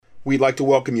We'd like to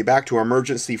welcome you back to our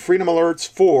emergency freedom alerts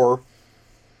for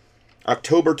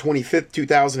October 25th,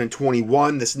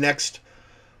 2021. This next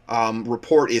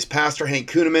report is Pastor Hank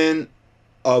Kunneman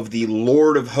of the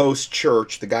Lord of Hosts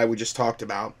Church, the guy we just talked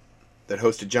about that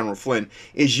hosted General Flynn,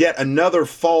 is yet another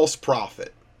false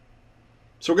prophet.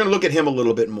 So we're going to look at him a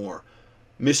little bit more.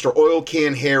 Mr. Oil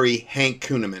Can Harry Hank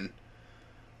Kunneman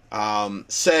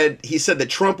said that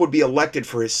Trump would be elected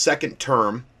for his second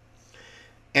term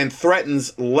and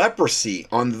threatens leprosy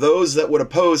on those that would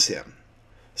oppose him.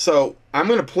 So I'm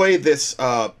going to play this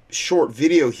short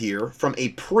video here from a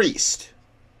priest.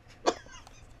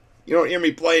 You don't hear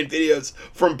me playing videos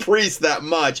from priests that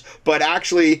much, but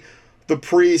actually the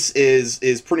priest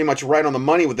is pretty much right on the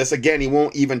money with this. Again, he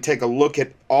won't even take a look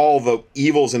at all the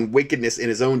evils and wickedness in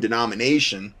his own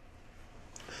denomination.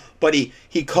 But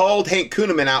he called Hank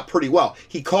Kunneman out pretty well.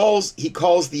 He calls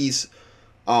these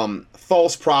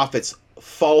false prophets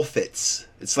falfits.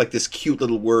 It's like this cute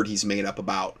little word he's made up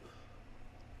about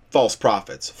false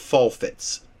prophets,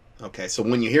 falfits. Okay, so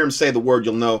when you hear him say the word,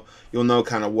 you'll know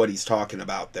kind of what he's talking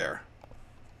about there.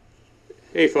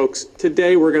 Hey folks,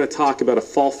 today we're going to talk about a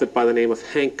falfit by the name of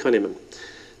Hank Kunneman.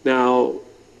 Now,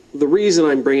 the reason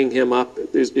I'm bringing him up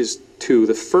is two.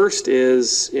 The first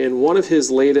is in one of his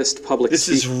latest public This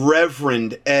is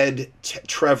Reverend Ed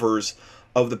Trevors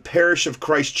of the Parish of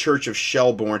Christ Church of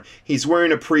Shelbourne. He's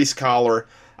wearing a priest collar.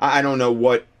 I don't know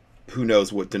who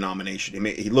knows what denomination.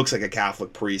 He looks like a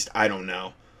Catholic priest. I don't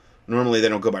know. Normally they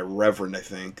don't go by Reverend, I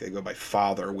think. They go by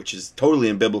Father, which is totally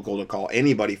unbiblical to call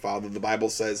anybody Father. The Bible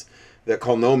says that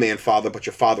call no man Father but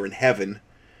your Father in heaven.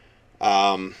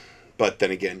 But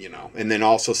then again, and then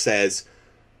also says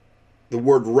the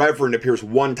word reverend appears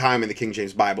one time in the King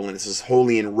James Bible, and it says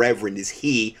holy and reverend is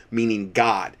he, meaning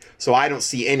God. So I don't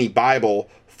see any Bible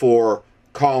for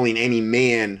calling any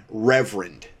man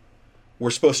reverend.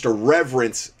 We're supposed to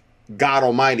reverence God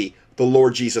Almighty, the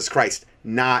Lord Jesus Christ,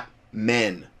 not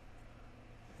men.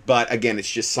 But again, it's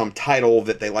just some title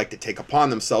that they like to take upon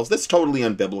themselves that's totally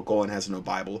unbiblical and has no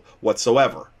Bible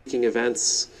whatsoever.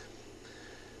 Events,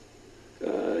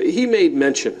 he made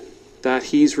mention that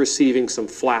he's receiving some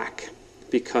flack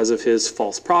because of his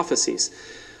false prophecies.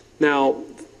 Now,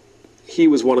 he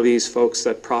was one of these folks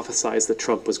that prophesied that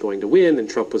Trump was going to win and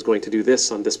Trump was going to do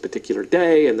this on this particular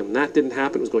day, and then when that didn't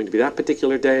happen, it was going to be that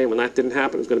particular day, and when that didn't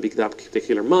happen, it was going to be that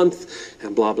particular month,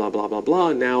 and blah, blah, blah, blah, blah.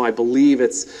 And now I believe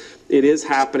it is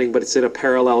happening, but it's in a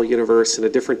parallel universe, in a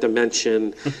different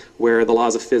dimension, where the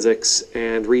laws of physics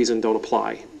and reason don't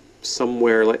apply.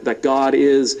 Somewhere like that God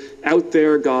is out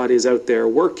there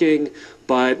working,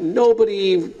 but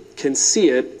nobody can see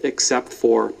it except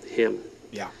for him.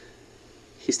 Yeah.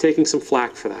 He's taking some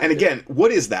flack for that. And again,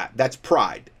 what is that? That's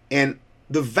pride. And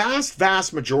the vast,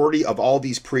 vast majority of all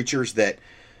these preachers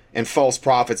and false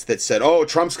prophets that said, oh,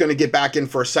 Trump's going to get back in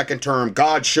for a second term.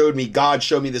 God showed me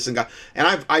this, and God.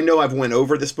 And I know I've went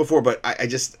over this before, but I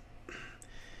just,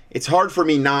 it's hard for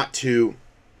me not to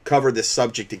cover this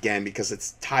subject again because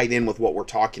it's tied in with what we're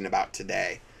talking about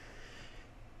today.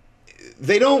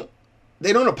 They don't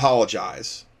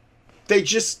apologize. They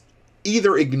just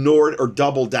either ignore it or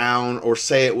double down or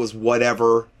say it was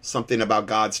whatever, something about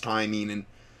God's timing, and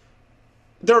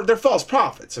they're false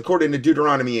prophets according to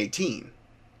Deuteronomy 18.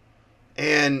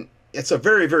 And it's a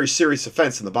very, very serious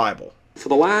offense in the Bible. For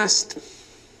the last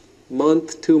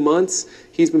month, 2 months,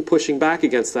 he's been pushing back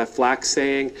against that flack,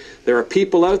 saying there are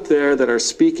people out there that are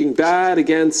speaking bad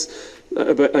against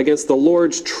the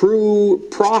Lord's true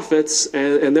prophets,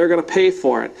 and they're going to pay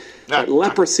for it. That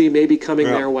leprosy may be coming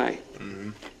their way. Mm-hmm.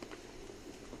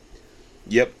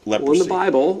 Yep, leprosy. Well, in the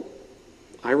Bible,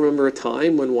 I remember a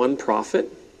time when one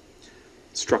prophet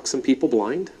struck some people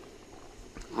blind.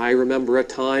 I remember a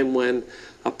time when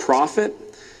a prophet,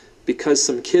 because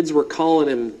some kids were calling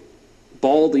him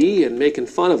Baldy and making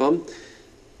fun of him,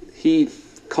 he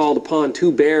called upon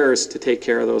 2 bears to take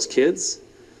care of those kids.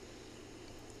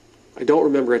 I don't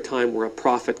remember a time where a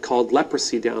prophet called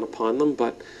leprosy down upon them,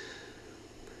 but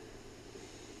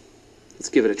let's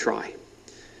give it a try.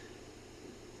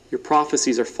 Your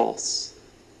prophecies are false.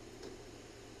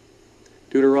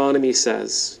 Deuteronomy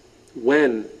says,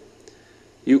 when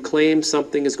you claim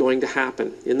something is going to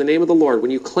happen in the name of the Lord,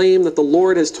 when you claim that the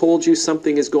Lord has told you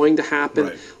something is going to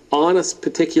happen on a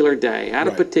particular day, at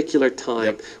a particular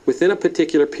time, within a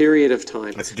particular period of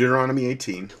time. That's Deuteronomy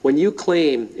 18. When you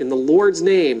claim in the Lord's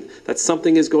name that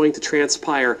something is going to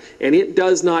transpire, and it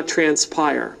does not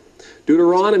transpire,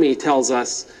 Deuteronomy tells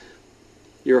us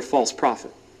you're a false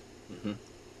prophet. Mm-hmm.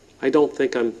 I don't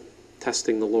think I'm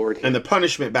testing the Lord here. And the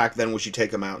punishment back then was you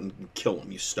take them out and kill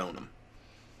them, you stone them.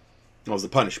 That was the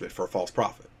punishment for a false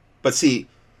prophet. But see,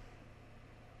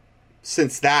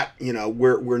 since that,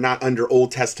 we're not under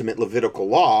Old Testament Levitical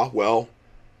law, well,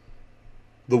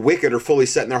 the wicked are fully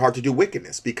set in their heart to do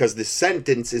wickedness because the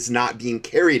sentence is not being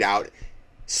carried out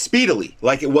speedily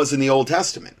like it was in the Old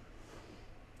Testament.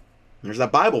 There's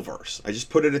that Bible verse. I just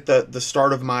put it at the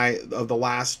start of the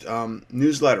last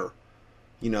newsletter,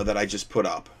 that I just put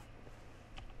up.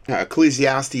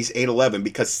 Ecclesiastes 8:11,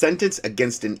 because sentence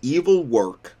against an evil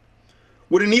work.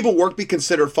 Would an evil work be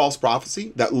considered false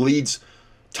prophecy that leads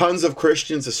tons of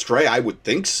Christians astray? I would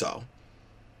think so.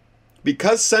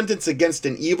 Because sentence against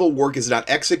an evil work is not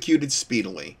executed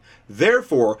speedily,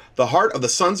 therefore the heart of the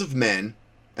sons of men,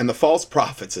 and the false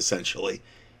prophets essentially,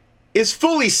 is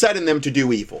fully set in them to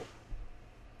do evil.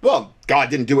 Well,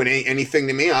 God didn't do anything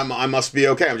to me. I must be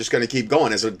okay. I'm just going to keep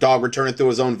going. As a dog returning through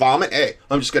his own vomit, hey,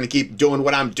 I'm just going to keep doing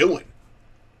what I'm doing.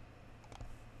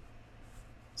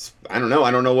 I don't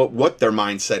know what their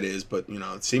mindset is, but,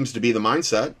 it seems to be the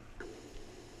mindset.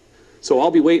 So I'll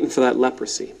be waiting for that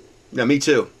leprosy. Yeah, me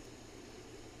too.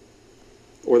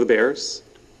 Or the bears.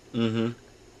 Mm-hmm.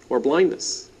 Or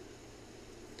blindness.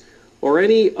 Or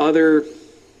any other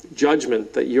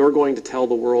judgment that you're going to tell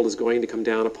the world is going to come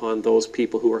down upon those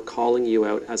people who are calling you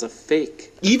out as a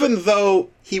fake. Even though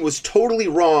he was totally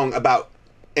wrong about,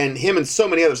 and him and so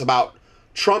many others, about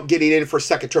Trump getting in for a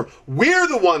second term, we're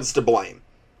the ones to blame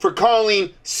for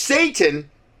calling Satan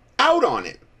out on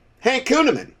it. Hank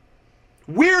Kunneman.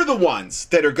 We're the ones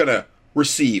that are going to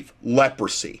receive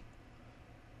leprosy.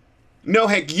 No,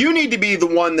 Hank, you need to be the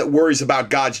one that worries about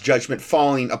God's judgment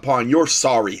falling upon your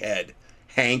sorry head,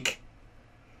 Hank.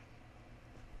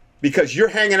 Because you're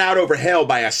hanging out over hell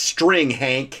by a string,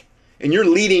 Hank. And you're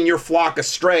leading your flock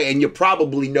astray, and you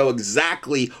probably know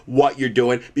exactly what you're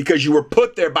doing because you were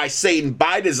put there by Satan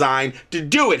by design to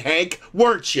do it, Hank,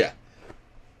 weren't you?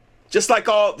 Just like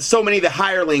so many of the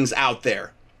hirelings out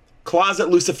there. Closet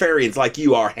Luciferians like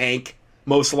you are, Hank,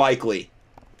 most likely.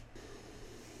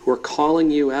 Who are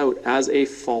calling you out as a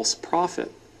false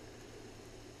prophet.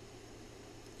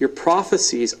 Your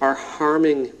prophecies are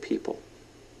harming people.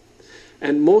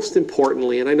 And most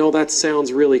importantly, and I know that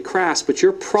sounds really crass, but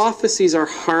your prophecies are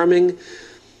harming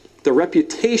the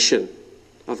reputation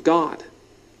of God.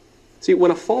 See,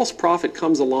 when a false prophet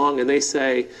comes along and they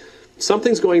say,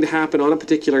 something's going to happen on a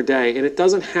particular day, and it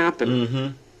doesn't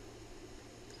happen,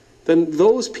 then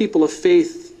those people of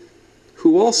faith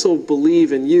who also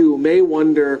believe in you may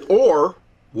wonder... Or,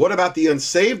 what about the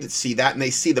unsaved that see that and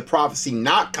they see the prophecy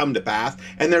not come to pass,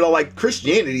 and they're like,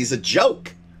 Christianity is a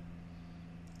joke.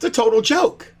 It's a total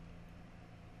joke.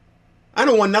 I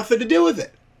don't want nothing to do with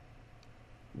it.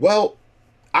 Well,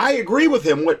 I agree with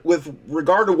him with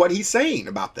regard to what he's saying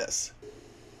about this.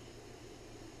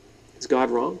 Is God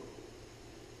wrong?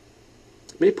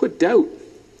 It may put doubt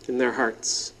in their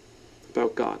hearts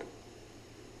about God.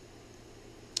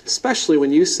 Especially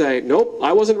when you say, nope,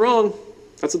 I wasn't wrong.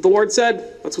 That's what the Lord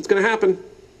said. That's what's going to happen.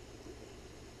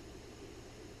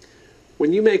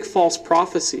 When you make false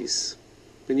prophecies,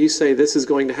 and you say this is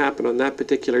going to happen on that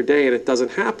particular day and it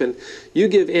doesn't happen, you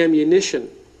give ammunition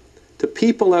to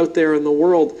people out there in the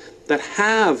world that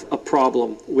have a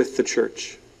problem with the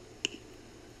church.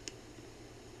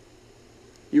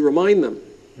 You remind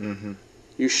them.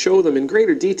 You show them in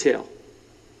greater detail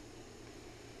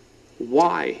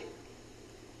why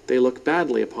they look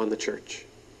badly upon the church,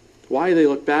 why they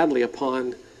look badly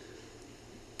upon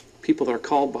people that are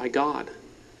called by God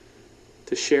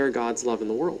to share God's love in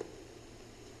the world.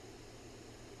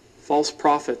 False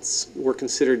prophets were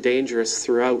considered dangerous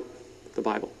throughout the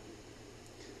Bible.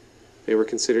 They were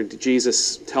considered,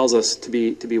 Jesus tells us to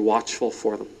be watchful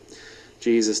for them.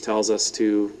 Jesus tells us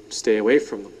to stay away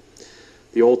from them.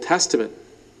 The Old Testament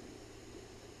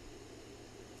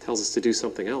tells us to do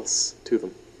something else to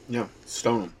them. Yeah,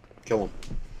 stone them, kill them.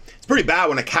 It's pretty bad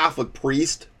when a Catholic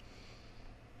priest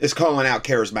is calling out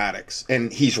charismatics,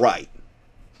 and he's right.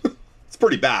 It's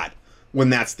pretty bad when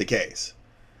that's the case.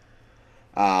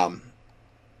 All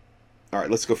right,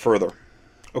 let's go further.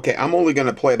 Okay, I'm only going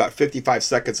to play about 55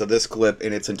 seconds of this clip,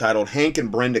 and it's entitled Hank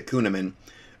and Brenda Kunneman,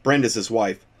 Brenda's his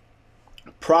wife,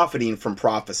 profiting from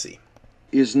prophecy.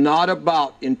 Is not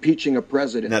about impeaching a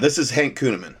president. Now, this is Hank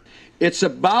Kunneman. It's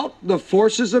about the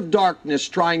forces of darkness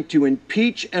trying to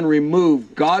impeach and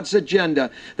remove God's agenda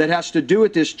that has to do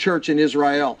with this church in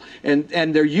Israel. And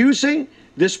they're using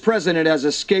this president as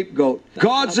a scapegoat.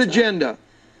 God's agenda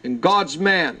and God's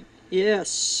man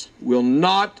will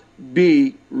not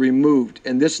be removed.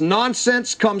 And this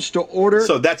nonsense comes to order.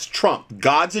 So that's Trump.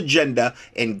 God's agenda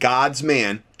and God's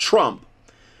man, Trump.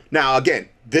 Now, again,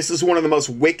 this is one of the most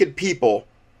wicked people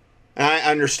And I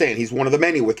understand he's one of the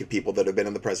many wicked people that have been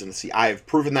in the presidency. I have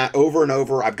proven that over and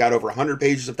over. I've got over 100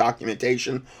 pages of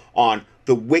documentation on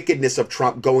the wickedness of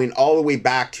Trump, going all the way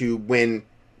back to when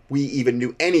we even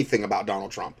knew anything about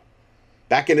Donald Trump,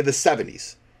 back into the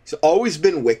 70s. He's always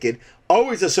been wicked,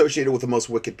 always associated with the most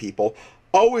wicked people,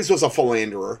 always was a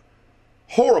philanderer.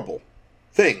 Horrible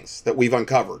things that we've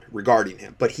uncovered regarding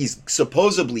him. But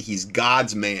supposedly he's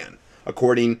God's man,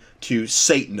 according to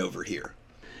Satan over here.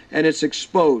 And it's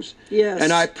exposed. Yes.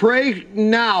 And I pray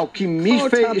now,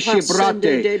 Lord,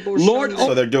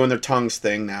 so they're doing their tongues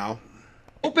thing now.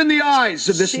 Open the eyes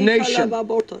of this nation.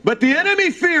 But the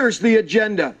enemy fears the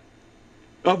agenda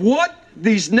of what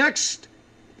these next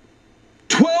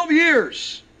 12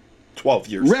 years 12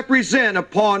 years represent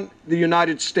upon the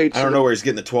United States. I don't know where he's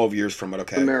getting the 12 years from, but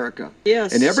okay. America.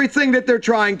 Yes. And everything that they're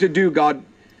trying to do, God,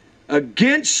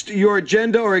 against your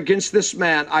agenda or against this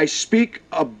man, I speak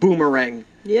a boomerang.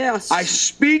 Yes. I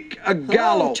speak a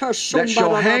gallows that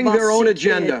shall hang their own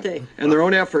agenda and their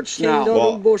own efforts now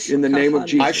in the name of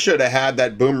Jesus. I should have had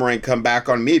that boomerang come back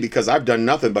on me, because I've done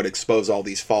nothing but expose all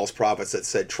these false prophets that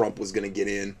said Trump was going to get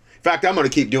in. In fact, I'm going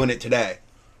to keep doing it today.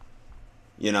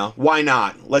 You know, why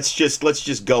not? Let's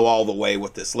just go all the way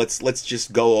with this. Let's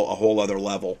just go a whole other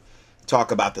level.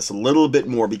 Talk about this a little bit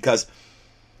more, because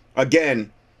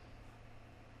again,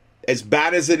 as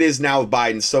bad as it is now with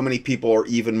Biden, so many people are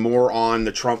even more on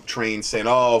the Trump train, saying,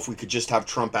 oh, if we could just have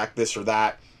Trump act this or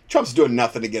that. Trump's doing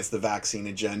nothing against the vaccine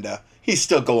agenda. He's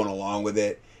still going along with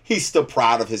it. He's still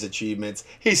proud of his achievements.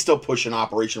 He's still pushing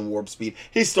Operation Warp Speed.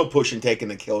 He's still pushing taking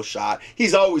the kill shot.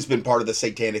 He's always been part of the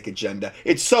satanic agenda.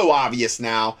 It's so obvious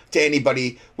now to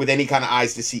anybody with any kind of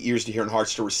eyes to see, ears to hear, and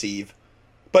hearts to receive.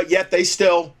 But yet they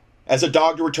still, as a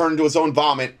dog to return to his own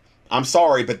vomit, I'm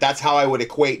sorry, but that's how I would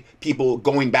equate people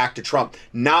going back to Trump,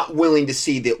 not willing to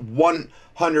see the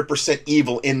 100%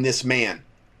 evil in this man.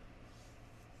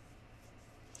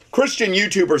 Christian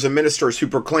YouTubers and ministers who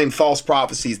proclaim false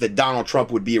prophecies that Donald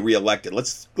Trump would be reelected.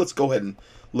 Let's go ahead and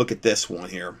look at this one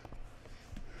here.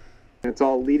 It's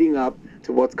all leading up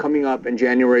to what's coming up in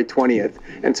January 20th.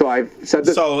 And so I've said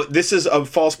this. So this is a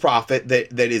false prophet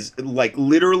that is like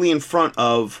literally in front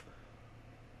of,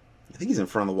 I think he's in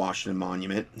front of the Washington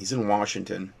Monument. He's in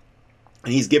Washington.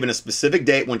 And he's given a specific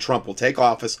date when Trump will take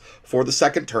office for the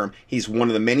second term. He's one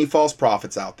of the many false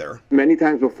prophets out there. Many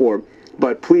times before.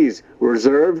 But please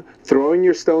reserve throwing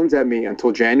your stones at me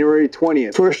until January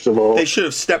 20th. First of all, they should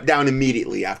have stepped down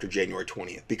immediately after January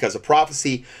 20th, because the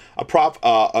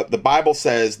Bible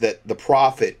says that the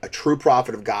prophet, a true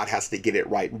prophet of God, has to get it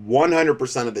right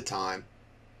 100% of the time.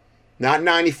 Not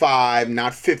 95,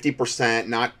 not 50%,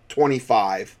 not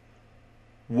 25,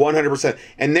 100%.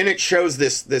 And then it shows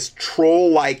this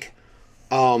troll-like.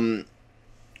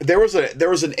 There was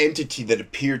an entity that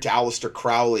appeared to Aleister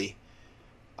Crowley.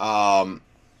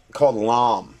 Called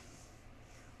Lam,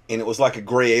 and it was like a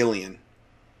gray alien,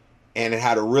 and it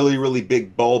had a really, really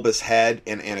big bulbous head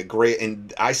and a gray,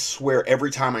 and I swear every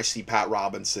time I see Pat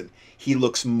Robinson, he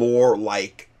looks more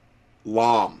like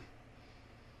Lam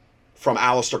from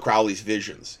Aleister Crowley's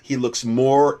visions. He looks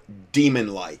more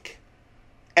demon-like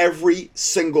every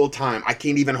single time. I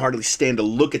can't even hardly stand to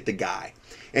look at the guy.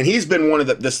 And he's been one of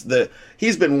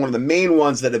he's been one of the main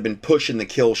ones that have been pushing the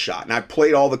kill shot. And I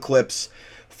played all the clips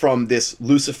from this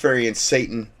Luciferian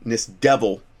Satanist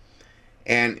devil,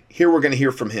 and here we're going to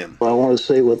hear from him. I want to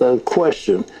say without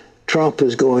question, Trump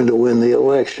is going to win the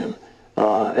election.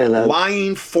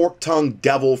 Lying, fork-tongued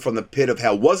devil from the pit of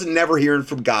hell. Wasn't never hearing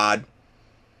from God,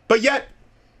 but yet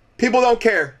people don't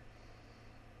care.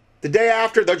 The day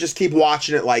after, they'll just keep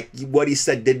watching it like what he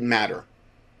said didn't matter.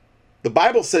 The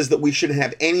Bible says that we shouldn't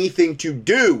have anything to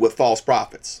do with false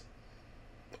prophets,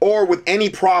 or with any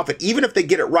prophet, even if they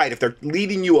get it right. If they're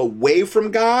leading you away from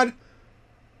God,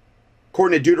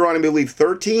 according to Deuteronomy, I believe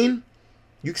 13,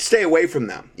 you can stay away from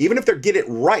them. Even if they get it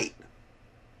right,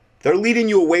 they're leading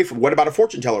you away from. What about a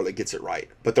fortune teller that gets it right,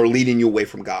 but they're leading you away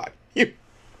from God? You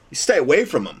stay away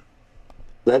from them.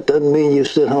 That doesn't mean you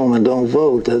sit home and don't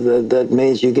vote. That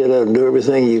means you get out and do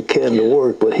everything you can to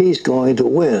work. But he's going to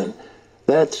win.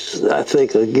 That's, I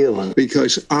think, a given.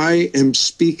 Because I am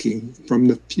speaking from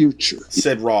the future.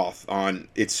 Sid Roth on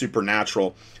It's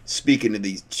Supernatural, speaking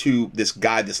to this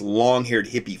guy, this long-haired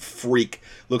hippie freak,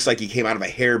 looks like he came out of a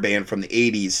hair band from the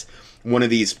 80s, one of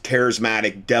these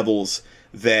charismatic devils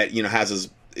that, you know, has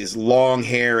his long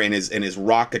hair and his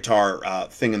rock guitar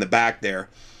thing in the back there.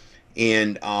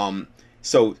 And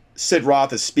so Sid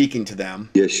Roth is speaking to them.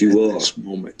 Yes, you are. This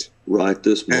moment. Right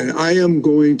this moment. And I am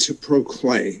going to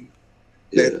proclaim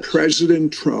that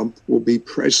President Trump will be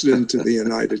president of the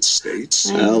United States.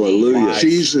 Hallelujah. In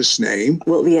Jesus' name.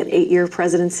 Will it be an 8-year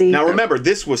presidency? Now remember,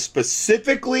 this was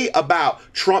specifically about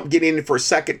Trump getting in for a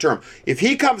second term. If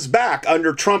he comes back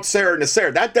under Trump, Sarah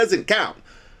Nasser, that doesn't count.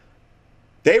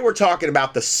 They were talking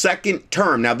about the second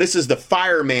term. Now this is the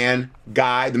fireman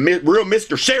guy, the real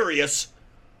Mr. Serious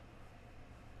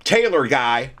Taylor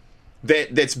guy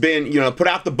that's been, put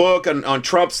out the book on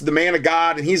Trump's the man of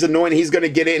God, and he's anointed, he's going to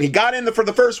get in. He got in for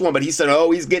the first one, but he said,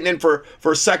 he's getting in for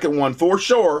a second one for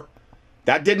sure.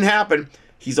 That didn't happen.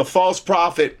 He's a false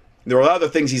prophet. There are other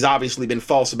things he's obviously been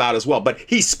false about as well, but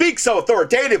he speaks so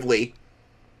authoritatively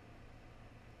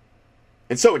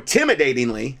and so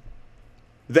intimidatingly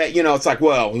that, it's like,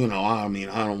 I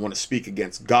don't want to speak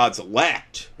against God's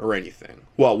elect or anything.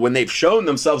 Well, when they've shown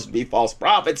themselves to be false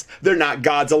prophets, they're not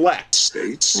God's elect.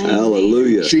 States.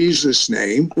 Hallelujah. In Jesus'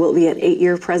 name. Will it be an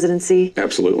 8-year presidency?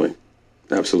 Absolutely.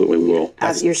 Absolutely we will.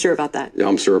 You're sure about that? Yeah,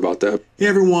 I'm sure about that. Hey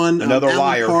everyone, Another Alan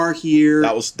liar. Carr here.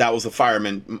 That was the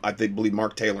fireman, I believe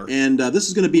Mark Taylor. And this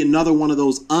is going to be another one of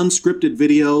those unscripted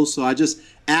videos. So I just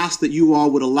ask that you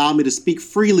all would allow me to speak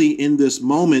freely in this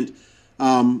moment.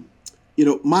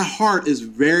 My heart is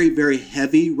very, very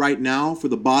heavy right now for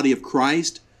the body of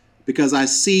Christ because I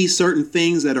see certain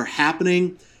things that are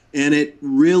happening and it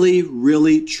really,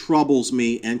 really troubles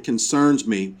me and concerns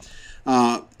me.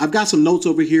 I've got some notes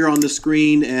over here on the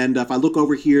screen, and if I look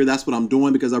over here, that's what I'm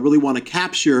doing because I really want to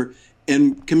capture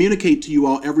and communicate to you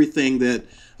all everything that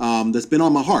that's been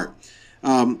on my heart.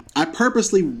 I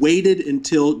purposely waited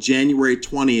until January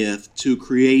 20th to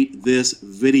create this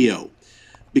video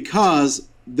because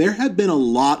there have been a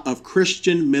lot of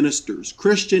Christian ministers,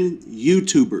 Christian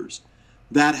YouTubers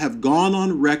that have gone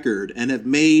on record and have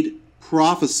made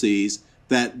prophecies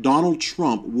that Donald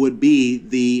Trump would be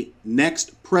the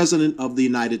next president of the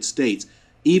United States,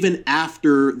 even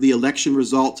after the election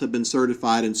results have been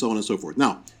certified and so on and so forth.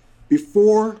 Now,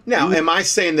 am I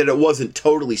saying that it wasn't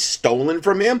totally stolen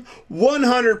from him?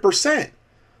 100%.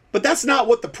 But that's not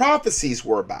what the prophecies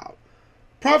were about.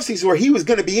 Prophecies were he was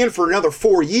going to be in for another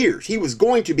 4 years. He was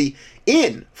going to be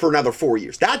in for another 4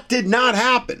 years. That did not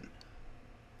happen.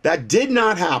 That did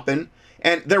not happen.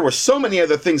 And there were so many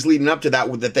other things leading up to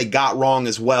that they got wrong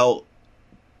as well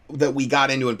that we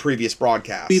got into in previous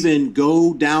broadcasts. Even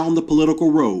go down the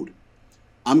political road.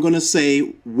 I'm going to say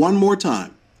one more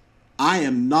time, I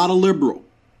am not a liberal.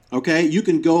 Okay, you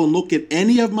can go and look at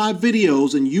any of my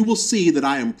videos and you will see that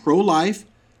I am pro-life.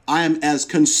 I am as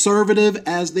conservative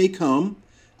as they come.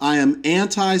 I am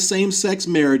anti-same-sex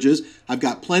marriages. I've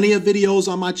got plenty of videos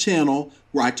on my channel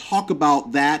where I talk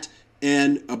about that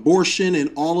and abortion and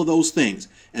all of those things.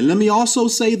 And let me also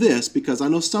say this, because I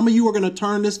know some of you are going to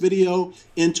turn this video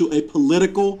into a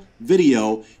political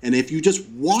video. And if you just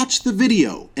watch the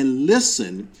video and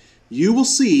listen, you will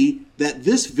see that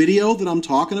this video that I'm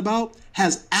talking about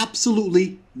has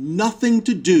absolutely nothing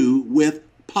to do with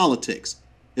politics.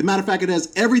 As a matter of fact, it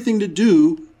has everything to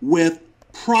do with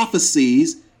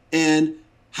prophecies and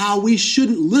how we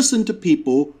shouldn't listen to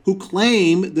people who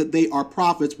claim that they are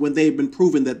prophets when they've been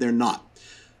proven that they're not.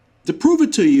 To prove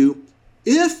it to you,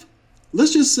 if,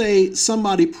 let's just say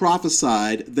somebody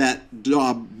prophesied that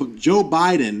Joe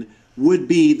Biden would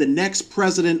be the next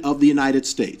president of the United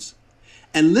States,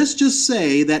 and let's just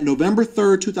say that November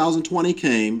 3rd, 2020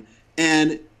 came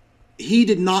and he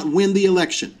did not win the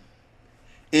election,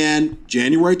 and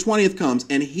January 20th comes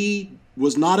and he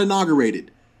was not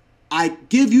inaugurated, I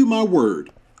give you my word,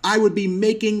 I would be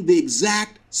making the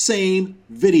exact same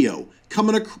video,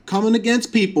 coming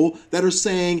against people that are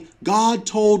saying, God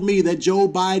told me that Joe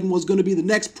Biden was going to be the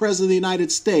next president of the United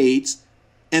States,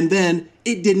 and then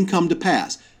it didn't come to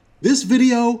pass. This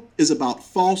video is about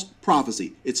false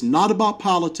prophecy. It's not about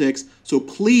politics, so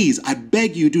please, I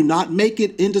beg you, do not make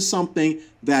it into something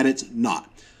that it's not.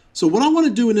 So what I want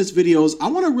to do in this video is I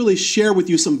want to really share with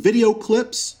you some video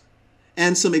clips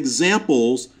and some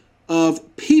examples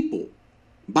of people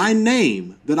by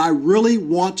name that I really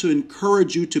want to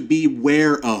encourage you to be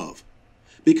aware of,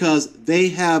 because they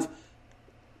have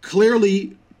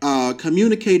clearly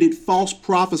communicated false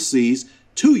prophecies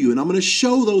to you. And I'm going to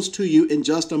show those to you in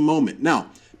just a moment. Now,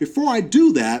 before I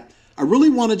do that, I really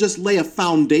want to just lay a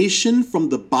foundation from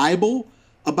the Bible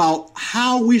about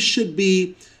how we should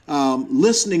be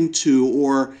listening to,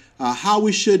 or how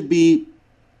we should be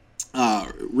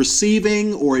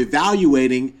receiving or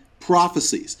evaluating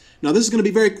prophecies. Now, this is going to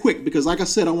be very quick because, like I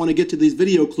said, I want to get to these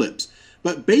video clips.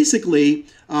 But basically,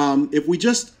 if we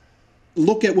just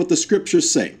look at what the scriptures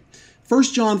say, 1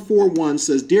 John 4:1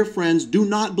 says, "Dear friends, do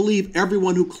not believe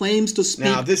everyone who claims to speak."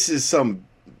 Now, this is some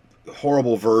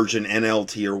horrible version,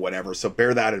 NLT or whatever, so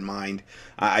bear that in mind.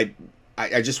 I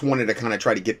I just wanted to kind of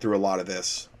try to get through a lot of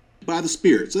this. By the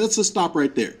Spirit. So let's just stop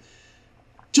right there.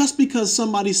 Just because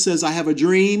somebody says, I have a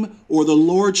dream, or the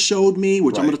Lord showed me,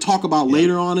 which I'm going to talk about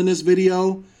later on in this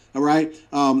video, all right?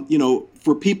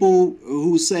 For people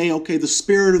who say, okay, the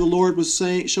Spirit of the Lord was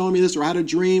showing me this, or I had a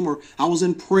dream, or I was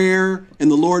in prayer and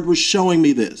the Lord was showing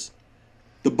me this.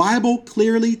 The Bible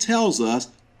clearly tells us,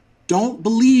 don't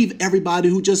believe everybody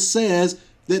who just says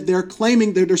that they're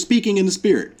claiming that they're speaking in the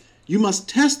Spirit. You must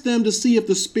test them to see if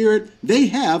the Spirit they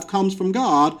have comes from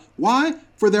God. Why?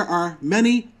 For there are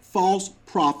many false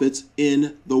prophets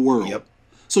in the world. Yep.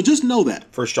 So just know that.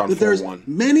 1 John that there's 4:1.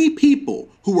 many people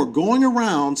who are going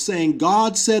around saying,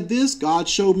 God said this, God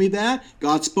showed me that,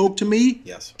 God spoke to me.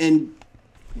 Yes. And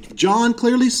John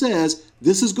clearly says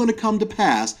this is going to come to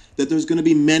pass, that there's going to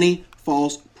be many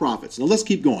false prophets. Now let's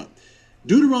keep going.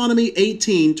 Deuteronomy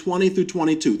 18:20 through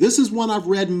 22. This is one I've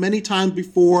read many times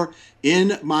before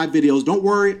in my videos. Don't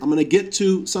worry, I'm going to get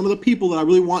to some of the people that I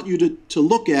really want you to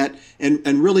look at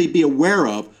and really be aware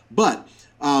of. But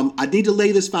I need to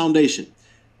lay this foundation.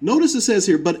 Notice it says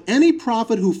here, but any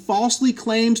prophet who falsely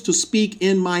claims to speak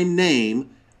in my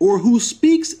name or who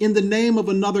speaks in the name of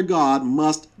another God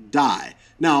must die.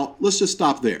 Now, let's just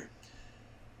stop there.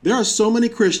 There are so many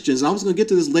Christians, I was going to get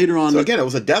to this later on. So again, it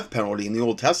was a death penalty in the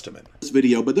Old Testament. This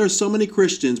video, but there are so many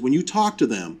Christians, when you talk to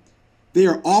them, they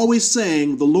are always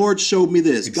saying, the Lord showed me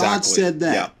this. Exactly. God said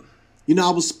that. Yeah. You know,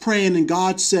 I was praying and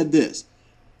God said this.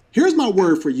 Here's my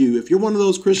word for you. If you're one of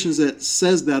those Christians that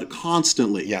says that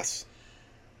constantly. Yes.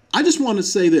 I just want to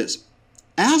say this.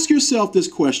 Ask yourself this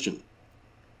question.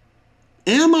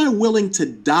 Am I willing to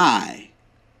die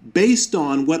based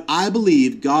on what I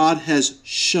believe God has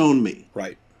shown me?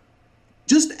 Right.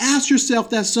 Just ask yourself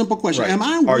that simple question.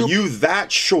 Right. Are you that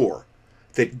sure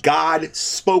that God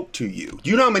spoke to you? Do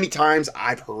you know how many times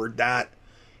I've heard that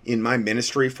in my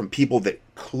ministry from people that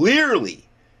clearly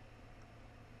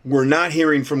were not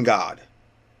hearing from God?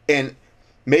 And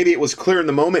maybe it was clear in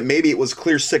the moment, maybe it was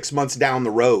clear 6 months down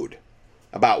the road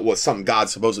about what something God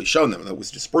supposedly shown them that was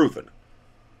disproven.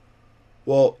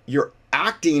 Well, you're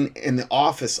acting in the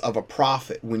office of a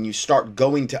prophet when you start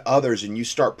going to others and you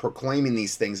start proclaiming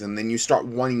these things, and then you start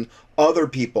wanting other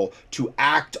people to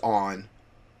act on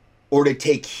or to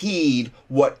take heed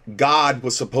what God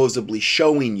was supposedly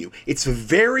showing you. It's a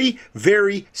very,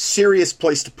 very serious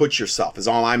place to put yourself, is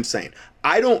all I'm saying.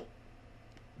 I don't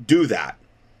do that.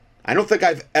 I don't think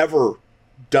I've ever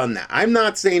done that. I'm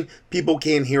not saying people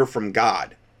can't hear from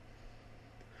God.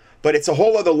 But it's a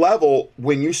whole other level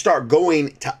when you start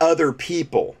going to other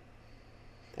people.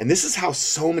 And this is how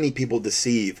so many people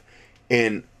deceive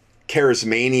in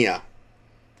charismania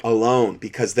alone,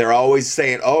 because they're always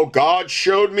saying, oh, God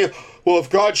showed me. Well,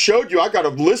 if God showed you, I got to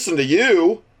listen to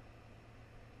you.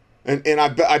 And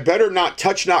I better not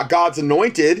touch not God's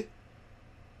anointed.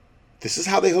 This is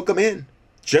how they hook them in,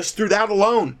 just through that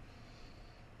alone.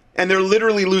 And they're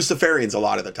literally Luciferians a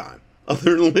lot of the time.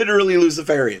 They're literally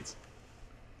Luciferians.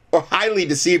 Or highly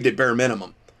deceived at bare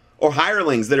minimum. Or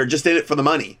hirelings that are just in it for the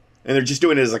money. And they're just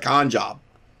doing it as a con job.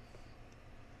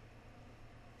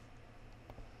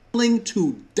 Willing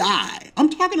to die. I'm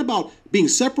talking about being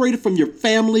separated from your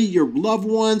family, your loved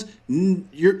ones.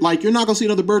 You're not going to see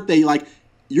another birthday. Like,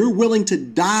 you're willing to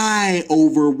die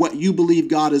over what you believe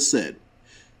God has said.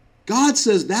 God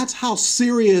says that's how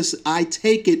serious I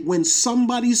take it when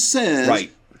somebody says,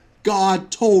 right,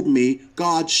 God told me,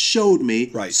 God showed me,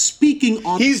 right, speaking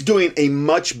on... He's doing a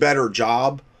much better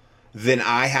job than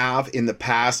I have in the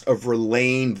past of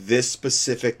relaying this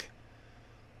specific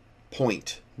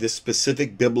point, this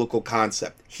specific biblical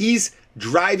concept. He's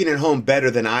driving it home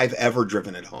better than I've ever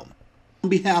driven it home. On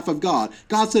behalf of God.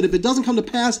 God said, if it doesn't come to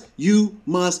pass, you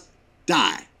must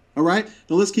die. All right?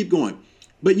 Now let's keep going.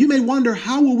 But you may wonder,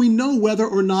 how will we know whether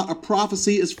or not a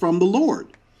prophecy is from the Lord?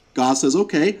 God says,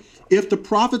 okay, if the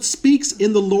prophet speaks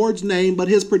in the Lord's name, but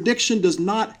his prediction does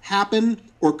not happen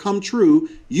or come true,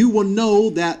 you will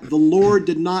know that the Lord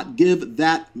did not give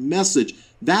that message.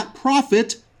 That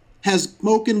prophet has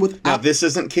spoken without... Now, this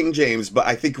isn't King James, but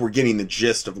I think we're getting the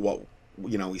gist of what,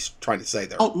 he's trying to say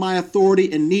there. ...my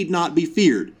authority and need not be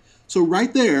feared. So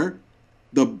right there,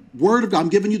 the word of God, I'm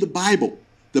giving you the Bible.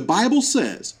 The Bible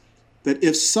says that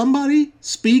if somebody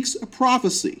speaks a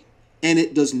prophecy and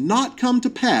it does not come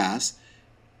to pass,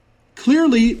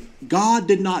 clearly God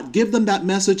did not give them that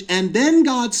message, and then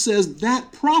God says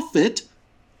that prophet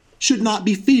should not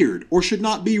be feared or should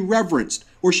not be reverenced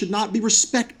or should not be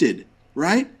respected,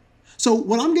 right? So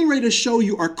what I'm getting ready to show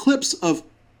you are clips of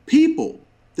people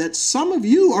that some of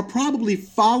you are probably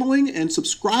following and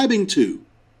subscribing to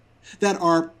that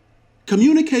are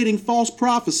communicating false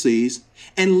prophecies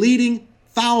and leading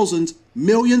thousands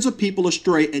millions of people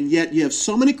astray, and yet you have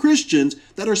so many Christians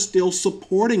that are still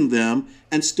supporting them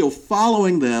and still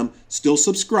following them, still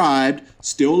subscribed,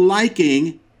 still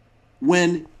liking,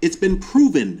 when it's been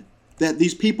proven that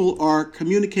these people are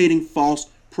communicating false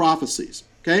prophecies.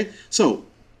 Okay? So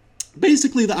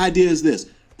basically the idea is this.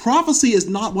 Prophecy is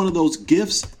not one of those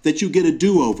gifts that you get a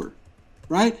do-over,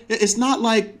 right? It's not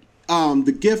like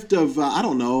the gift of,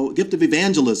 gift of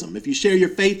evangelism. If you share your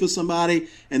faith with somebody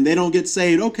and they don't get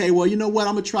saved, okay, well, you know what?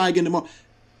 I'm going to try again tomorrow.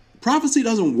 Prophecy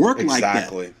doesn't work like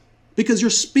that. Because you're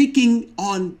speaking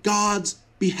on God's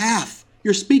behalf.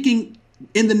 You're speaking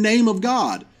in the name of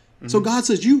God. Mm-hmm. So God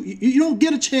says you don't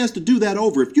get a chance to do that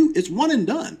over. It's one and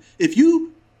done. If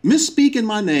you misspeak in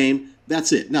my name,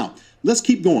 that's it. Now, let's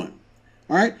keep going.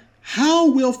 All right. How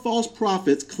will false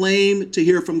prophets claim to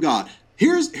hear from God?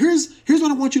 Here's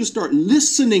what I want you to start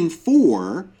listening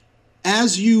for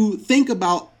as you think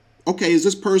about, okay, is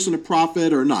this person a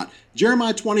prophet or not?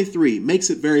 Jeremiah 23 makes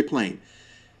it very plain.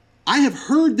 I have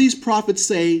heard these prophets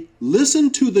say,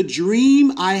 listen to the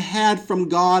dream I had from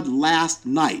God last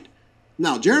night.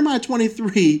 Now, Jeremiah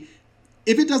 23,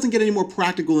 if it doesn't get any more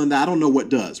practical than that, I don't know what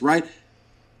does, right?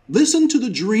 Listen to the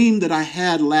dream that I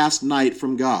had last night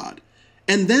from God.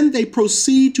 And then they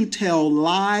proceed to tell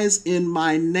lies in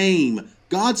my name.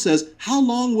 God says, how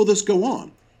long will this go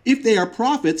on? If they are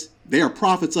prophets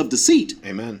of deceit.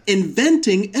 Amen.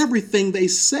 Inventing everything they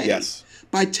say. Yes.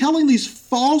 By telling these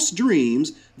false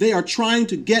dreams, they are trying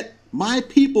to get my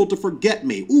people to forget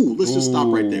me. Ooh, let's just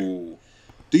stop right there.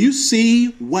 Do you see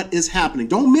what is happening?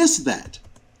 Don't miss that.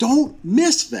 Don't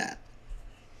miss that.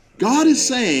 God is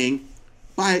saying,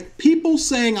 by people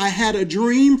saying I had a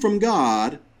dream from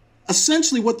God,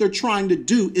 essentially what they're trying to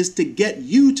do is to get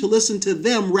you to listen to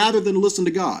them rather than listen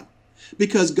to God.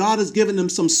 Because God has given them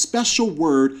some special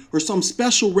word or some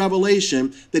special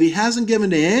revelation that he hasn't given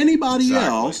to anybody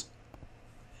else.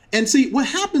 And see, what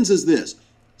happens is this.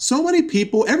 So many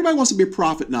people, everybody wants to be a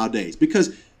prophet nowadays,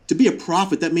 because to be a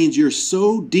prophet, that means you're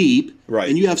so deep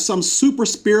and you have some super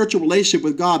spiritual relationship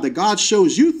with God that God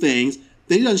shows you things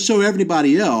that he doesn't show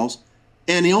everybody else.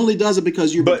 And he only does it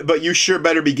because you're... But you sure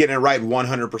better be getting it right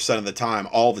 100% of the time,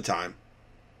 all the time.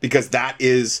 Because that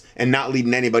is... And not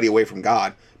leading anybody away from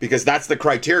God. Because that's the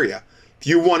criteria. If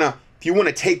you want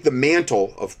to take the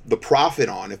mantle of the prophet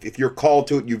on, if you're called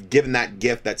to it, you've given that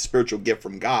gift, that spiritual gift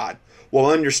from God, well,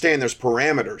 understand there's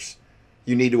parameters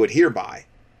you need to adhere by.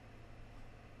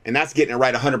 And that's getting it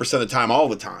right 100% of the time, all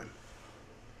the time.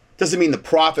 Doesn't mean the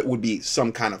prophet would be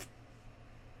some kind of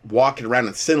walking around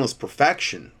in sinless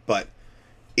perfection, but...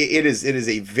 It is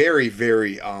a very,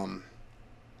 very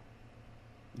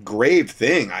grave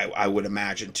thing, I would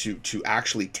imagine, to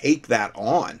actually take that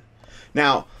on.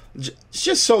 Now,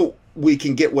 just so we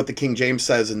can get what the King James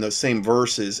says in those same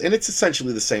verses, and it's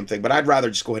essentially the same thing, but I'd rather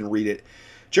just go ahead and read it.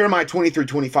 Jeremiah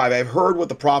 23:25, I have heard what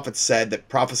the prophets said that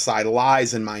prophesied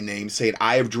lies in my name, saying,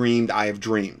 I have dreamed, I have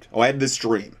dreamed. Oh, I had this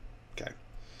dream. Okay.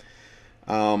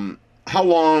 How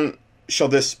long shall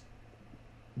this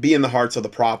be in the hearts of the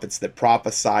prophets that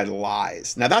prophesy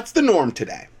lies? Now, that's the norm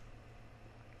today.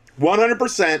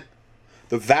 100%,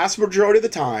 the vast majority of the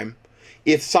time,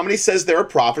 if somebody says they're a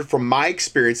prophet, from my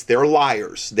experience, they're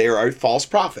liars. They are a false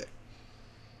prophet.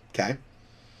 Okay?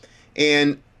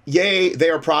 And yea, they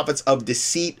are prophets of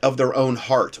deceit of their own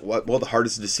heart. Well, the heart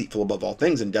is deceitful above all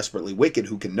things and desperately wicked.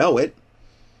 Who can know it?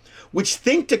 Which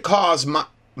think to cause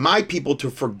my people to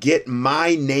forget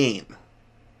my name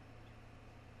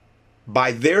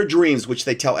by their dreams, which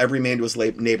they tell every man to his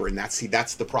neighbor. And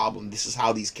that's the problem. This is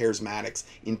how these charismatics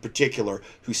in particular,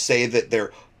 who say that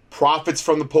they're prophets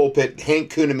from the pulpit,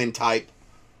 Hank Kuhneman type.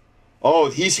 Oh,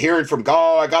 he's hearing from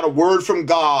God. I got a word from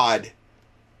God.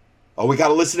 Oh, we got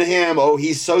to listen to him. Oh,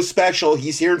 he's so special.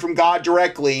 He's hearing from God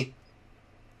directly.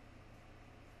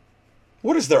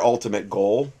 What is their ultimate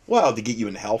goal? Well, to get you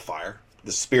into hellfire.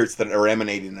 The spirits that are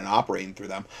emanating and operating through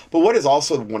them. But what is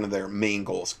also one of their main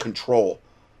goals? Control.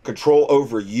 Control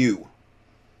over you.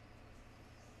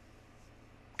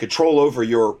 Control over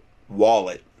your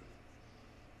wallet.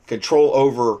 Control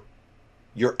over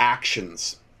your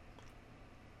actions.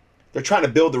 They're trying to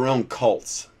build their own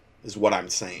cults, is what I'm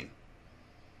saying.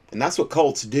 And that's what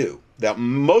cults do. That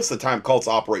most of the time cults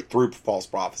operate through false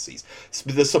prophecies.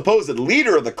 The supposed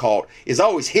leader of the cult is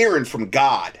always hearing from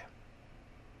God.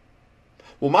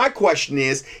 Well, my question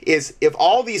is if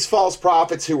all these false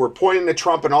prophets who were pointing to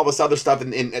Trump and all this other stuff,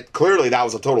 and clearly that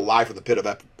was a total lie from the pit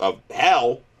of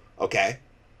hell, okay?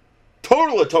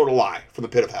 Total lie from the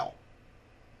pit of hell.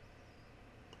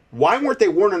 Why weren't they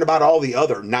warning about all the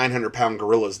other 900-pound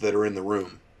gorillas that are in the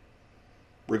room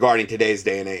regarding today's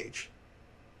day and age?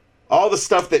 All the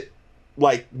stuff that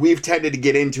like we've tended to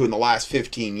get into in the last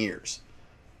 15 years.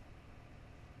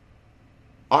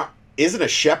 Isn't a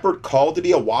shepherd called to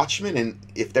be a watchman? And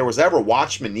if there was ever a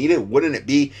watchman needed, wouldn't it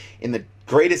be in the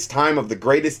greatest time of the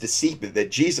greatest deceit that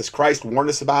Jesus Christ warned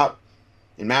us about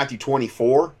in Matthew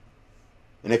 24?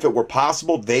 And if it were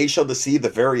possible, they shall deceive the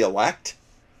very elect.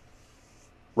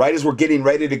 Right as we're getting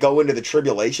ready to go into the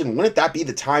tribulation, wouldn't that be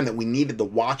the time that we needed the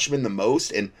watchman the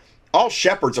most? And all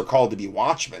shepherds are called to be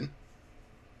watchmen.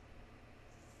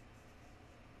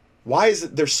 Why is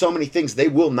it there's so many things they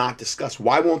will not discuss?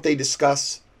 Why won't they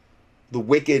discuss the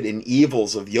wicked and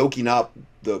evils of yoking up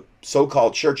the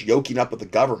so-called church, yoking up with the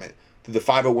government through the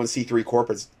 501c3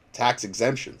 corporate tax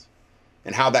exemptions,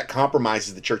 and how that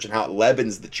compromises the church and how it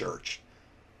leavens the church,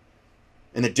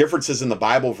 and the differences in the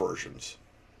Bible versions,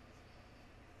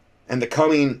 and the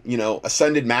coming,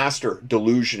 ascended master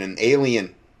delusion and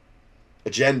alien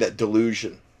agenda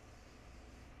delusion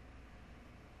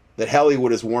that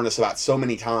Hollywood has warned us about so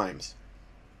many times.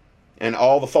 And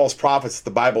all the false prophets the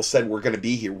Bible said were going to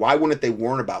be here. Why wouldn't they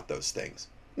warn about those things?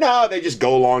 No, they just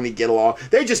go along to get along.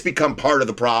 They just become part of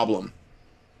the problem.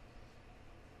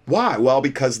 Why? Well,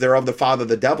 because they're of the father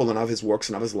the devil, and of his works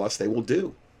and of his lusts they will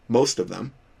do. Most of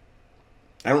them.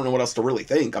 I don't know what else to really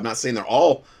think. I'm not saying they're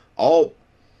all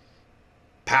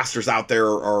pastors out there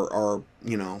are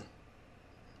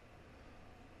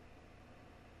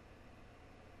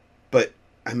But,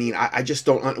 I mean, I just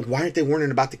don't... Why aren't they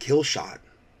warning about the kill shot?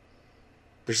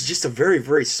 There's just a very,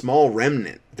 very small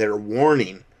remnant that are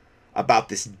warning about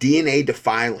this DNA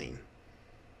defiling,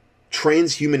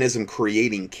 transhumanism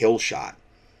creating kill shot.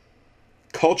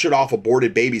 Cultured off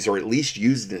aborted babies, or at least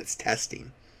used in its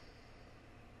testing.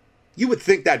 You would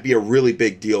think that'd be a really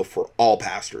big deal for all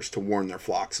pastors to warn their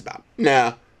flocks about.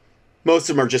 Nah, most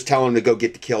of them are just telling them to go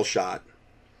get the kill shot.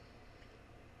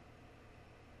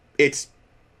 It's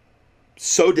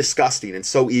so disgusting and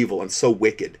so evil and so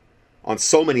wicked on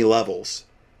so many levels.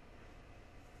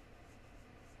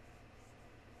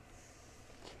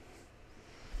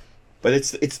 But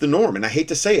it's the norm, and I hate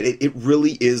to say it, it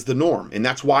really is the norm, and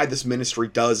that's why this ministry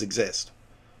does exist.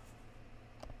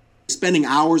 Spending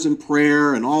hours in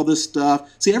prayer and all this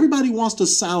stuff. See, everybody wants to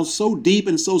sound so deep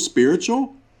and so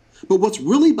spiritual, but what's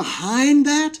really behind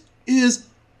that is,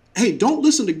 hey, don't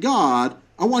listen to God.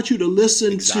 I want you to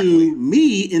listen to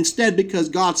me instead, because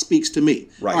God speaks to me.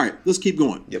 Right. All right, let's keep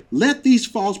going. Yep. Let these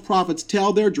false prophets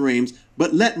tell their dreams,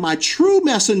 but let my true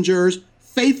messengers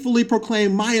faithfully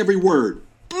proclaim my every word.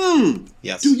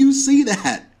 Yes. Do you see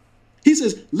that? He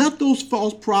says, let those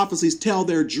false prophecies tell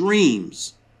their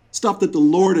dreams, stuff that the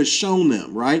Lord has shown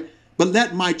them, right? But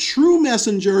let my true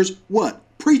messengers, what?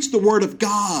 Preach the word of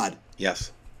God.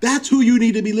 Yes. That's who you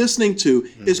need to be listening to,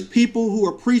 is people who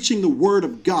are preaching the word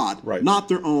of God, right, not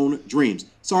their own dreams.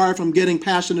 Sorry if I'm getting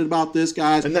passionate about this,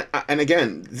 guys. And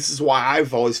again, this is why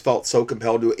I've always felt so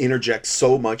compelled to interject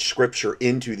so much scripture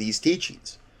into these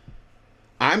teachings.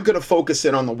 I'm going to focus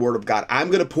in on the word of God.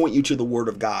 I'm going to point you to the word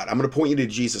of God. I'm going to point you to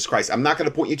Jesus Christ. I'm not going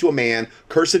to point you to a man.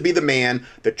 Cursed be the man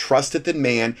that trusteth in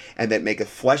man, and that maketh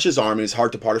flesh his arm and his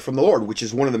heart departed from the Lord, which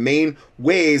is one of the main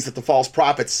ways that the false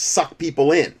prophets suck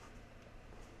people in,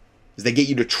 is they get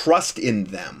you to trust in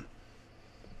them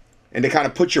and to kind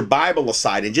of put your Bible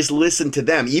aside and just listen to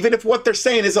them, even if what they're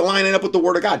saying isn't lining up with the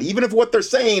word of God, even if what they're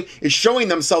saying is showing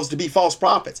themselves to be false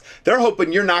prophets. They're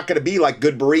hoping you're not going to be like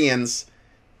good Bereans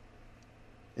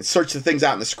and search the things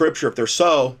out in the scripture if they're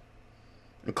so,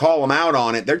 and call them out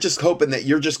on it. They're just hoping that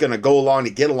you're just going to go along to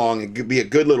get along and be a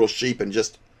good little sheep and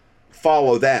just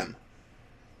follow them.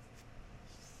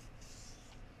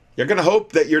 You're going to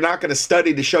hope that you're not going to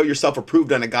study to show yourself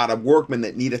approved unto God, a workman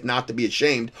that needeth not to be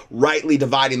ashamed, rightly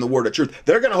dividing the word of truth.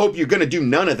 They're going to hope you're going to do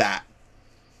none of that,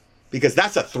 because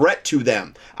that's a threat to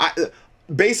them.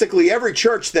 Basically, every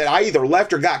church that I either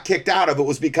left or got kicked out of, it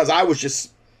was because I was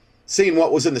just seeing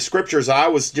what was in the scriptures. I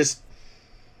was just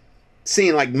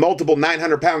seeing like multiple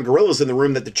 900-pound gorillas in the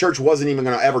room that the church wasn't even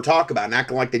going to ever talk about, and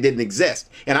acting like they didn't exist.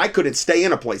 And I couldn't stay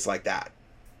in a place like that.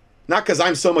 Not because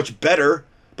I'm so much better,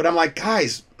 but I'm like,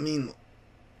 guys, I mean,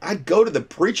 I'd go to the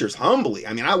preachers humbly.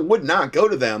 I mean, I would not go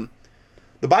to them.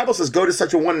 The Bible says, go to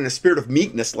such a one in a spirit of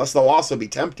meekness, lest thou also be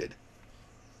tempted.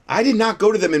 I did not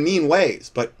go to them in mean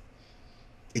ways, but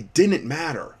it didn't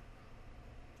matter.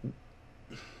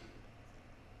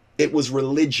 It was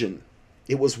religion.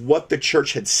 It was what the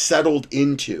church had settled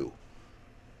into.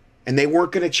 And they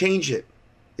weren't going to change it.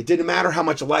 It didn't matter how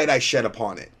much light I shed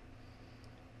upon it.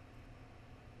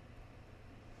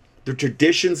 The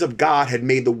traditions of God had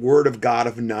made the word of God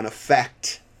of none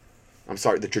effect. I'm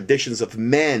sorry, the traditions of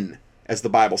men, as the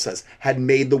Bible says, had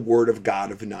made the word of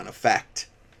God of none effect.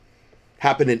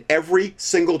 Happened in every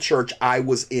single church I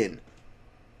was in.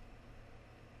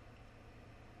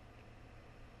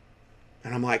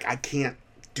 And I'm like, I can't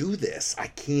do this. I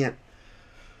can't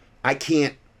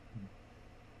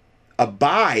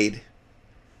abide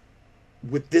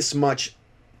with this much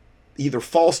either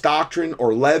false doctrine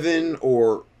or leaven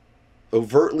or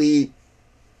overtly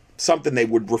something they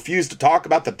would refuse to talk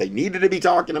about that they needed to be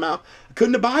talking about. I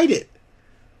couldn't abide it.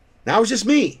 That was just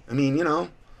me. I mean,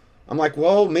 I'm like,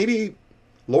 well, maybe,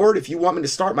 Lord, if you want me to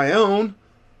start my own,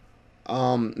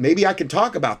 maybe I can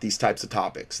talk about these types of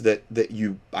topics that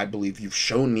I believe you've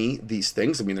shown me these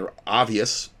things. I mean, they're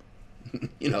obvious,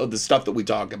 the stuff that we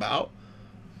talk about,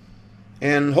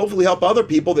 and hopefully help other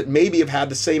people that maybe have had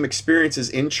the same experiences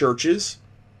in churches,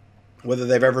 whether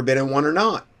they've ever been in one or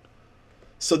not,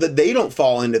 so that they don't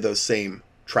fall into those same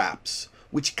traps,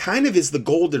 which kind of is the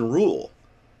golden rule.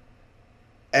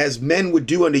 As men would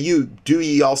do unto you, do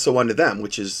ye also unto them,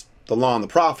 which is the law and the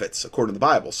prophets, according to the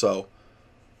Bible. So,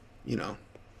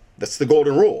 that's the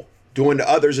golden rule. Do unto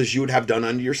others as you would have done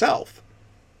unto yourself.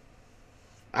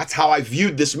 That's how I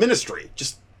viewed this ministry,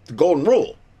 just the golden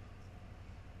rule.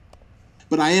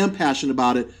 But I am passionate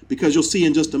about it because you'll see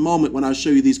in just a moment when I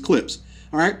show you these clips.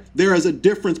 All right, there is a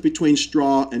difference between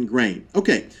straw and grain.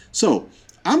 Okay, so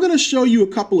I'm going to show you a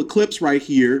couple of clips right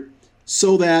here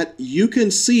so that you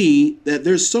can see that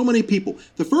there's so many people.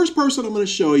 The first person I'm going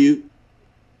to show you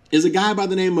is a guy by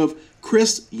the name of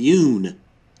Chris Yoon.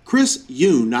 Chris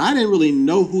Yoon. Now, I didn't really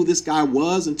know who this guy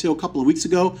was until a couple of weeks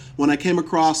ago when I came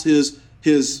across his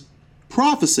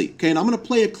prophecy. Okay, and I'm going to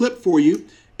play a clip for you,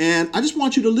 and I just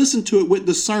want you to listen to it with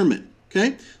discernment.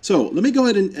 Okay, so let me go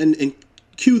ahead and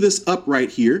cue this up right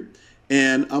here,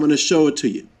 and I'm going to show it to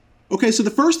you. Okay, so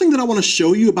the first thing that I want to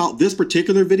show you about this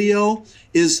particular video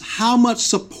is how much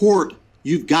support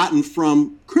you've gotten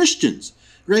from Christians.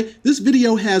 Okay, this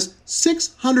video has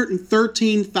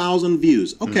 613,000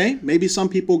 views. Okay, maybe some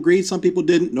people agreed, some people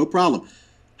didn't, no problem.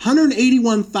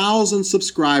 181,000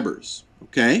 subscribers.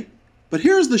 Okay, but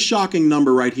here's the shocking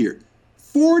number right here.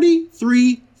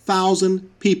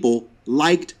 43,000 people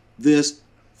liked this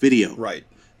video. Right.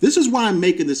 This is why I'm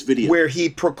making this video. Where he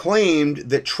proclaimed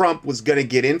that Trump was going to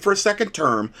get in for a second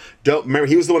term. Remember,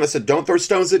 he was the one that said, don't throw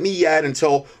stones at me yet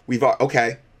until we've...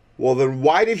 Okay. Well, then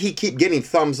why did he keep getting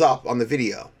thumbs up on the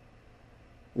video?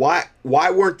 Why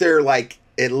weren't there like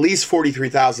at least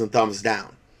 43,000 thumbs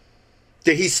down?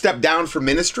 Did he step down from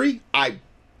ministry? I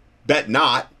bet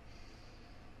not.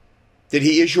 Did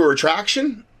he issue a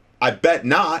retraction? I bet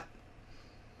not.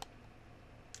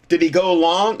 Did he go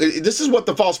along? This is what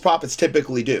the false prophets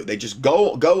typically do. They just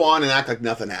go on and act like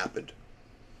nothing happened.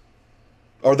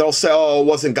 Or they'll say, oh, it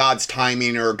wasn't God's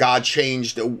timing, or God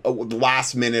changed the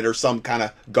last minute, or some kind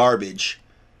of garbage.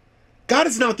 God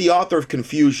is not the author of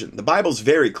confusion. The Bible's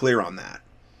very clear on that.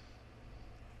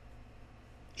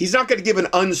 He's not going to give an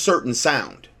uncertain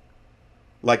sound,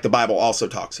 like the Bible also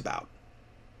talks about.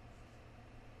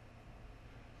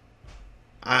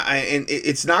 And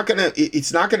it's not gonna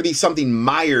be something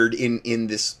mired in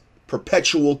this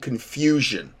perpetual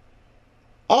confusion.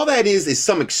 All that is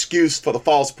some excuse for the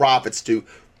false prophets to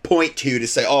point to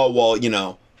say, oh, well,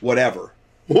 whatever.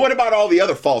 What about all the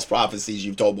other false prophecies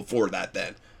you've told before that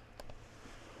then?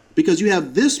 Because you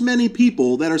have this many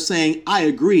people that are saying, I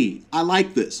agree, I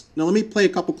like this. Now let me play a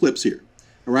couple clips here.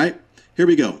 All right, here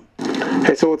we go.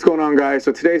 Hey, so what's going on, guys?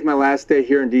 So today's my last day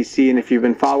here in DC, and if you've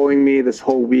been following me this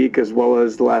whole week as well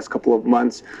as the last couple of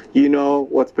months, you know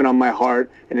what's been on my heart,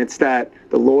 and it's that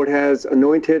the Lord has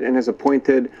anointed and has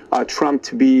appointed Trump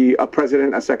to be a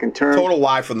president a second term. Total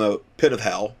lie from the pit of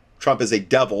hell. Trump is a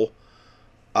devil.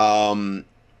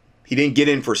 He didn't get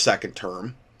in for a second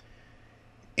term.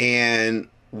 And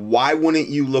why wouldn't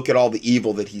you look at all the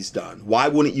evil that he's done? Why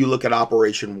wouldn't you look at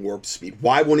Operation Warp Speed?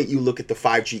 Why wouldn't you look at the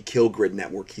 5G kill grid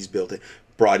network he's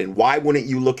brought in? Why wouldn't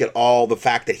you look at all the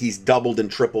fact that he's doubled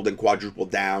and tripled and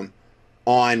quadrupled down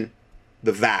on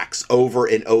the vax over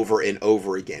and over and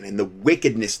over again? And the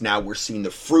wickedness, now we're seeing the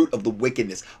fruit of the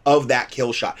wickedness of that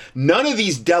kill shot. None of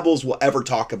these devils will ever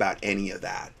talk about any of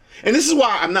that. And this is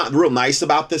why I'm not real nice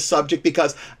about this subject,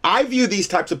 because I view these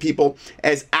types of people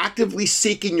as actively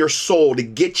seeking your soul to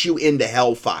get you into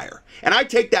hellfire. And I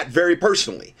take that very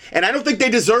personally. And I don't think they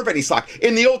deserve any slack.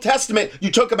 In the Old Testament, you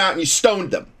took them out and you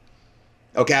stoned them.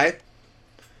 Okay?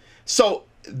 So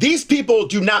these people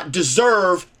do not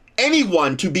deserve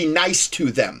anyone to be nice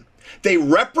to them. They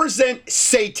represent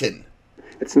Satan.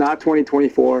 It's not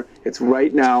 2024. It's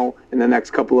right now in the next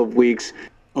couple of weeks.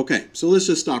 Okay, so let's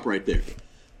just stop right there.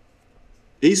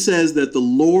 He says that the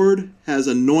Lord has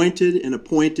anointed and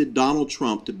appointed Donald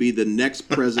Trump to be the next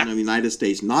president of the United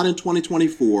States, not in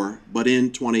 2024, but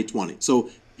in 2020. So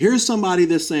here's somebody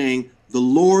that's saying, the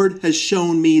Lord has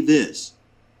shown me this.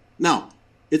 Now,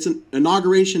 it's an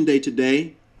inauguration day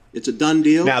today. It's a done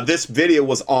deal. Now, this video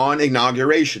was on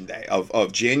Inauguration Day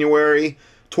of January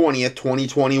 20th,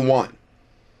 2021.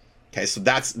 Okay, so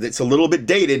it's a little bit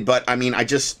dated, but I mean,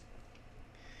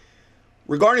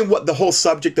 regarding what the whole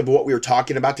subject of what we were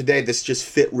talking about today, this just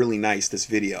fit really nice, this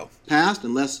video. Passed,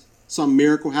 unless some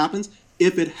miracle happens.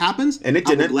 If it happens, and it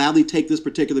I didn't, will gladly take this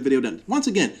particular video down. Once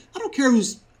again, I don't care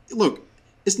look,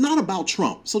 it's not about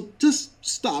Trump. So just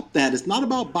stop that. It's not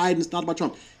about Biden. It's not about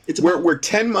Trump. It's about we're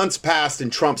 10 months past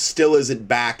and Trump still isn't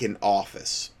back in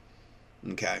office.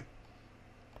 Okay.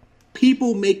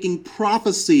 People making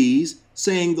prophecies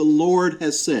saying the Lord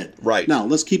has said. Right. Now,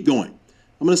 let's keep going.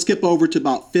 I'm going to skip over to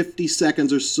about 50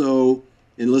 seconds or so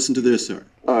and listen to this, sir.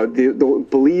 The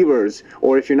believers,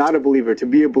 or if you're not a believer, to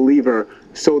be a believer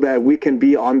so that we can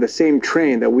be on the same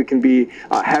train, that we can be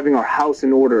having our house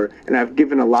in order. And I've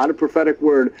given a lot of prophetic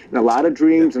word and a lot of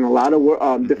dreams and a lot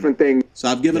of different things. So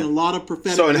I've given a lot of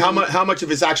prophetic So, and word. how much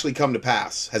of it's actually come to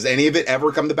pass? Has any of it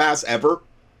ever come to pass, ever?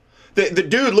 The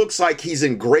dude looks like he's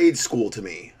in grade school to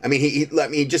me. I mean,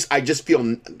 I just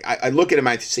feel, I look at him,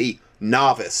 I see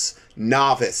novice.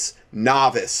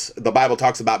 The Bible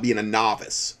talks about being a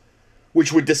novice,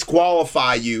 which would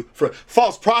disqualify you for,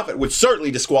 false prophet would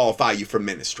certainly disqualify you from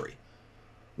ministry.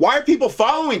 Why are people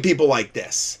following people like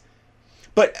this?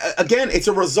 But again, it's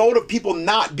a result of people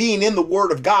not being in the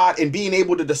Word of God and being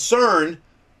able to discern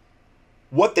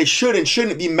what they should and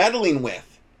shouldn't be meddling with.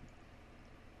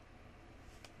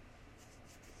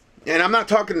 And I'm not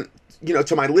talking,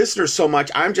 to my listeners so much.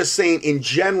 I'm just saying in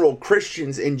general,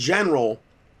 Christians in general,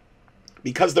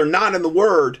 because they're not in the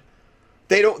Word,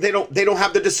 they don't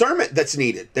have the discernment that's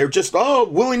needed. They're just,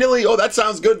 willy-nilly, that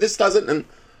sounds good, this doesn't, and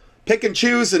pick and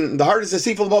choose, and the heart is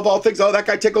deceitful above all things. That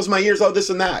guy tickles my ears,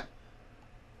 this and that.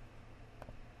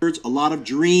 A lot of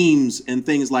dreams and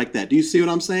things like that. Do you see what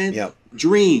I'm saying? Yeah.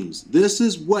 Dreams. This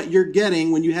is what you're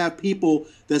getting when you have people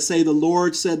that say the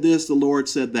Lord said this, the Lord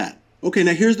said that. Okay,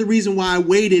 now here's the reason why I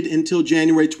waited until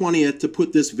January 20th to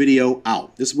put this video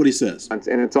out. This is what he says. And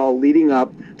it's all leading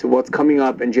up to what's coming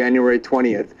up in January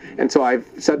 20th. And so I've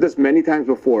said this many times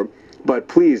before, but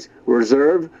please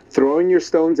reserve throwing your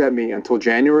stones at me until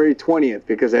January 20th,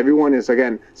 because everyone is,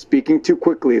 again, speaking too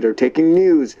quickly. They're taking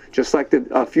news, just like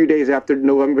a few days after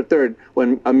November 3rd,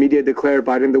 when a media declared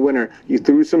Biden the winner. You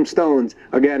threw some stones.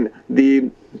 Again, the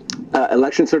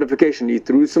election certification, you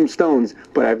threw some stones,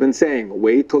 but I've been saying,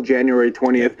 wait till January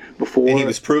 20th before... And he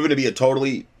was proven to be a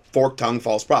totally forked-tongued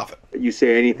false prophet. You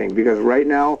say anything, because right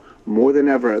now, more than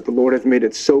ever, the Lord has made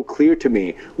it so clear to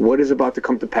me what is about to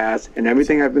come to pass, and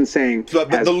everything I've been saying... But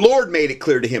the Lord made it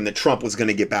clear to him that Trump was going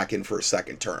to get back in for a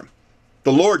second term.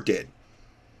 The Lord did.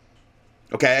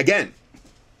 Okay, again,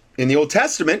 in the Old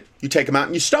Testament, you take him out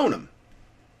and you stone him.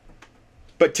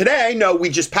 But today, no, we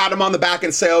just pat him on the back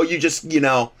and say, you just,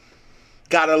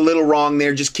 got a little wrong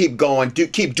there. Just keep going.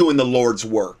 Keep doing the Lord's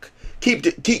work.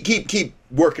 Keep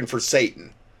working for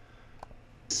Satan.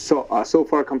 So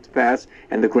far come to pass,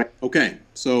 and the Okay,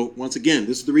 so once again,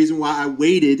 this is the reason why I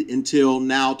waited until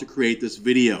now to create this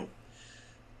video.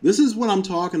 This is what I'm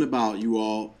talking about, you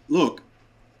all. Look,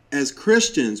 as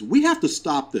Christians, we have to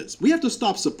stop this. We have to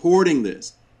stop supporting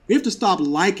this. We have to stop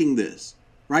liking this,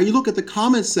 right? You look at the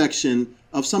comment section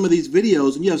of some of these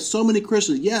videos, and you have so many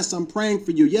Christians. Yes, I'm praying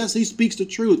for you. Yes, he speaks the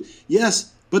truth.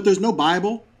 Yes, but there's no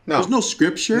Bible. No. There's no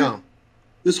scripture. No.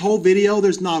 This whole video,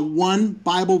 there's not one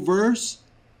Bible verse.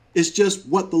 It's just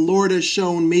what the Lord has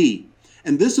shown me.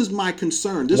 And this is my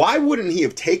concern. Why wouldn't he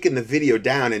have taken the video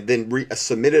down and then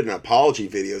submitted an apology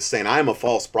video saying, I'm a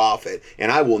false prophet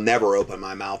and I will never open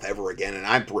my mouth ever again, and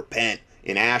I repent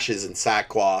in ashes and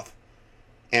sackcloth,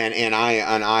 and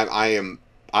I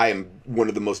am one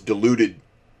of the most deluded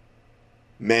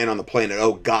men on the planet.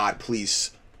 Oh God,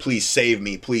 please save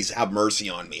me. Please have mercy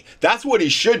on me. That's what he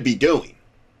should be doing.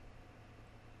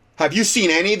 Have you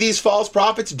seen any of these false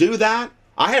prophets do that?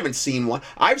 I haven't seen one.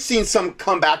 I've seen some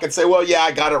come back and say, well, yeah,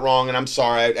 I got it wrong and I'm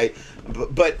sorry.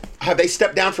 But have they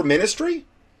stepped down from ministry?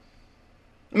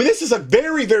 I mean, this is a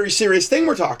very, very serious thing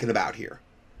we're talking about here.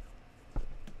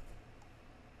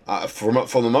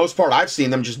 For the most part, I've seen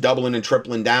them just doubling and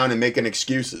tripling down and making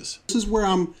excuses. This is where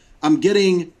I'm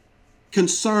getting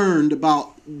concerned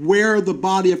about where the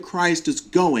body of Christ is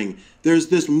going. There's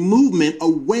this movement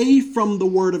away from the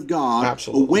Word of God,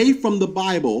 Absolutely. Away from the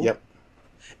Bible. Yep.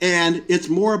 And it's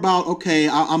more about, okay,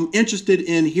 I'm interested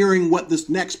in hearing what this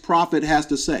next prophet has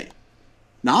to say.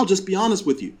 Now, I'll just be honest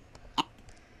with you.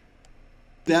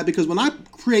 That because when I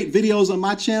create videos on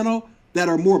my channel that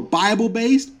are more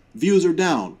Bible-based, views are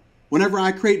down. Whenever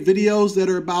I create videos that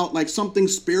are about like something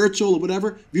spiritual or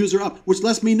whatever, views are up, which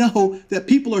lets me know that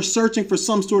people are searching for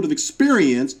some sort of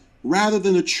experience rather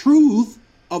than the truth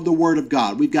of the Word of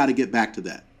God. We've got to get back to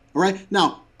that. All right.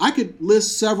 Now, I could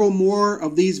list several more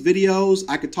of these videos.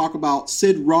 I could talk about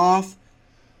Sid Roth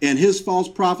and his false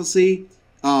prophecy.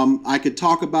 I could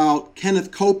talk about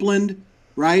Kenneth Copeland,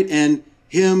 right? And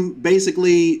him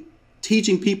basically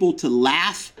teaching people to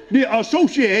laugh. The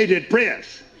Associated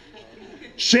Press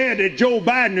said that Joe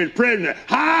Biden is president.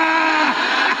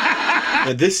 Ha!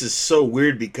 Now, this is so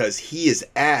weird because he is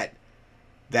at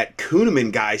that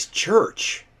Kuhneman guy's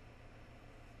church.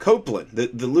 Copeland,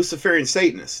 the Luciferian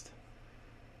Satanist.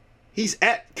 He's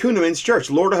at Kuhneman's church,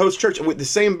 Lord of Hosts Church, with the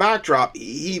same backdrop.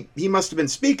 He must have been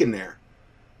speaking there.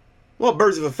 Well,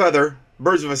 birds of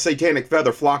a satanic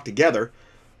feather flock together.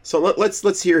 So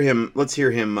let's hear him. Let's hear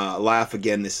him laugh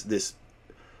again. This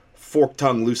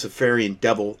fork-tongued Luciferian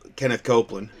devil, Kenneth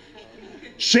Copeland.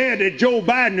 Said that Joe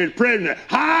Biden is president.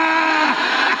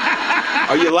 Ha!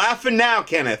 Are you laughing now,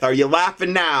 Kenneth? Are you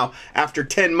laughing now after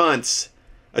 10 months,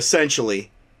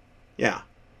 essentially? Yeah.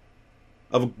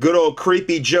 Of good old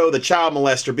creepy Joe, the child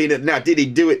molester, being it now. Did he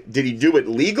do it? Did he do it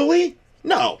legally?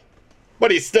 No,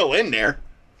 but he's still in there.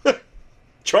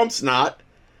 Trump's not.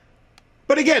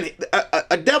 But again,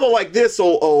 a devil like this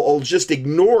will just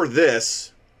ignore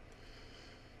this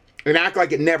and act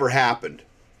like it never happened.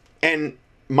 And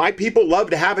my people love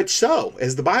to have it so,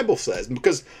 as the Bible says,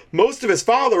 because most of his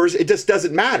followers, it just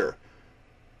doesn't matter.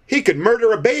 He could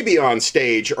murder a baby on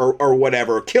stage or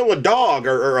whatever, kill a dog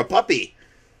or a puppy.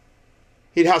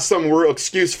 He'd have some real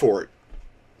excuse for it.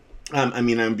 I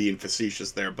mean, I'm being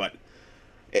facetious there, but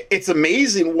it's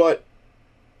amazing what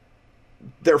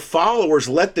their followers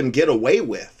let them get away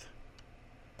with.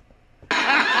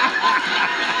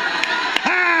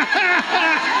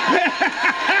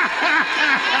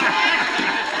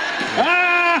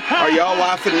 Are y'all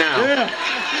laughing now?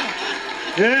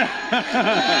 Yeah.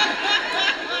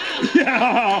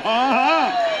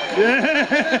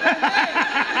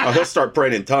 Oh, he'll start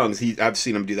praying in tongues. I've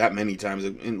seen him do that many times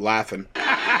and laughing.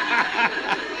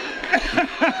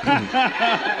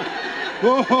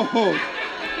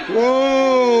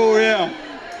 Whoa, yeah.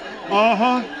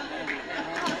 Uh-huh.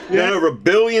 Yeah. Done over $1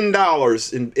 billion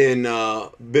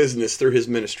in business through his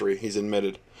ministry, he's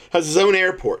admitted. Has his own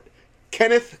airport.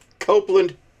 Kenneth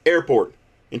Copeland Airport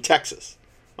in Texas.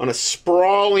 On a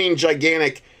sprawling,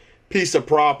 gigantic piece of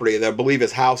property that I believe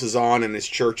his house is on and his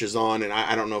church is on, and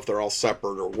I don't know if they're all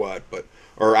separate or what,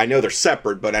 or I know they're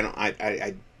separate, but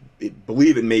I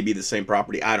believe it may be the same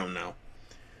property. I don't know.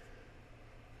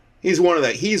 He's one of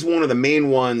the main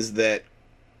ones that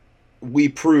we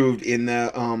proved in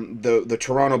the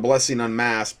Toronto Blessing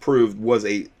Unmasked proved was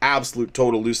a absolute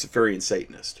total Luciferian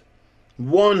Satanist.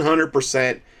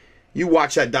 100%. You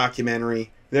watch that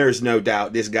documentary, there's no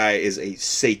doubt this guy is a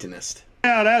Satanist.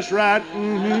 Yeah, that's right.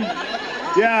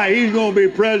 Mm-hmm. Yeah, he's going to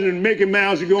be president. Mickey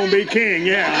Mouse is going to be king.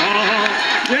 Yeah.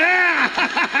 Uh-huh.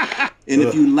 Yeah. And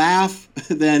if you laugh,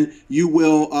 then you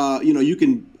will, you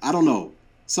can, I don't know,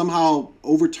 somehow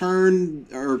overturn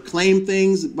or claim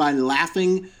things by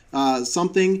laughing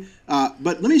something. But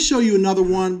let me show you another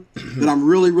one that I'm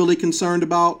really, really concerned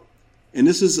about. And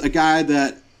this is a guy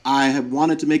that I have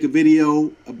wanted to make a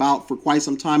video about for quite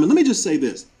some time. And let me just say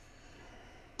this.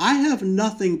 I have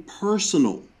nothing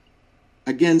personal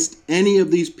against any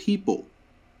of these people.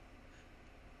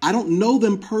 I don't know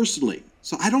them personally.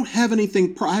 So I don't have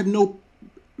anything, I have no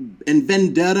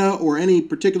vendetta or any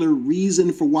particular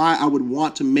reason for why I would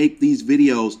want to make these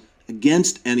videos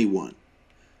against anyone.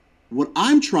 What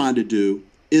I'm trying to do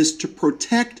is to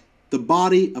protect the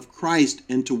body of Christ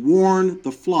and to warn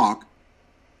the flock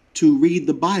to read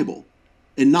the Bible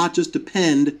and not just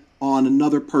depend on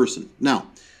another person. Now,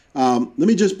 let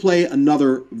me just play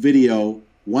another video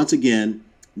once again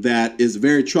that is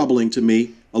very troubling to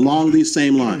me along these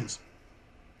same lines.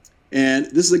 And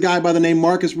this is a guy by the name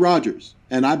Marcus Rogers.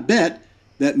 And I bet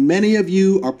that many of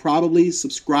you are probably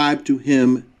subscribed to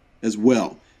him as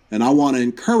well. And I want to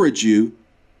encourage you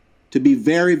to be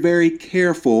very, very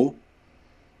careful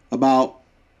about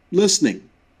listening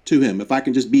to him, if I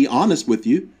can just be honest with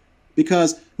you,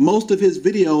 because most of his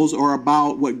videos are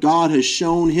about what God has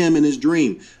shown him in his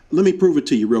dream. Let me prove it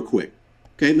to you real quick.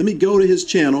 Okay, let me go to his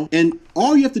channel, and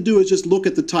all you have to do is just look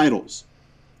at the titles.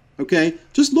 Okay,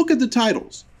 just look at the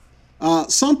titles.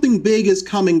 Something big is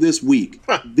coming this week.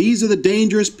 These are the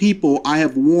dangerous people I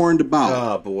have warned about.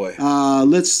 Oh boy.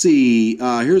 Let's see.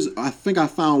 I think I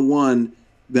found one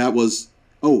that was,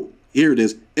 here it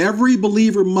is. Every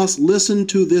believer must listen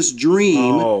to this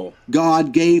dream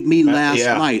God gave me last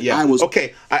night. Yeah.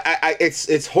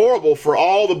 It's horrible for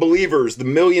all the believers, the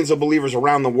millions of believers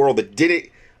around the world that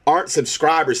aren't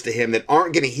subscribers to him, that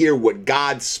aren't going to hear what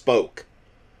God spoke.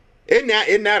 Isn't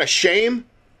that a shame?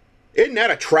 Isn't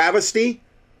that a travesty?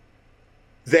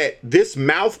 that this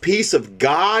mouthpiece of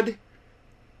God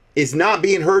is not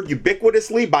being heard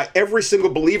ubiquitously by every single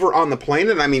believer on the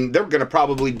planet, I mean, they're going to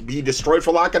probably be destroyed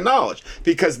for lack of knowledge,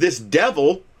 because this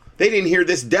devil, they didn't hear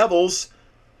this devil's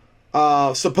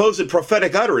supposed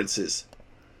prophetic utterances.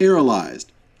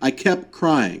 Paralyzed. I kept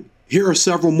crying. Here are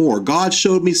several more. God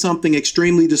showed me something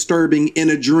extremely disturbing in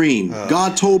a dream.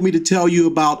 God told me to tell you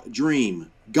about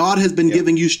dream. God has been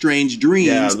giving you strange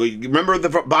dreams. Yeah, remember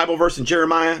the Bible verse in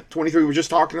Jeremiah 23 we were just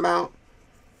talking about?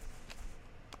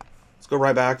 Let's go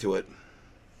right back to it.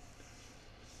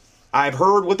 I've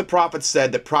heard what the prophets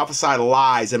said that prophesied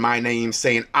lies in my name,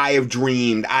 saying, I have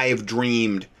dreamed, I have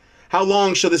dreamed. How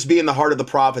long shall this be in the heart of the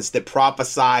prophets that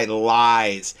prophesy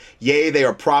lies? Yea, they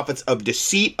are prophets of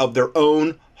deceit of their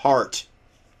own heart,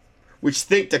 which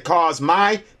think to cause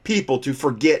my people to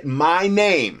forget my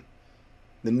name,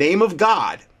 the name of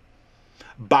God,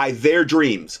 by their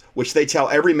dreams, which they tell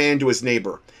every man to his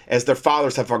neighbor, as their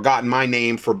fathers have forgotten my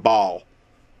name for Baal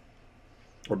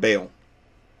or Baal.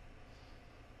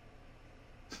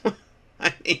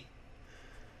 I mean,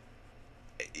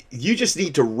 you just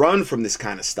need to run from this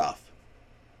kind of stuff.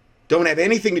 Don't have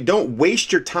anything, don't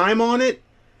waste your time on it.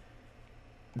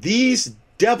 These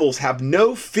devils have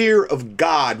no fear of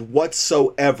God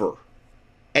whatsoever.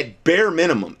 At bare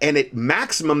minimum, and at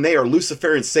maximum, they are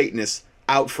Luciferian Satanists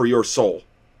out for your soul.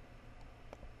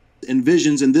 And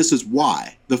visions, and this is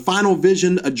why. The final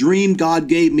vision, a dream God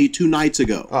gave me 2 nights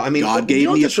ago. I mean, God gave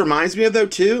what me this reminds me of, though,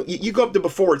 too? You go up to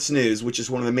Before It's News, which is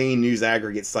one of the main news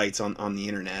aggregate sites on the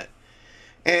internet.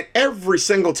 And every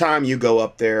single time you go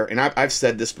up there, and I've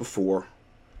said this before,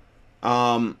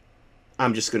 I'm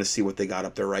just going to see what they got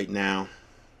up there right now.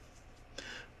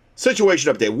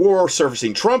 Situation update. War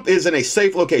surfacing. Trump is in a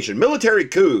safe location. Military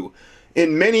coup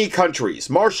in many countries.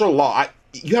 Martial law.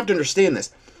 You have to understand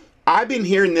this. I've been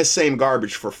hearing this same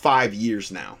garbage for 5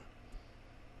 years now.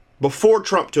 Before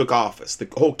Trump took office. The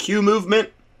whole Q movement,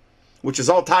 which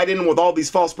is all tied in with all these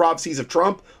false prophecies of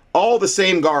Trump, all the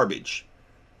same garbage.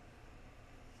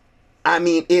 I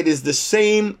mean, it is the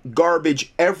same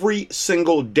garbage every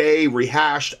single day,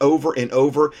 rehashed over and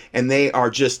over, and they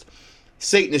are just...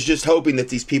 Satan is just hoping that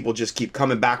these people just keep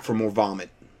coming back for more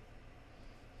vomit.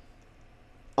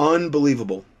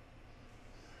 Unbelievable.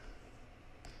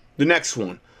 The next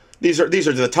one. These are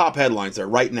the top headlines there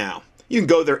right now. You can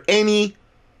go there any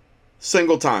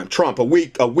single time. Trump, a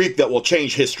week that will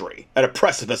change history. At a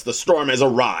precipice, the storm has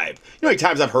arrived. You know how many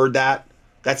times I've heard that?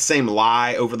 That same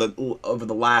lie over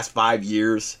the last 5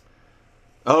 years.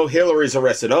 Oh, Hillary's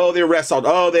arrested. Oh, they arrested.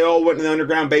 Oh, they all went to the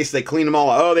underground base. They cleaned them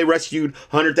all out. Oh, they rescued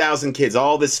 100,000 kids.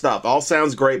 All this stuff. All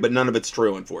sounds great, but none of it's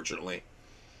true, unfortunately.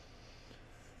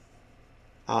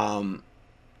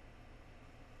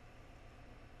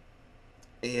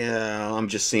 Yeah, I'm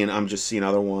just seeing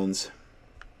other ones.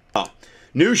 Oh,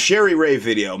 new Sherry Ray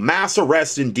video. Mass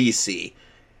arrest in D.C.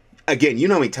 Again, you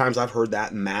know how many times I've heard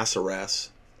that, mass arrests.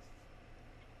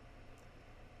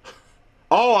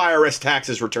 All IRS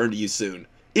taxes returned to you soon.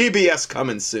 EBS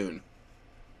coming soon.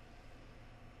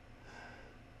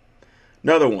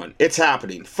 Another one. It's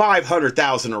happening.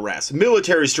 500,000 arrests.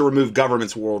 Militaries to remove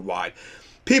governments worldwide.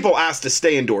 People asked to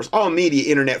stay indoors. All media,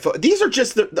 internet. These are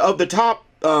just the top.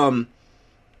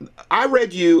 I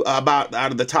read you about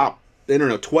out of the top, I don't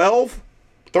know, 12,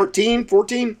 13,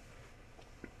 14.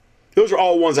 Those are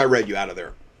all ones I read you out of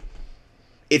there.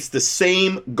 It's the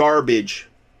same garbage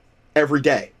every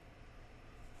day.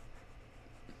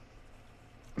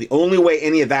 The only way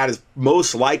any of that is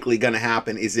most likely going to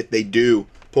happen is if they do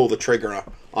pull the trigger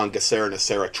on Gesera,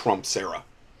 Nasera, Trump, Sarah,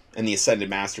 and the Ascended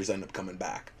Masters end up coming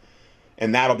back.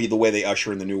 And that'll be the way they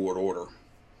usher in the New World Order.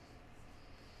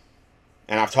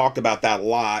 And I've talked about that a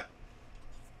lot.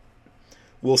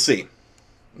 We'll see.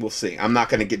 We'll see. I'm not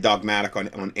going to get dogmatic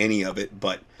on any of it,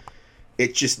 but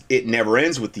it never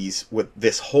ends with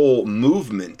this whole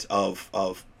movement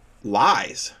of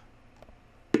lies.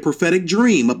 A prophetic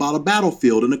dream about a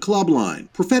battlefield and a club line.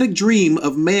 Prophetic dream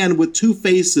of man with 2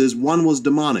 faces, one was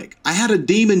demonic. I had a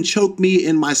demon choke me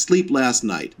in my sleep last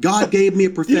night. God gave me a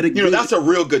prophetic you know, that's a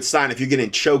real good sign if you're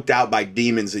getting choked out by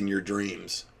demons in your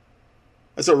dreams.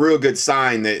 That's a real good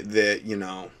sign that you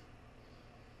know,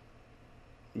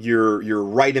 you're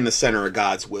right in the center of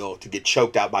God's will to get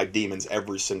choked out by demons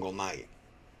every single night.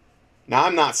 Now,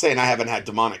 I'm not saying I haven't had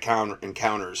demonic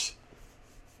encounters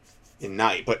in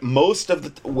night, but most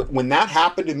of when that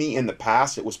happened to me in the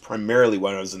past, it was primarily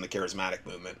when I was in the charismatic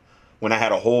movement, when I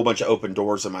had a whole bunch of open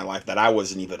doors in my life that I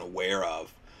wasn't even aware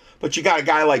of. But you got a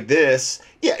guy like this,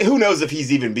 yeah, who knows if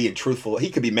he's even being truthful? He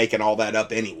could be making all that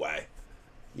up anyway,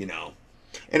 you know.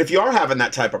 And if you are having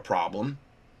that type of problem,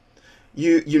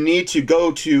 you need to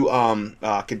go to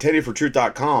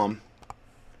contendingfortruth.com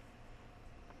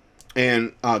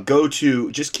and go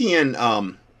to, just key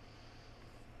in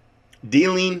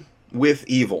dealing with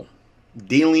evil,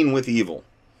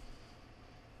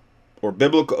 or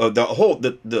biblical.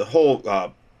 The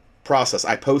whole process.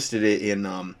 I posted it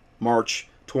in March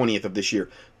 20th of this year.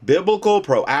 Biblical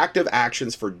proactive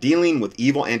actions for dealing with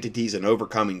evil entities and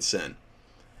overcoming sin.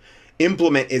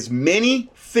 Implement as many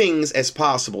things as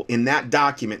possible in that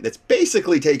document that's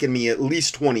basically taken me at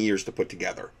least 20 years to put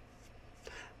together.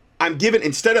 I'm given,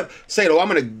 instead of saying, oh, I'm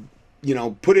going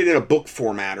to, put it in a book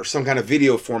format or some kind of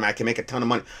video format, can make a ton of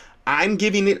money. I'm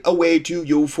giving it away to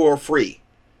you for free.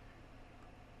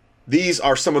 These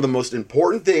are some of the most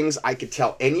important things I could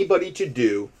tell anybody to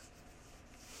do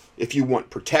if you want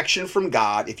protection from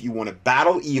God, if you want to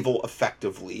battle evil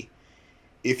effectively,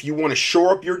 if you want to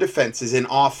shore up your defenses and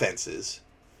offenses,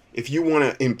 if you want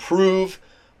to improve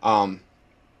and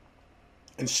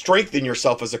strengthen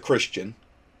yourself as a Christian.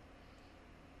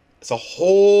 It's a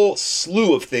whole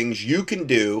slew of things you can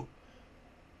do,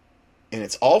 and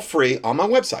it's all free on my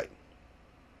website.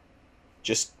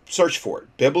 Just search for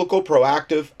it. Biblical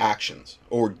Proactive Actions,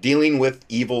 or Dealing with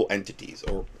Evil Entities,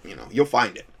 or, you'll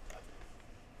find it.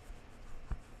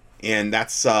 And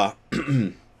that's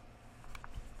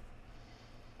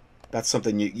that's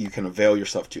something you can avail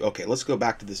yourself to. Okay, let's go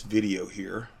back to this video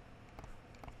here.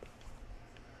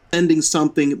 Ending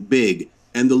something big,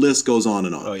 and the list goes on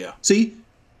and on. Oh, yeah. See,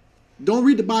 don't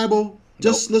read the Bible.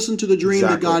 Just listen to the dream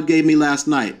that God gave me last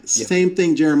night. Yeah. Same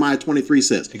thing Jeremiah 23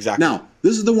 says. Exactly. Now,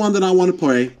 this is the one that I want to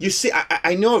play. You see,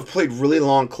 I know I've played really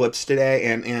long clips today,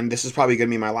 and this is probably going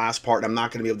to be my last part. I'm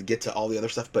not going to be able to get to all the other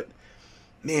stuff, but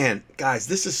man, guys,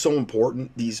 this is so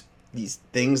important. These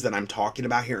things that I'm talking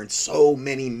about here, and so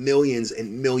many millions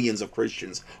and millions of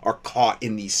Christians are caught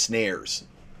in these snares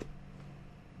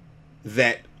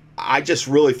that I just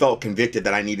really felt convicted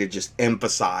that I need to just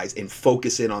emphasize and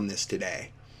focus in on this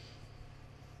today.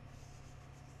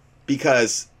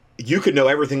 Because you could know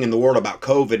everything in the world about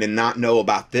COVID and not know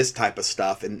about this type of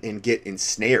stuff and get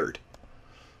ensnared.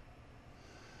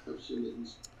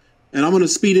 And I'm going to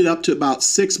speed it up to about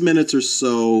 6 minutes or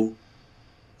so.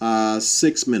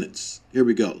 6 minutes. Here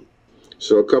we go.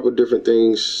 So a couple different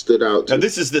things stood out. Now,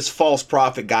 this is this false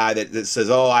prophet guy that says,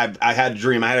 oh, I had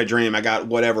a dream, I got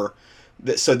whatever.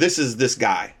 So this is this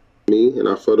guy. Me, and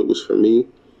I thought it was for me.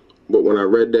 But when I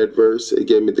read that verse, it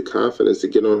gave me the confidence to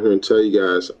get on here and tell you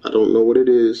guys, I don't know what it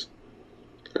is.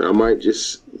 And I might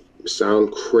just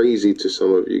sound crazy to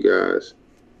some of you guys.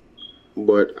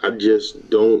 But I just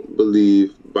don't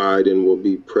believe Biden will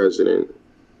be president.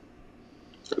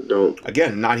 I don't.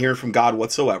 Again, not hearing from God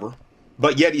whatsoever.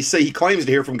 But yet he claims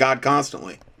to hear from God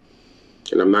constantly.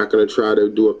 And I'm not going to try to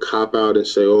do a cop-out and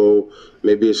say, oh,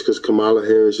 maybe it's because Kamala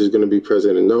Harris is going to be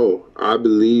president. No, I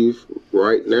believe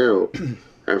right now,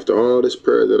 after all this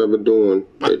prayer that I've been doing,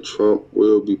 that Trump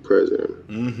will be president.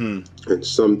 Mm-hmm. And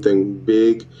something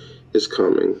big is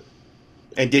coming.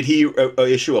 And did he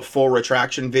issue a full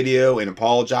retraction video and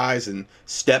apologize and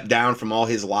step down from all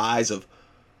his lies of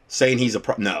saying he's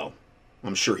No,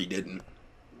 I'm sure he didn't.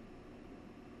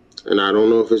 And I don't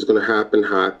know if it's going to happen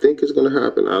how I think it's going to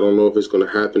happen. I don't know if it's going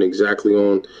to happen exactly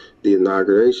on the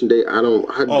inauguration day. I don't.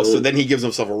 So then he gives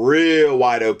himself a real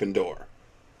wide open door.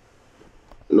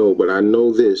 No, but I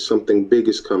know this. Something big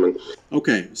is coming.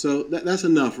 Okay, so that's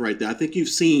enough right there. I think you've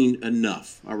seen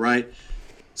enough, all right?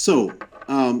 So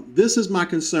this is my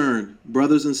concern,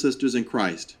 brothers and sisters in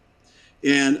Christ.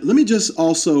 And let me just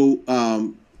also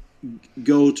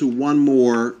go to one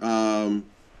more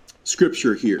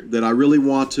scripture here that I really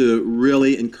want to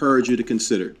really encourage you to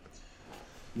consider.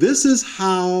 This is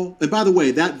how, and by the way,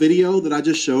 that video that I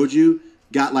just showed you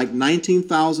got like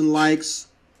 19,000 likes,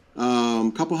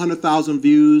 a couple 100,000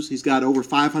 views. He's got over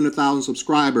 500,000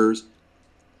 subscribers,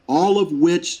 all of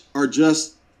which are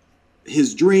just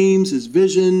his dreams, his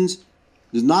visions.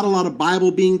 There's not a lot of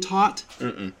Bible being taught,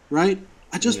 right?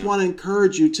 I just want to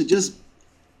encourage you to just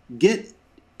get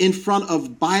in front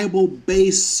of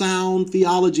Bible-based sound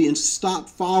theology and stop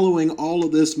following all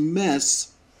of this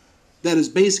mess that is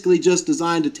basically just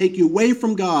designed to take you away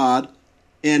from God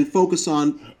and focus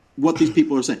on what these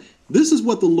people are saying. This is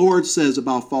what the Lord says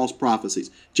about false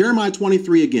prophecies. Jeremiah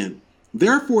 23 again.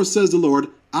 Therefore says the Lord,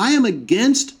 I am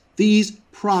against these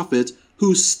prophets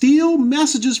who steal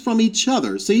messages from each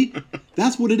other. See,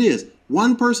 that's what it is.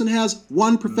 One person has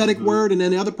one prophetic word, and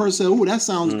then the other person says, oh, that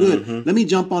sounds good. Let me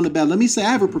jump on the bed. Let me say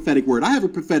I have a prophetic word. I have a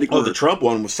prophetic word. Oh, the Trump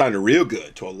one was sounding real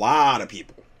good to a lot of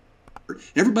people.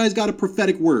 Everybody's got a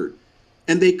prophetic word.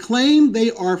 And they claim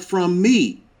they are from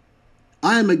me.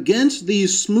 I am against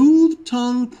these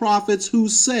smooth-tongued prophets who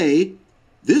say,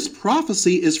 This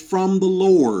prophecy is from the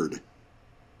Lord.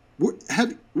 Where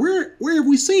have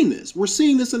we seen this? We're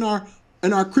seeing this in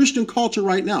our Christian culture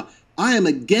right now. I am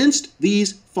against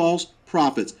these false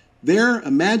prophets. Their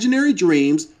imaginary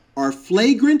dreams are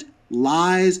flagrant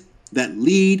lies that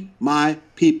lead my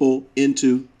people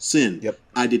into sin. Yep.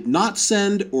 I did not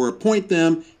send or appoint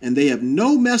them, and they have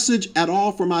no message at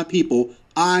all for my people.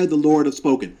 I, the Lord, have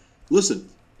spoken. Listen,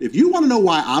 if you want to know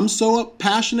why I'm so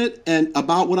passionate and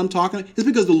about what I'm talking, it's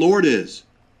because the Lord is.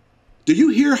 Do you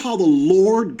hear how the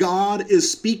Lord God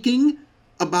is speaking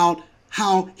about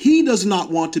how he does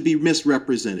not want to be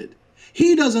misrepresented?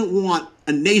 He doesn't want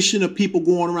a nation of people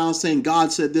going around saying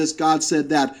God said this, God said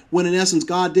that, when in essence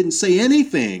God didn't say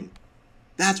anything.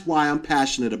 That's why I'm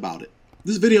passionate about it.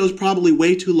 This video is probably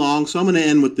way too long, so I'm going to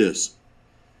end with this.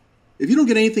 If you don't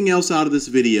get anything else out of this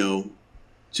video,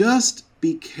 just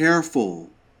be careful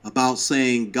about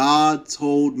saying God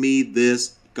told me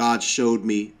this, God showed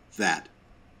me that,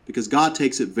 because God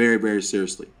takes it very, very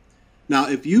seriously. Now,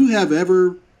 if you have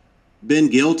ever been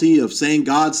guilty of saying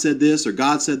God said this or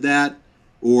God said that,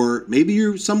 or maybe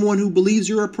you're someone who believes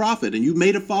you're a prophet and you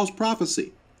made a false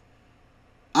prophecy,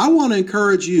 I want to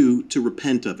encourage you to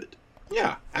repent of it.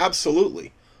 Yeah,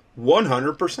 absolutely.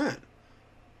 100%.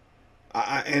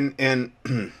 And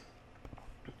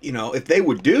you know, if they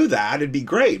would do that, it'd be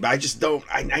great. But I just don't,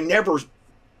 I never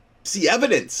see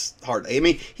evidence hardly. I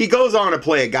mean, he goes on to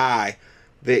play a guy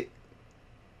that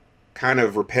kind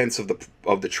of repents of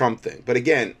the Trump thing. But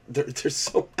again, there's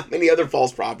so many other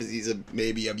false prophecies that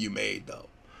maybe have you made, though.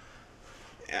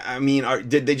 I mean,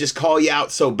 did they just call you out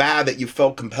so bad that you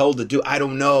felt compelled to do? I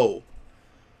don't know.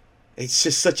 It's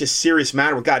just such a serious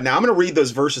matter with God. Now, I'm going to read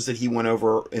those verses that he went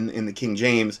over in the King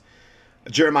James.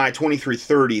 Jeremiah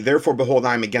 23:30. Therefore, behold,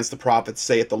 I am against the prophets,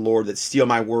 saith the Lord, that steal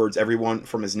my words, every one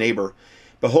from his neighbor.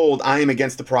 Behold, I am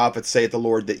against the prophets, saith the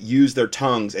Lord, that use their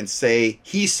tongues and say,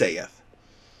 he saith.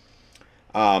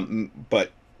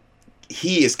 But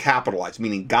he is capitalized,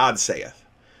 meaning God saith.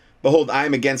 Behold, I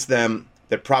am against them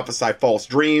that prophesy false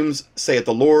dreams, saith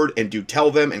the Lord, and do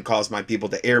tell them, and cause my people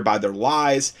to err by their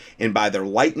lies and by their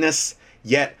lightness.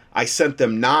 Yet I sent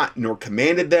them not, nor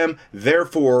commanded them.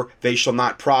 Therefore they shall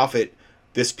not profit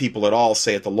this people at all,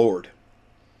 saith the Lord.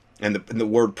 And the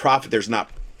word prophet, there's not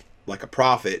like a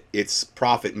prophet. It's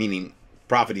profit, meaning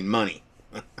profiting money,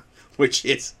 which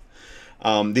is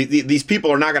these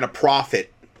people are not going to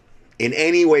profit in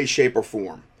any way, shape, or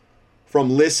form from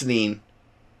listening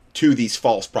to these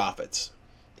false prophets.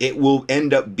 It will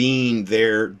end up being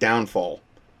their downfall,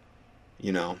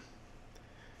 you know.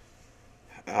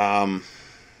 And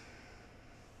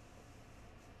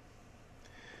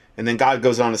then God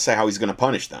goes on to say how he's going to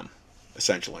punish them,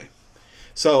 essentially.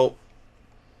 So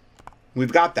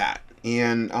we've got that.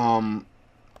 And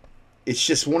it's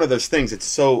just one of those things. It's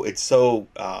so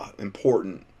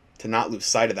important to not lose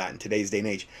sight of that in today's day and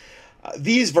age.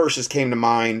 These verses came to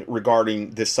mind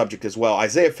regarding this subject as well.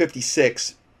 Isaiah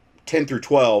 56, 10 through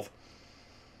 12.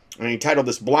 And he titled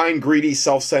this, Blind, Greedy,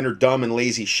 Self-Centered, Dumb, and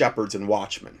Lazy Shepherds and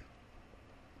Watchmen.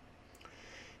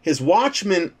 His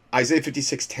watchmen, Isaiah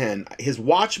 56:10, his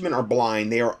watchmen are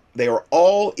blind. They are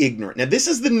all ignorant. Now, this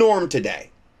is the norm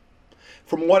today.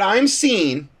 From what I'm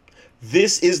seeing,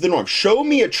 this is the norm. Show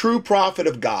me a true prophet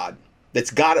of God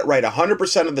that's got it right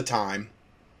 100% of the time,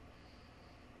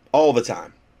 all the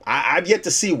time. I've yet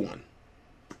to see one.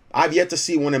 I've yet to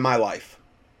see one in my life.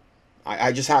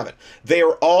 I just haven't. They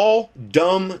are all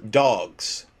dumb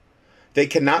dogs. They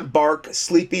cannot bark,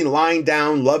 sleeping, lying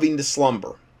down, loving to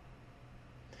slumber.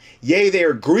 Yea, they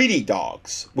are greedy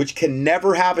dogs, which can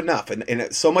never have enough.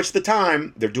 And so much of the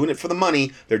time, they're doing it for the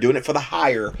money. They're doing it for the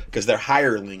hire, because they're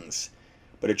hirelings.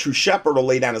 But a true shepherd will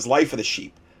lay down his life for the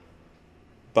sheep.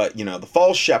 But, you know, the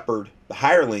false shepherd, the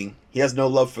hireling, he has no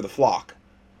love for the flock.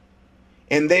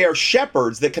 And they are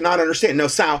shepherds that cannot understand.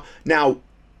 Now,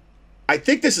 I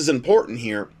think this is important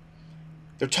here.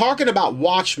 They're talking about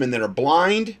watchmen that are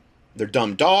blind. They're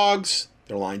dumb dogs.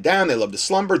 They're lying down. They love to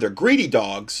slumber. They're greedy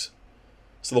dogs.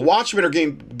 So the watchmen are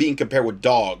being compared with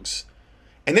dogs.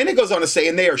 And then it goes on to say,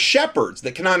 and they are shepherds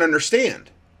that cannot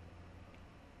understand.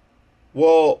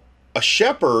 Well, a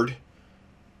shepherd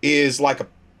is like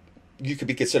you could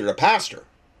be considered a pastor,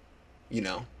 you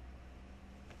know.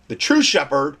 The true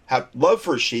shepherd have love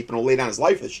for his sheep and will lay down his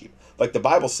life for the sheep, like the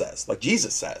Bible says, like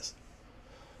Jesus says.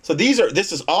 So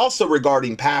this is also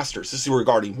regarding pastors. This is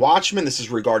regarding watchmen. This is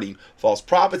regarding false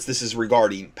prophets. This is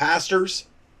regarding pastors.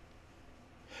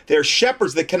 They're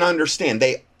shepherds that can understand.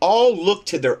 They all look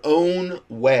to their own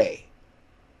way.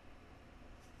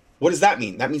 What does that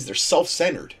mean? That means they're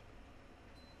self-centered.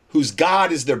 Whose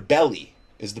God is their belly,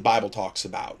 as the Bible talks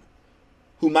about.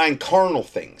 Who mind carnal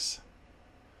things.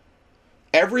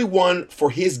 everyone for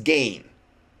his gain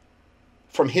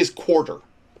from his quarter.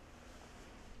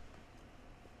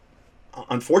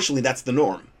 Unfortunately, that's the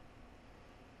norm.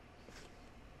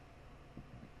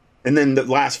 And then the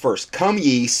last verse, come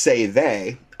ye, say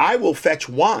they, I will fetch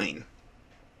wine,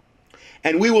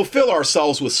 and we will fill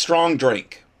ourselves with strong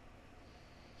drink.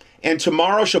 And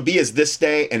tomorrow shall be as this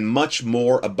day, and much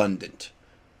more abundant.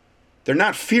 They're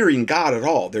not fearing God at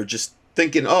all. They're just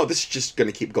thinking, oh, this is just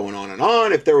going to keep going on and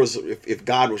on. If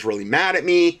God was really mad at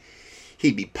me,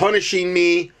 he'd be punishing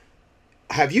me.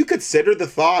 Have you considered the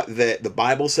thought that the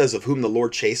Bible says, of whom the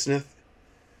Lord chasteneth,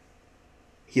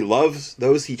 he loves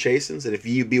those he chastens, and if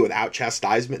you be without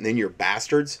chastisement, then you're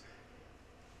bastards?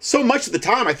 So much of the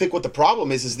time, I think what the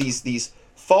problem is these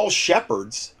false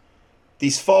shepherds,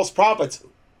 these false prophets,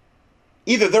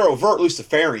 either they're overt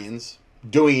Luciferians,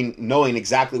 knowing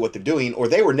exactly what they're doing, or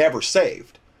they were never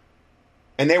saved,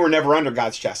 and they were never under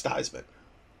God's chastisement.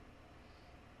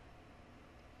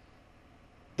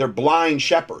 They're blind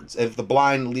shepherds. If the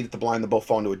blind leadeth the blind, they both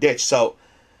fall into a ditch. So,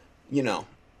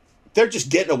 they're just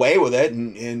getting away with it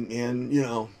and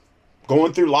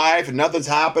going through life and nothing's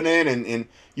happening. And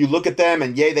you look at them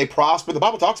and yea, they prosper. The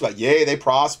Bible talks about, yea, they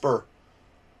prosper.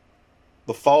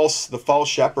 The false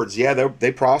shepherds, yeah,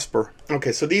 they prosper.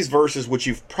 Okay, so these verses, which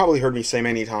you've probably heard me say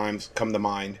many times, come to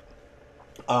mind.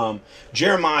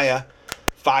 Jeremiah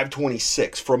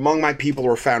 5:26, for among my people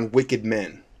are found wicked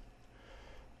men.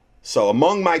 So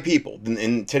among my people,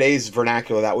 in today's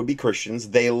vernacular, that would be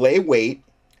Christians, they lay wait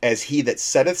as he that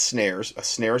setteth snares. A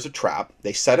snare is a trap.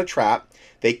 They set a trap.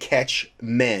 They catch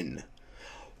men.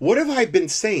 What have I been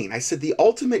saying? I said the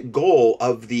ultimate goal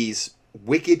of these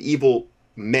wicked, evil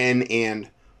men and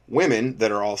women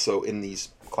that are also in these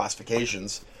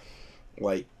classifications,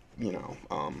 like,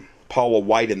 Paula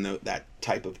White and that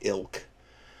type of ilk,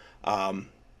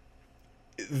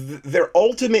 their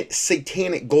ultimate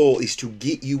satanic goal is to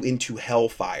get you into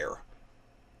hellfire.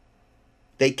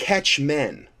 They catch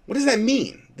men. What does that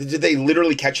mean? Did they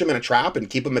literally catch them in a trap and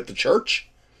keep them at the church?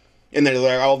 And then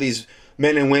all these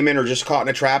men and women are just caught in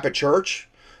a trap at church?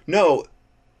 No,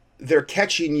 they're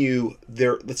catching you.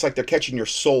 It's like they're catching your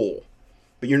soul,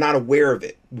 but you're not aware of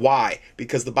it. Why?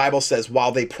 Because the Bible says,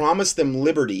 while they promise them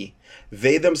liberty,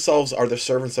 they themselves are the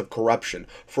servants of corruption.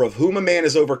 For of whom a man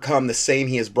is overcome, the same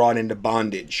he is brought into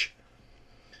bondage.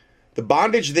 The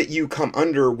bondage that you come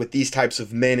under with these types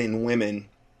of men and women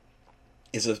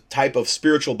is a type of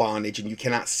spiritual bondage, and you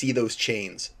cannot see those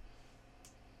chains.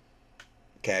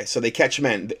 Okay, so they catch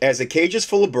men. As a cage is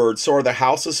full of birds, so are their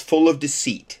houses full of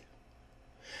deceit.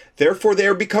 Therefore they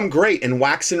are become great and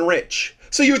waxen rich.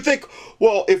 So you would think,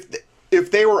 well,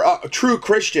 if they were true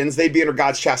Christians, they'd be under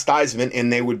God's chastisement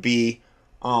and they would be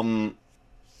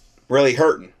really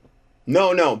hurting.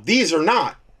 No, these are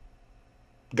not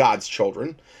God's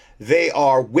children. They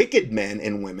are wicked men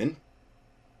and women.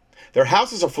 Their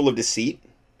houses are full of deceit.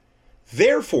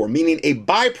 Therefore, meaning a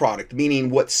byproduct, meaning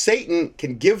what Satan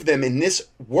can give them in this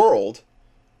world,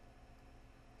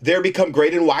 they're become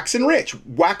great and waxen rich.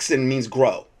 Waxen means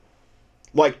grow.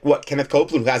 Like what, Kenneth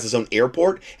Copeland, who has his own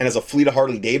airport and has a fleet of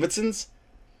Harley Davidsons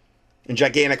and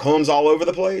gigantic homes all over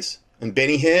the place, and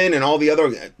Benny Hinn and all the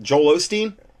other, Joel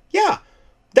Osteen. Yeah,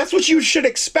 that's what you should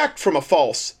expect from a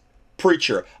false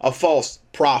preacher, a false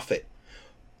prophet.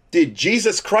 Did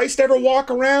Jesus Christ ever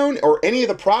walk around, or any of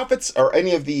the prophets, or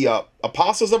any of the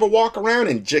apostles ever walk around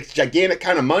in gigantic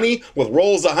kind of money with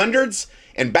rolls of hundreds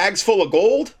and bags full of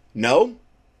gold? No.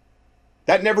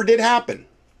 That never did happen.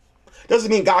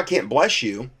 Doesn't mean God can't bless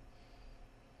you.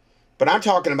 But I'm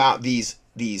talking about these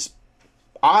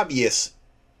obvious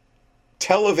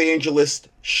televangelist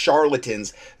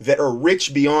charlatans that are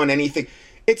rich beyond anything.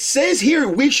 It says here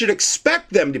we should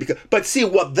expect them to be. But see,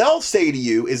 what they'll say to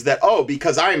you is that, oh,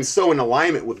 because I am so in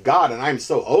alignment with God and I'm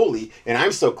so holy and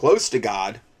I'm so close to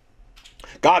God,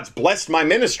 God's blessed my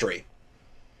ministry.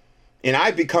 And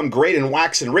I've become great and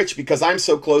waxen rich because I'm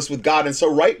so close with God and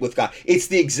so right with God. It's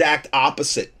the exact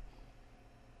opposite.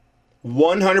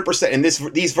 100%. And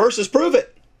these verses prove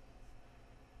it.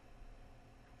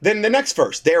 Then the next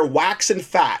verse, they're waxen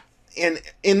fat. And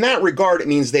in that regard, it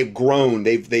means they've grown.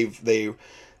 They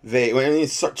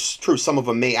it's true. Some of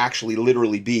them may actually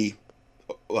literally be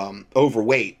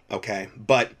overweight. Okay,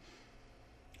 but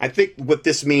I think what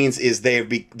this means is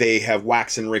they have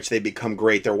waxen rich. They become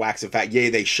great. They're waxen fat. Yea,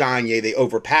 they shine. Yea, they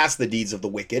overpass the deeds of the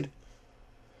wicked.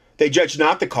 They judge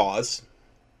not the cause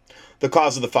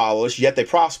of the fatherless. Yet they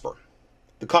prosper.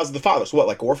 The cause of the fatherless. What,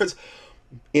 like orphans?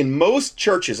 In most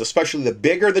churches, especially the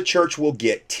bigger the church will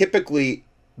get, typically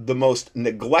the most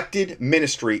neglected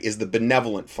ministry is the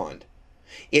benevolent fund.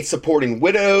 It's supporting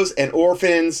widows and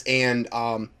orphans and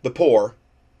the poor,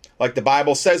 like the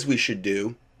Bible says we should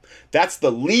do, that's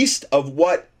the least of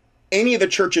what any of the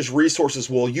church's resources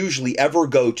will usually ever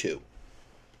go to.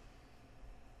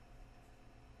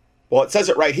 Well, it says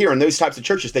it right here in those types of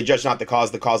churches, they judge not the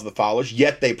cause of the followers,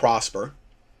 yet they prosper.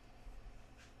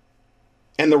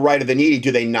 And the right of the needy,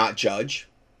 do they not judge?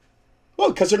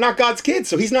 Well, because they're not God's kids,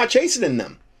 so he's not chastening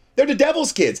them. They're the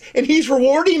devil's kids, and he's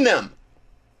rewarding them.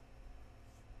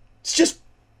 It's just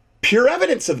pure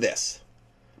evidence of this.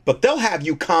 But they'll have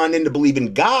you conned into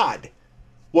believing God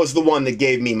was the one that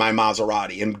gave me my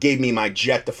Maserati and gave me my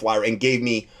jet to fly and gave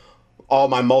me all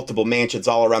my multiple mansions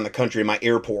all around the country, my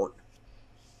airport,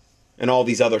 and all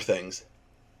these other things.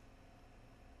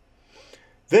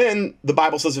 Then the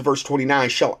Bible says in verse 29,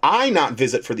 shall I not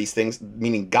visit for these things?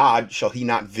 Meaning God, shall he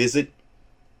not visit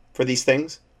for these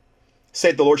things?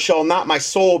 Saith the Lord, shall not my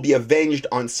soul be avenged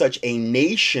on such a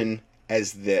nation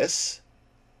as this?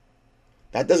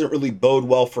 That doesn't really bode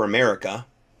well for America.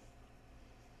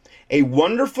 A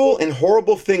wonderful and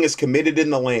horrible thing is committed in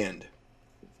the land.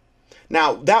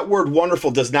 Now, that word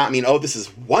wonderful does not mean, oh, this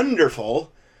is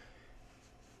wonderful.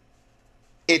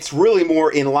 It's really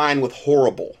more in line with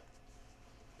horrible.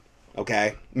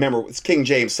 Okay? Remember, it's King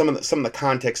James. Some of the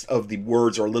context of the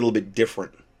words are a little bit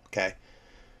different. Okay?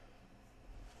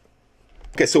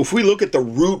 Okay, so if we look at the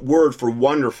root word for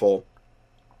wonderful,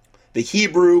 the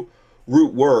Hebrew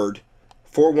root word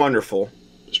for wonderful,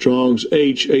 Strong's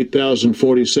H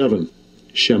 8047,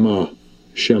 Shema,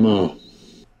 Shema.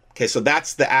 Okay, so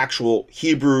that's the actual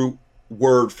Hebrew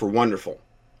word for wonderful.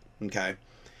 Okay.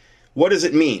 What does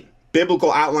it mean?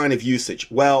 Biblical outline of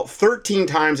usage. Well, 13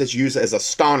 times it's used as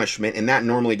astonishment, and that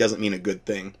normally doesn't mean a good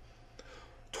thing.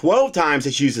 12 times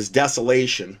it's used as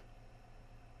desolation.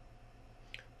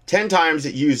 10 times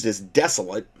it's used as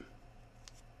desolate.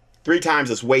 3 times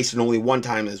as waste, and only 1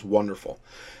 time as wonderful.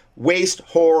 Waste,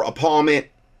 horror, appallment,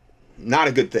 not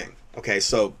a good thing. Okay,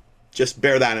 so just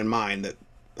bear that in mind,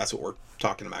 that's what we're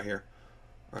talking about here.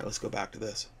 All right, let's go back to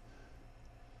this.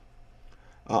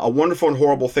 A wonderful and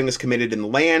horrible thing is committed in the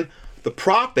land. The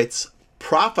prophets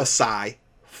prophesy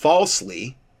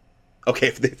falsely.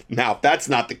 Okay, now if that's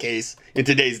not the case in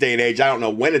today's day and age, I don't know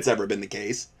when it's ever been the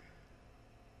case.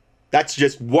 That's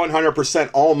just 100%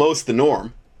 almost the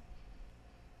norm.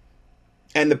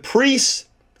 And the priests,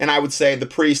 and I would say the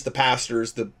priests, the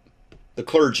pastors, the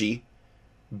clergy,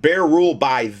 bear rule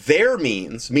by their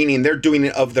means, meaning they're doing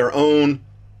it of their own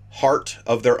heart,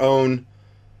 of their own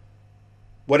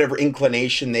whatever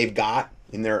inclination they've got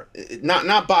in their,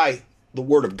 not by the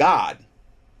word of God.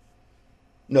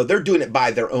 No, they're doing it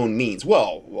by their own means.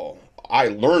 Well, I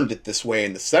learned it this way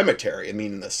in the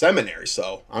seminary,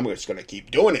 so I'm just going to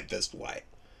keep doing it this way.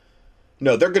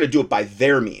 No, they're going to do it by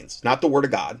their means, not the word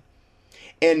of God.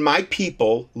 And my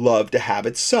people love to have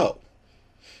it so.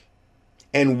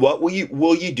 And what will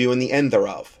you do in the end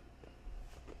thereof?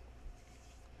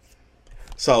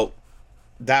 So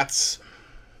that's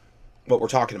what we're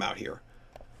talking about here.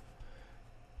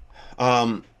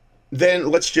 Then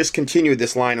let's just continue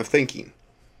this line of thinking.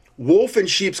 Wolf in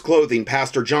sheep's clothing,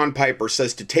 Pastor John Piper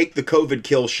says to take the COVID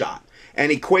kill shot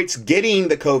and equates getting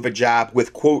the COVID jab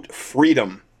with, quote,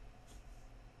 freedom.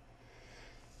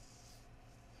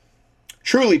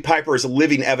 Truly, Piper is a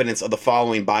living evidence of the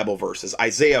following Bible verses.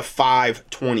 Isaiah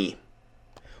 5:20.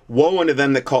 Woe unto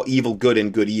them that call evil good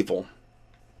and good evil.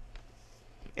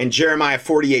 And Jeremiah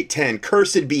 48:10.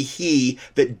 Cursed be he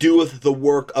that doeth the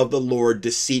work of the Lord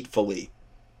deceitfully.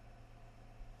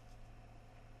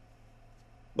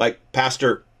 Like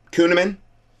Pastor Kuhneman,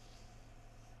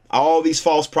 all these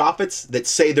false prophets that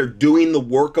say they're doing the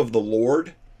work of the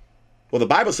Lord. Well, the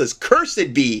Bible says,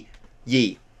 cursed be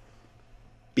ye.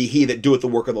 Be he that doeth the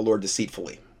work of the Lord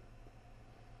deceitfully.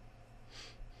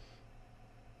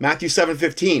 Matthew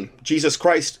 7:15, Jesus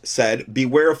Christ said,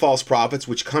 beware of false prophets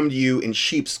which come to you in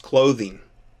sheep's clothing,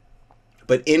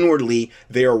 but inwardly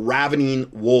they are ravening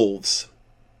wolves.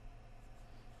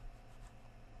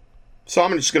 So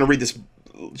I'm just going to read this,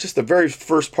 just the very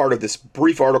first part of this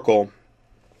brief article.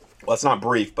 Well, it's not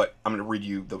brief, but I'm going to read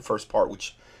you the first part,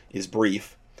 which is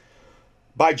brief.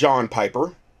 By John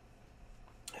Piper,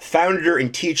 founder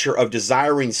and teacher of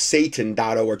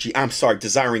DesiringSatan.org. I'm sorry,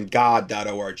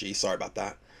 DesiringGod.org. Sorry about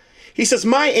that. He says,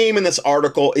 my aim in this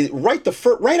article is right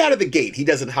out of the gate. He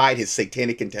doesn't hide his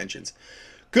satanic intentions.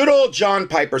 Good old John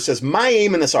Piper says, my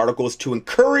aim in this article is to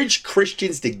encourage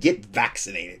Christians to get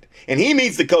vaccinated. And he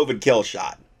means the COVID kill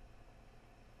shot.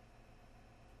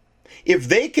 If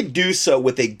they could do so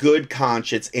with a good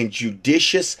conscience and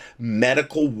judicious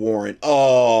medical warrant,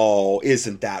 oh,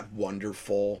 isn't that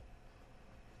wonderful?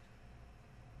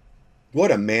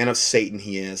 What a man of Satan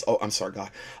he is. Oh, I'm sorry,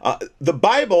 God. The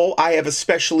Bible I have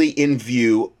especially in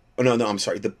view, Oh, no, I'm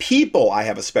sorry. The people I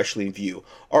have especially in view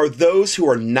are those who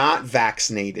are not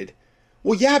vaccinated.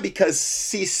 Well, yeah, because,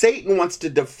 see, Satan wants to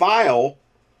defile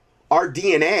our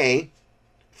DNA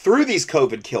through these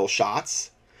COVID kill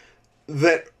shots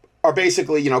that are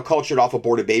basically, cultured off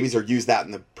aborted babies or use that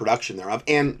in the production thereof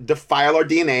and defile our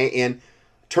DNA and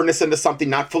turn us into something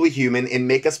not fully human and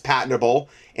make us patentable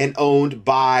and owned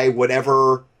by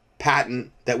whatever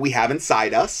patent that we have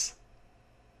inside us.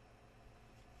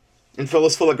 And fill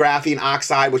us full of graphene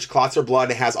oxide, which clots our blood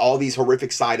and has all these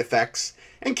horrific side effects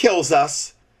and kills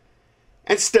us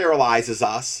and sterilizes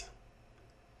us.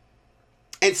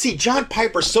 And see, John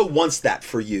Piper so wants that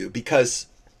for you because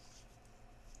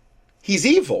he's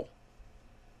evil.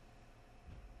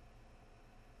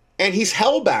 And he's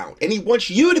hellbound. And he wants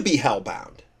you to be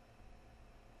hellbound.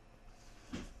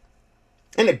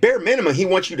 And at bare minimum, he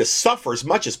wants you to suffer as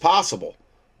much as possible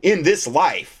in this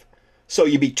life so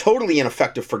you be totally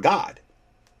ineffective for God.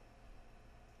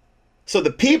 So the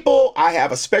people I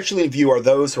have especially in view are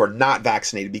those who are not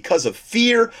vaccinated because of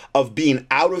fear of being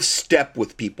out of step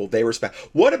with people they respect.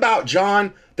 What about,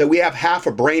 John, that we have half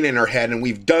a brain in our head and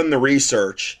we've done the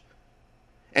research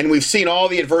and we've seen all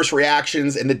the adverse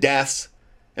reactions and the deaths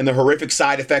and the horrific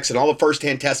side effects and all the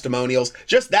firsthand testimonials?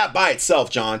 Just that by itself,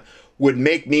 John, would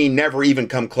make me never even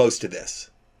come close to this.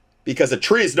 Because a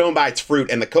tree is known by its fruit,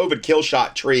 and the COVID kill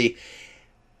shot tree,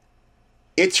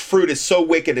 its fruit is so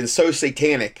wicked and so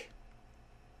satanic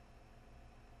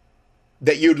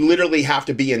that you'd literally have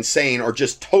to be insane or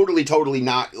just totally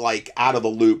not out of the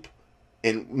loop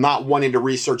and not wanting to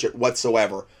research it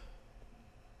whatsoever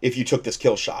if you took this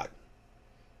kill shot.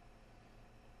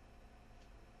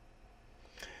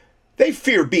 They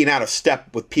fear being out of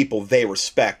step with people they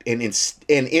respect and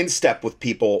in step with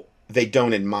people they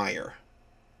don't admire.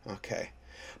 Okay.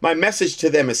 My message to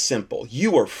them is simple.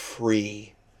 You are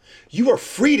free. You are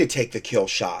free to take the kill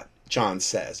shot, John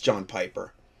says, John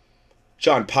Piper.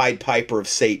 John Pied Piper of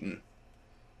Satan.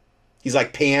 He's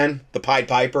like Pan, the Pied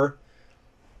Piper,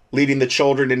 leading the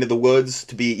children into the woods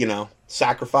to be,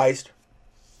 sacrificed.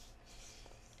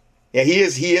 Yeah, he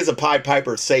is a Pied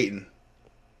Piper of Satan.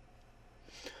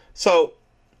 So,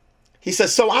 he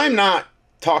says, so I'm not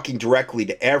talking directly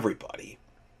to everybody.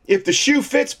 If the shoe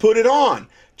fits, put it on.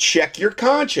 Check your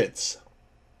conscience.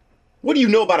 What do you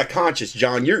know about a conscience,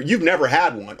 John? You've never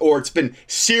had one, or it's been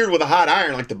seared with a hot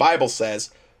iron, like the Bible says,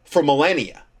 for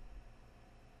millennia.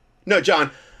 No,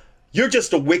 John, you're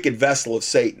just a wicked vessel of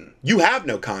Satan. You have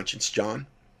no conscience, John.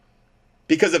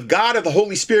 Because if God or the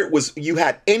Holy Spirit you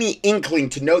had any inkling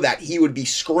to know that, he would be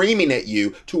screaming at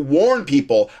you to warn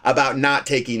people about not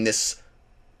taking this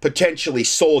potentially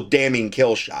soul-damning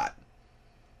kill shot.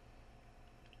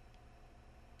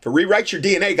 To rewrite your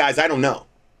DNA, guys, I don't know.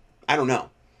 I don't know.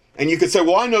 And you could say,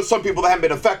 well, I know some people that haven't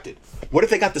been affected. What if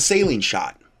they got the saline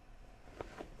shot?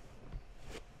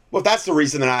 Well, that's the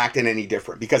reason they're not acting any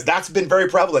different. Because that's been very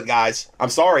prevalent, guys. I'm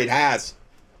sorry, it has.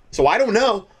 So I don't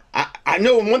know. I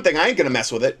know one thing, I ain't going to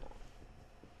mess with it.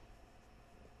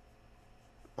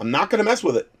 I'm not going to mess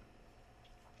with it.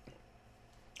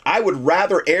 I would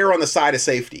rather err on the side of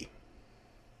safety.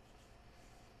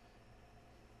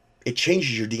 It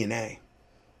changes your DNA.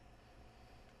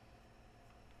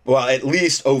 Well, at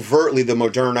least overtly the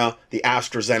Moderna, the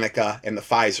AstraZeneca, and the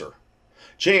Pfizer.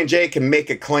 J&J can make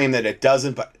a claim that it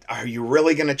doesn't, but are you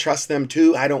really going to trust them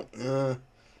too? I don't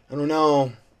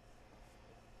know.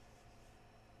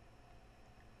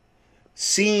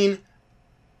 Seeing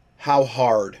how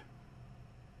hard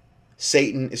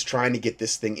Satan is trying to get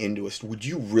this thing into us, would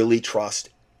you really trust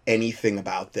anything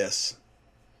about this?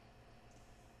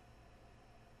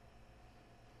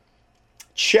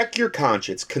 Check your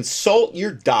conscience. Consult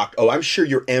your doc. Oh, I'm sure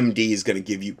your MD is going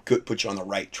to put you on the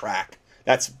right track.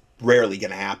 That's rarely going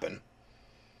to happen.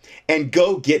 And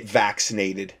go get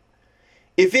vaccinated.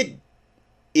 If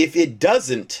it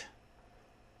doesn't,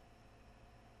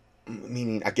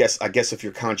 meaning I guess if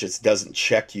your conscience doesn't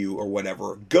check you or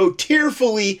whatever, go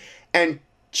tearfully and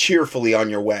cheerfully on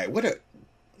your way. What a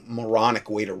moronic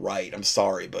way to write. I'm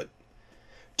sorry, but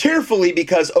tearfully,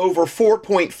 because over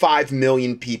 4.5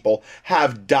 million people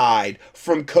have died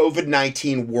from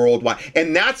COVID-19 worldwide.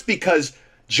 And that's because,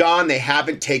 John, they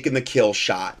haven't taken the kill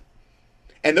shot.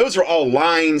 And those are all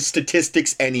lying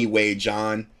statistics anyway,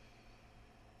 John.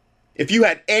 If you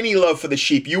had any love for the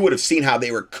sheep, you would have seen how they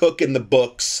were cooking the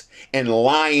books and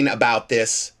lying about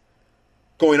this,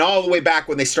 going all the way back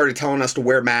when they started telling us to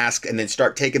wear masks and then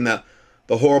start taking the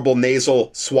horrible nasal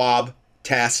swab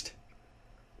test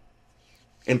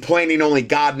and planting only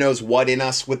God knows what in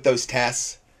us with those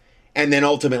tests, and then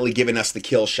ultimately giving us the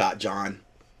kill shot, John,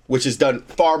 which has done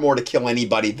far more to kill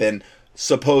anybody than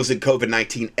supposed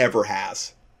COVID-19 ever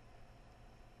has.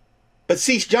 But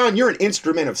see, John, you're an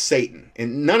instrument of Satan,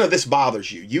 and none of this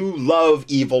bothers you. You love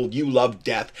evil, you love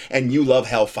death, and you love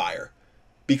hellfire.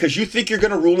 Because you think you're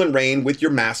going to rule and reign with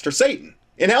your master Satan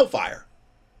in hellfire.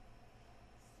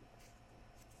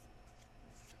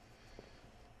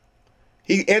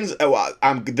 He ends,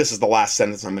 this is the last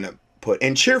sentence I'm going to put.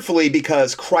 And cheerfully,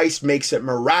 because Christ makes it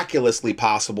miraculously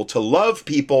possible to love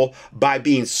people by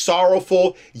being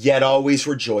sorrowful, yet always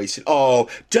rejoicing. Oh,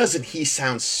 doesn't he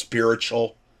sound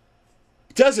spiritual?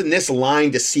 Doesn't this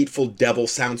lying, deceitful devil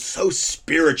sound so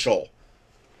spiritual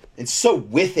and so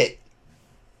with it?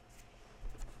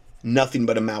 Nothing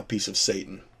but a mouthpiece of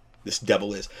Satan. This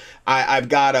devil is. I've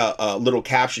got a little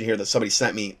caption here that somebody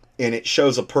sent me, and it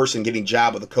shows a person getting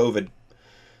jabbed with a COVID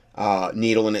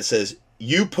needle, and it says,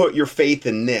 "You put your faith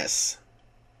in this,"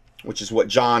 which is what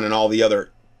John and all the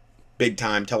other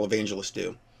big-time televangelists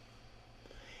do.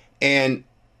 And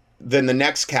then the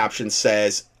next caption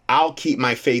says, "I'll keep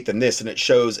my faith in this," and it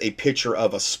shows a picture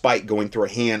of a spike going through a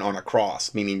hand on a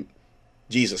cross, meaning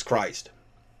Jesus Christ.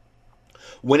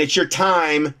 When it's your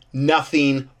time,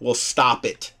 nothing will stop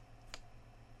it.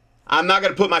 I'm not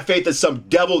going to put my faith in some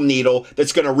devil needle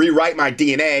that's going to rewrite my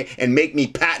DNA and make me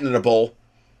patentable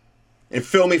and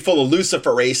fill me full of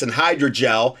luciferase and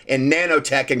hydrogel and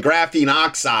nanotech and graphene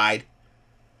oxide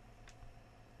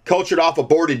cultured off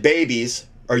aborted babies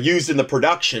or used in the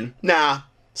production. Nah,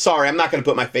 sorry, I'm not going to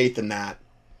put my faith in that.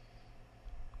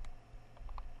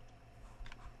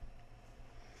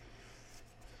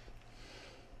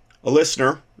 A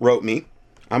listener wrote me.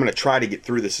 I'm going to try to get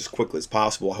through this as quickly as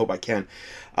possible. I hope I can.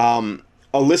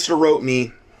 A listener wrote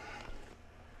me,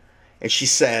 and she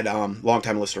said,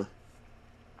 longtime listener,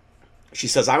 she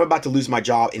says, "I'm about to lose my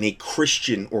job in a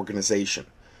Christian organization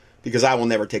because I will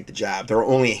never take the jab. There are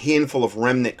only a handful of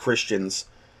remnant Christians.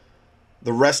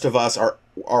 The rest of us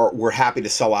we're happy to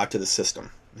sell out to the system."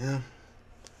 Yeah.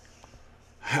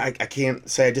 I can't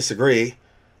say I disagree.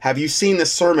 Have you seen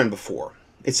this sermon before?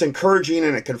 It's encouraging,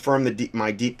 and it confirmed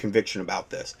my deep conviction about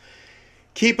this.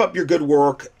 Keep up your good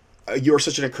work. You're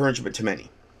such an encouragement to many.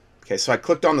 Okay, so I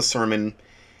clicked on the sermon,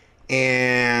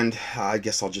 and I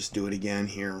guess I'll just do it again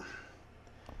here,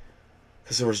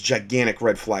 because there was a gigantic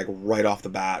red flag right off the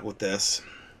bat with this.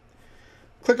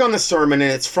 Click on the sermon,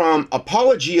 and it's from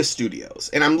Apologia Studios.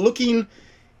 And I'm looking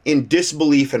in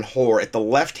disbelief and horror at the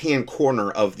left-hand corner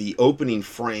of the opening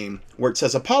frame where it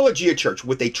says Apologia Church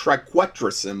with a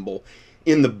triquetra symbol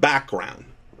in the background.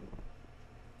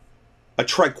 A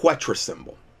triquetra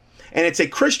symbol. And it's a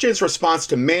Christian's response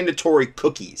to mandatory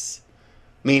cookies,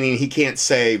 meaning he can't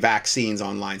say vaccines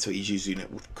online, so he's using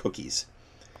it with cookies.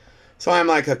 So I'm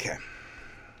like, okay.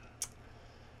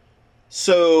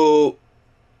 So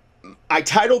I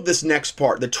titled this next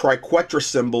part, "The triquetra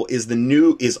symbol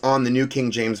is on the New King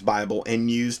James Bible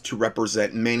and used to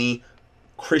represent many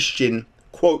Christian,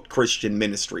 quote, Christian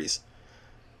ministries.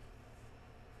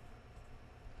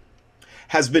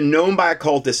 Has been known by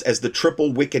occultists as the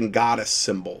triple Wiccan goddess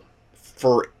symbol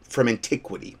from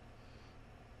antiquity,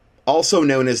 also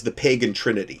known as the pagan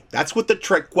trinity. That's what the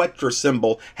triquetra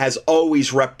symbol has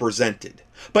always represented.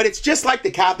 But it's just like the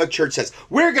Catholic Church says,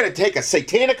 we're going to take a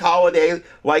satanic holiday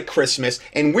like Christmas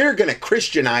and we're going to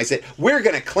Christianize it. We're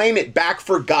going to claim it back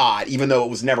for God, even though it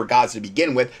was never God's to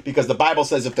begin with, because the Bible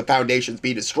says if the foundations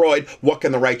be destroyed, what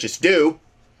can the righteous do?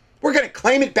 We're going to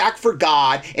claim it back for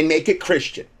God and make it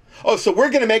Christian. Oh, so we're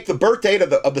going to make the birth date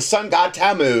of the sun god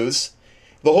Tammuz,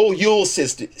 the whole Yule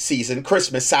season,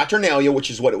 Christmas, Saturnalia, which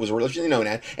is what it was originally known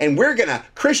as, and we're going to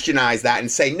Christianize that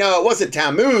and say, no, it wasn't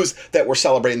Tammuz that we're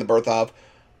celebrating the birth of.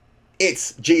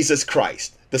 It's Jesus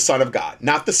Christ, the Son of God.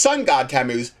 Not the sun god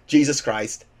Tammuz, Jesus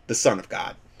Christ, the Son of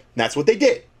God. And that's what they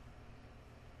did.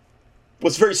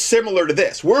 What's very similar to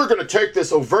this. We're going to take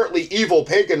this overtly evil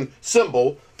pagan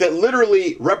symbol that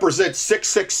literally represents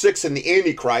 666 in the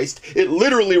Antichrist. It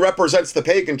literally represents the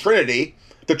pagan trinity,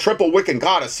 the triple Wiccan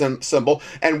goddess symbol,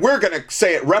 and we're going to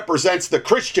say it represents the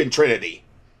Christian trinity.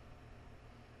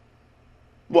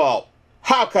 Well,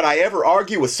 how could I ever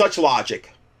argue with such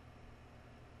logic?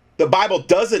 The Bible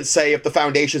doesn't say if the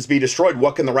foundations be destroyed,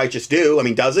 what can the righteous do? I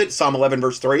mean, does it? Psalm 11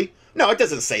 verse 3? No, it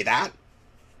doesn't say that.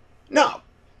 No.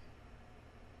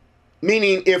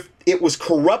 Meaning, if it was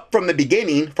corrupt from the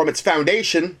beginning, from its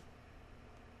foundation,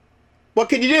 what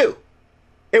could you do?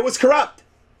 It was corrupt.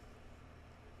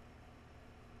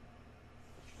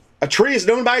 A tree is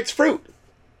known by its fruit.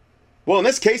 Well, in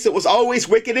this case, it was always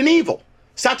wicked and evil.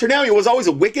 Saturnalia was always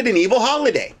a wicked and evil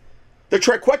holiday. The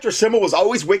triquetra symbol was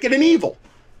always wicked and evil.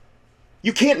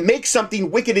 You can't make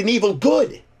something wicked and evil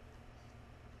good.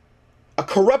 A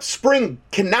corrupt spring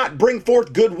cannot bring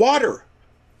forth good water.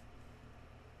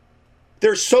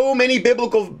 There's so many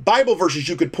biblical Bible verses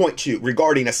you could point to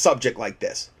regarding a subject like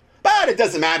this. But it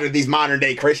doesn't matter to these modern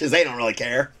day Christians. They don't really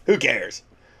care. Who cares?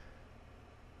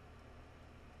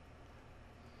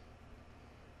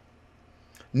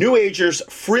 New Agers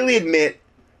freely admit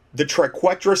the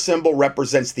triquetra symbol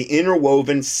represents the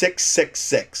interwoven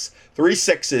 666. 3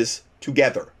 sixes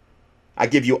together. I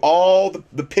give you all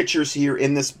the pictures here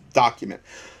in this document.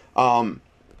 My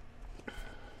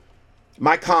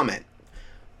comment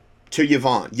to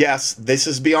Yvonne. Yes, this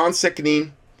is beyond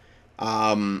sickening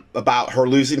about her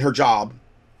losing her job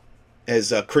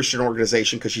as a Christian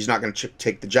organization because she's not going to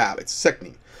take the jab. It's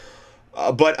sickening.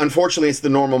 But unfortunately, it's the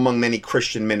norm among many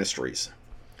Christian ministries.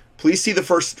 Please see the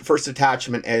first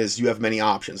attachment as you have many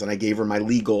options. And I gave her my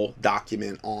legal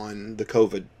document on the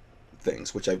COVID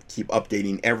things, which I keep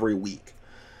updating every week.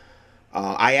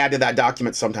 I add to that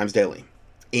document sometimes daily.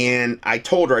 And I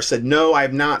told her, I said, no, I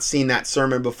have not seen that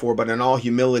sermon before, but in all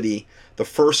humility, the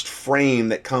first frame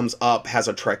that comes up has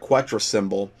a triquetra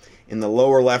symbol in the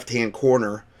lower left-hand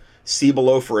corner. See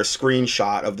below for a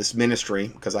screenshot of this ministry,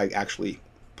 because I actually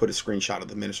put a screenshot of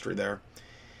the ministry there.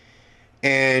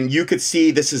 And you could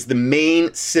see this is the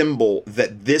main symbol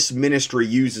that this ministry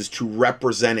uses to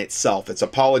represent itself. It's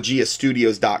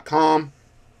apologiastudios.com.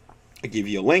 I give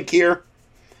you a link here.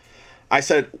 I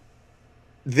said,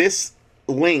 this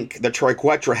link, the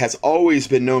triquetra, has always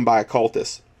been known by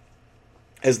occultists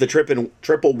as the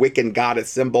triple Wiccan goddess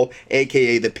symbol,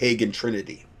 aka the pagan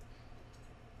trinity.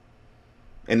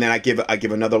 And then I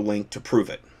give another link to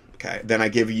prove it. Okay. Then I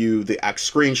give you the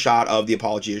screenshot of the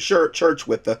Apologia Church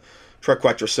with the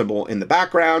triquetra symbol in the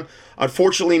background.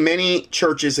 Unfortunately, many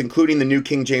churches, including the New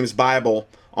King James Bible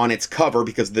on its cover,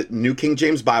 because the New King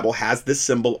James Bible has this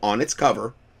symbol on its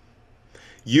cover,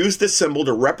 use this symbol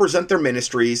to represent their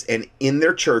ministries and in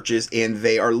their churches, and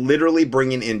they are literally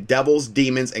bringing in devils,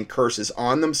 demons, and curses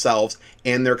on themselves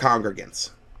and their congregants.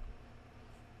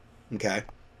 Okay?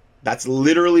 That's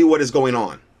literally what is going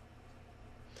on.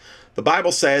 The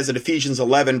Bible says in Ephesians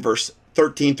 11, verse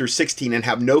 13 through 16, and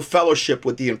have no fellowship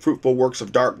with the unfruitful works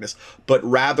of darkness, but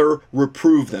rather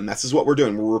reprove them. This is what we're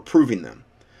doing. We're reproving them.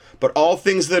 But all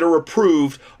things that are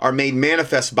reproved are made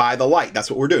manifest by the light. That's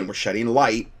what we're doing. We're shedding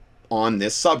light on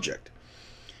this subject.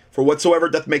 For whatsoever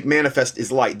doth make manifest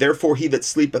is light. Therefore he that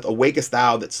sleepeth, awakest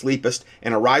thou that sleepest,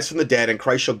 and arise from the dead, and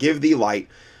Christ shall give thee light.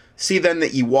 See then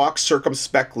that ye walk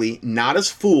circumspectly, not as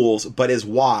fools, but as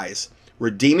wise,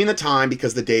 redeeming the time,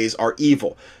 because the days are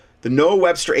evil. The Noah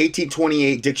Webster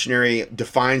 1828 dictionary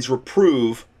defines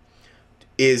reprove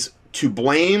is to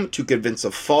blame, to convince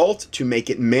of fault, to make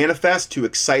it manifest, to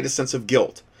excite a sense of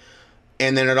guilt.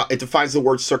 And then it defines the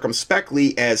word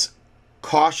circumspectly as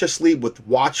cautiously, with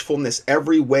watchfulness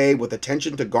every way, with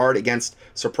attention to guard against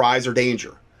surprise or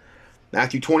danger.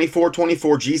 Matthew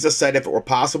 24:24, Jesus said, if it were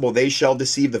possible, they shall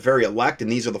deceive the very elect,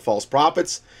 and these are the false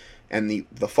prophets and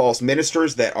the false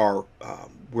ministers that are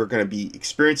we're going to be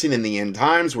experiencing in the end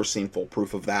times. We're seeing full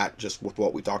proof of that just with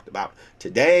what we talked about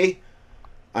today.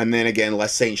 And then again,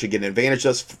 lest Satan should get an advantage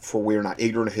of us, for we are not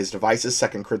ignorant of his devices,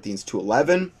 2 Corinthians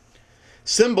 2:11.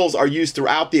 Symbols are used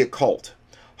throughout the occult.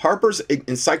 Harper's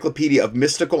Encyclopedia of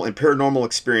Mystical and Paranormal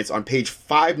Experience on page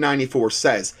 594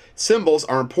 says, symbols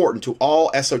are important to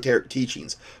all esoteric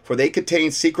teachings, for they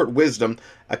contain secret wisdom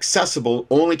accessible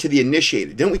only to the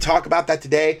initiated. Didn't we talk about that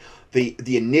today?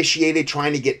 The initiated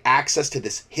trying to get access to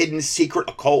this hidden secret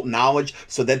occult knowledge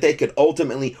so that they could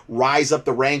ultimately rise up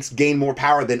the ranks, gain more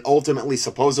power, then ultimately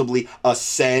supposedly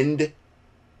ascend.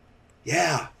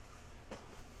 Yeah.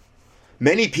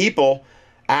 Many people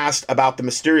asked about the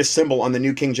mysterious symbol on the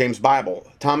New King James Bible.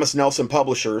 Thomas Nelson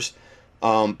publishers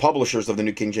of the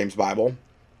New King James Bible,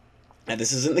 and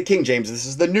this isn't the King James, this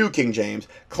is the New King James,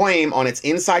 claim on its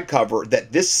inside cover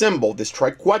that this symbol, this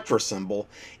triquetra symbol,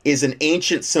 is an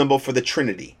ancient symbol for the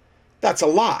Trinity. That's a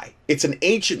lie. It's an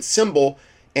ancient symbol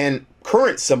and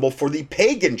current symbol for the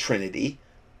pagan Trinity,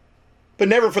 but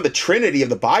never for the Trinity of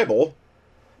the Bible.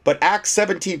 But Acts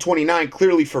 17:29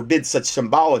 clearly forbids such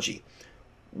symbology,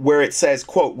 where it says,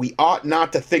 quote, we ought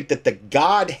not to think that the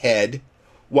Godhead,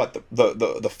 what,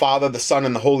 the Father, the Son,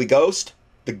 and the Holy Ghost,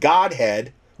 the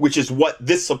Godhead, which is what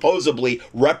this supposedly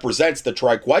represents, the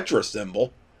triquetra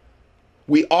symbol,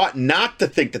 we ought not to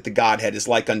think that the Godhead is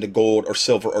like unto gold or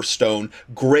silver or stone,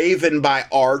 graven by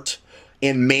art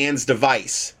and man's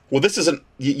device. Well, this isn't,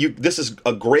 this is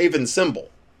a graven symbol.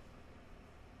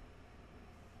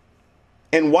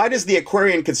 And why does the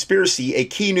Aquarian Conspiracy, a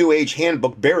key New Age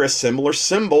handbook, bear a similar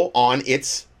symbol on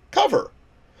its cover?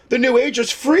 The New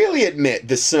Agers freely admit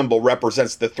this symbol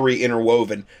represents the 3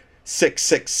 interwoven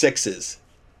 666s.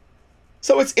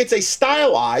 So it's a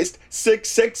stylized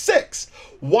 666.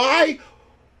 Why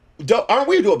aren't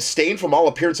we to abstain from all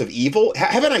appearance of evil?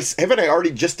 Haven't I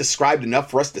already just described enough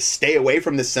for us to stay away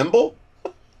from this symbol?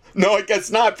 No, I guess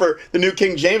not for the New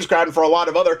King James crowd and for a lot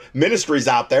of other ministries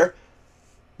out there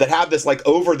that have this like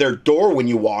over their door when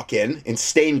you walk in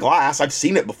stained glass. I've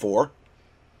seen it before.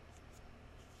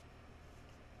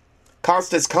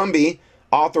 Constance Cumby,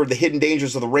 author of The Hidden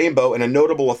Dangers of the Rainbow and a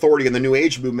notable authority in the New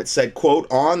Age movement, said, quote,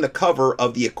 on the cover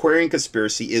of the Aquarian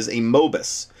Conspiracy is a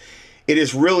Mobus. It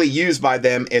is really used by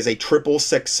them as a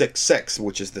 666,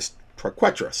 which is this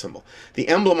Triquetra symbol. The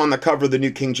emblem on the cover of the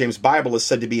New King James Bible is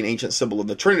said to be an ancient symbol of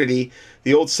the Trinity.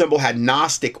 The old symbol had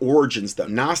Gnostic origins, though.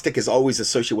 Gnostic is always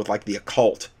associated with like the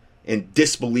occult and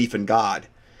disbelief in God.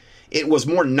 It was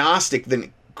more Gnostic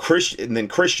than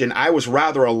Christian. I was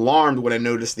rather alarmed when I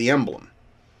noticed the emblem.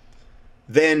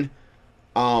 Then,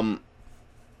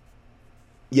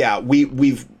 yeah,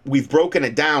 we've broken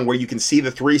it down where you can see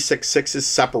the 366s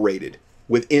separated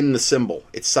within the symbol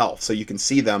itself, so you can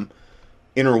see them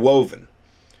interwoven.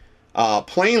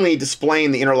 Plainly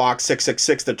displaying the interlock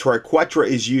 666, the triquetra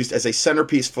is used as a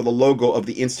centerpiece for the logo of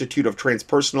the Institute of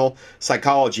Transpersonal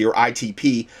Psychology, or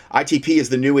ITP. ITP is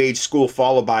the New Age school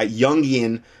followed by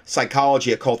Jungian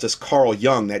psychology occultist Carl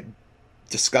Jung, that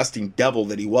disgusting devil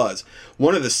that he was.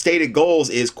 One of the stated goals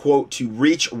is, quote, to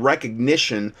reach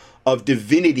recognition of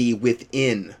divinity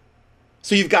within.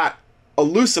 So you've got a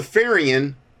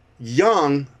Luciferian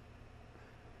Jung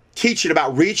teaching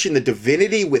about reaching the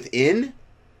divinity within.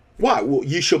 Why? Well,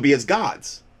 you shall be as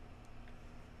gods.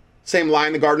 Same lie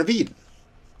in the Garden of Eden.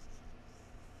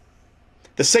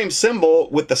 The same symbol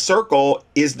with the circle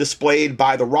is displayed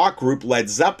by the rock group Led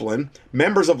Zeppelin.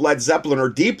 Members of Led Zeppelin are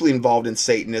deeply involved in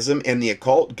Satanism and the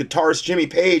occult. Guitarist Jimmy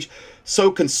Page,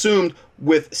 so consumed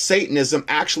with Satanism,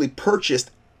 actually purchased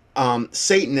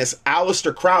Satanist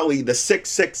Aleister Crowley, the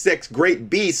 666 great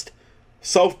beast,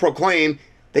 self-proclaimed.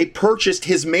 They purchased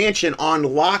his mansion on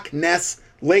Lake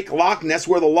Loch Ness,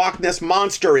 where the Loch Ness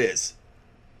Monster is.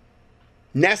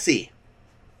 Nessie.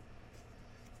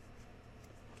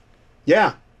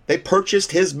 Yeah, they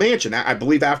purchased his mansion, I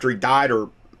believe after he died or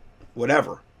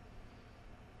whatever.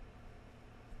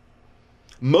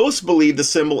 Most believe the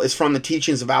symbol is from the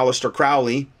teachings of Aleister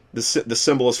Crowley. The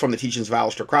symbol is from the teachings of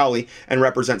Aleister Crowley and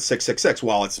represents 666.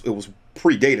 Well, it was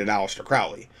predated Aleister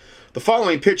Crowley. The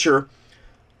following picture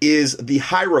is the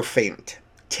Hierophant,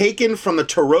 taken from the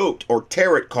tarot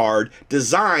card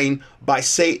designed by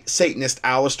Satanist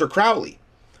Aleister Crowley.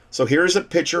 So here's a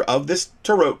picture of this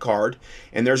tarot card,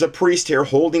 and there's a priest here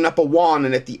holding up a wand,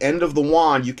 and at the end of the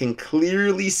wand you can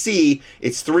clearly see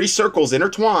it's three circles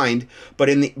intertwined, but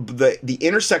in the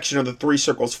intersection of the three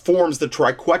circles forms the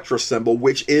triquetra symbol,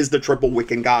 which is the triple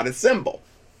Wiccan goddess symbol,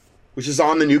 which is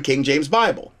on the New King James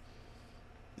Bible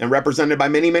and represented by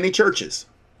many, many churches.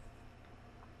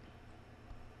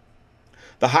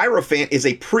 The Hierophant is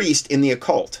a priest in the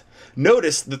occult.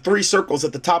 Notice the three circles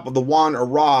at the top of the wand or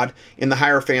rod in the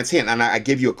Hierophant's hand, and I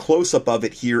give you a close-up of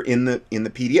it here in the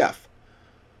PDF.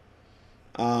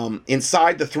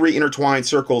 Inside the three intertwined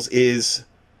circles is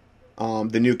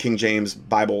the New King James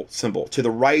Bible symbol. To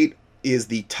the right is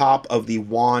the top of the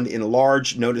wand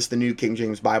enlarged. Notice the New King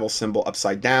James Bible symbol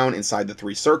upside down inside the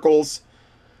three circles.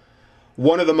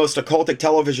 One of the most occultic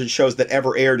television shows that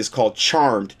ever aired is called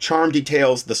Charmed. Charmed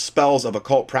details the spells of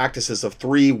occult practices of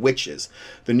three witches.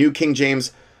 The New King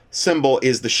James symbol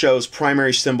is the show's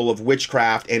primary symbol of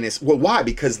witchcraft, and it's, well, why?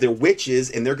 Because they're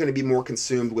witches and they're going to be more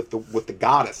consumed with the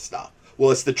goddess stuff.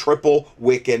 Well, it's the triple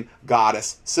Wiccan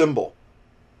goddess symbol.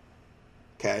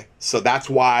 Okay, so that's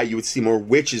why you would see more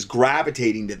witches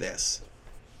gravitating to this.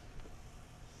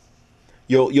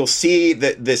 You'll see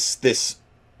that this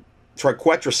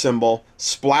triquetra symbol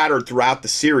splattered throughout the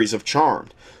series of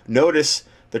Charmed. Notice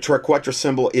the triquetra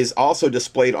symbol is also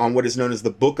displayed on what is known as the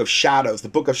Book of Shadows. The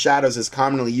Book of Shadows is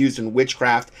commonly used in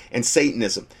witchcraft and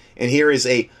Satanism. And here is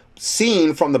a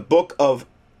scene from the book of,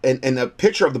 and a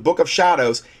picture of the Book of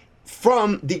Shadows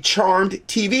from the Charmed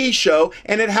TV show,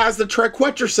 and it has the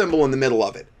triquetra symbol in the middle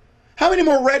of it. How many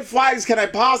more red flags can I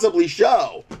possibly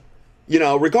show,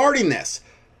 regarding this?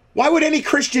 Why would any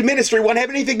Christian ministry want to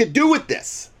have anything to do with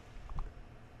this?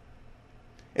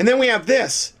 And then we have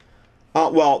this.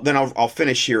 Well, then I'll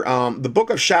finish here. The Book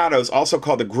of Shadows, also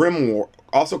called a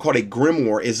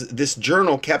grimoire, is this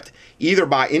journal kept either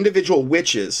by individual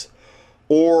witches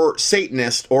or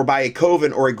Satanists, or by a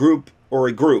coven or a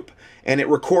group, and it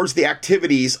records the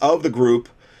activities of the group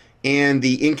and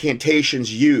the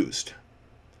incantations used.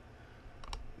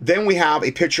 Then we have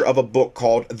a picture of a book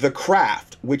called The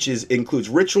Craft, which includes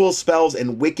rituals, spells,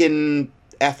 and Wiccan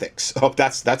ethics. Oh,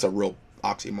 that's a real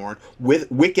oxymoron. With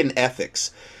Wiccan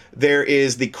ethics. There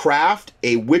is The Craft,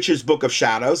 A Witch's Book of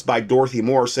Shadows by Dorothy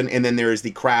Morrison. And then there is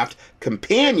The Craft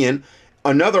Companion,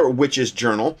 another witch's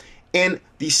journal. And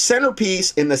the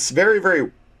centerpiece in this very,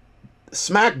 very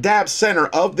smack dab center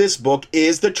of this book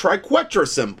is the triquetra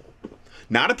symbol.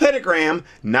 Not a pentagram,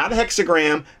 not a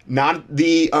hexagram, not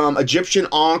the Egyptian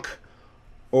Ankh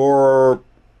or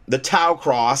the Tau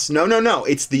cross. No, no, no.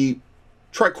 It's the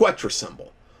triquetra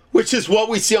symbol, which is what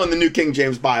we see on the New King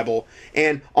James Bible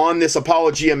and on this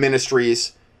Apologia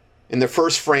Ministries in the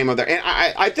first frame of their... And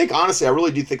I think, honestly, I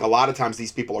really do think a lot of times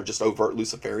these people are just overt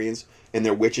Luciferians and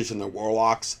they're witches and they're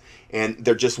warlocks, and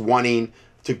they're just wanting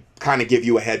to kind of give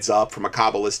you a heads up from a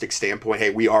Kabbalistic standpoint. Hey,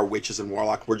 we are witches and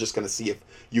warlocks. We're just going to see if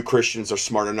you Christians are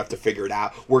smart enough to figure it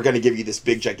out. We're going to give you this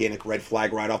big, gigantic red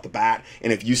flag right off the bat.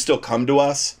 And if you still come to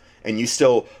us, and you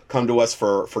still come to us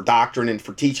for doctrine and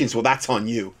for teachings, well, that's on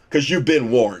you, because you've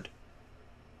been warned.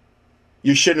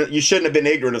 You shouldn't have been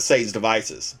ignorant of Satan's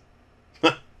devices.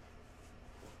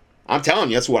 I'm telling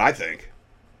you, that's what I think.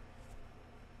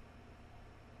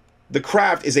 The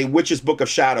Craft is a witch's book of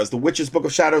shadows. The Witch's Book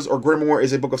of Shadows, or Grimoire,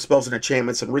 is a book of spells and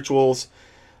enchantments and rituals.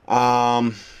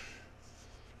 Yeah,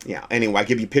 anyway, I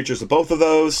give you pictures of both of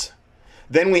those.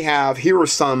 Then we have, here are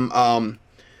some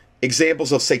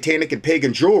examples of satanic and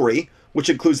pagan jewelry, which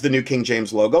includes the New King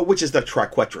James logo, which is the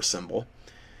triquetra symbol.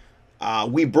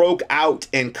 We broke out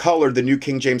and colored the New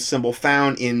King James symbol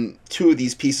found in two of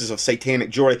these pieces of satanic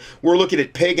jewelry. We're looking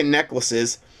at pagan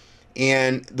necklaces,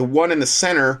 and the one in the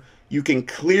center, you can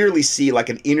clearly see like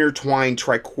an intertwined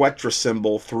triquetra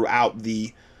symbol throughout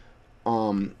the,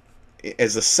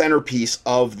 as a centerpiece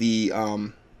of the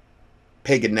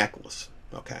pagan necklace.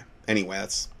 Okay, anyway,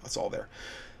 that's all there.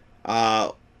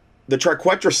 The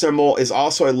triquetra symbol is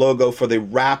also a logo for the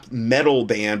rap metal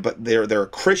band, but they're a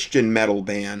Christian metal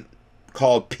band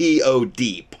called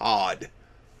POD.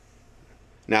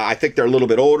 Now, I think they're a little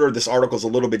bit older. This article's a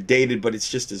little bit dated, but it's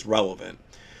just as relevant.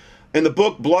 In the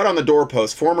book Blood on the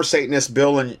Doorpost, former Satanists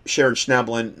Bill and Sharon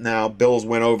Schneblin, now Bill's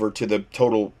went over to the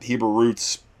total Hebrew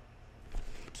roots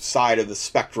side of the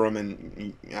spectrum,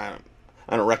 and I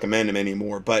don't recommend him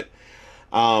anymore, but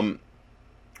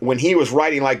when he was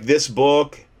writing like this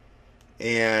book,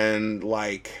 and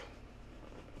like,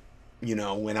 you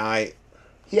know, when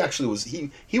he actually was,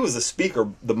 he was the speaker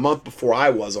the month before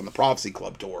I was on the Prophecy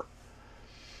Club tour.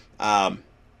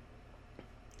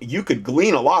 You could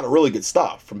glean a lot of really good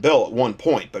stuff from Bill at one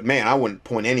point, but man, I wouldn't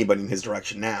point anybody in his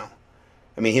direction now.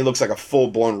 I mean, he looks like a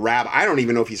full-blown rabbi. I don't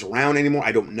even know if he's around anymore.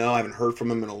 I don't know. I haven't heard from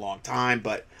him in a long time,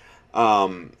 but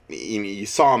you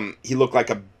saw him. He looked like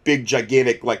a big,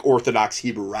 gigantic, like Orthodox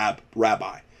Hebrew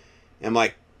rabbi. And I'm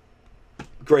like,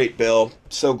 great, Bill.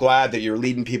 So glad that you're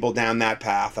leading people down that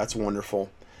path. That's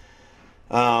wonderful.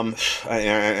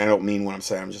 I don't mean what I'm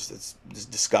saying. It's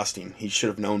just disgusting. He should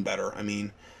have known better. I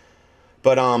mean,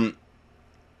 but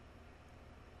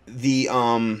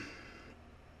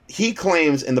he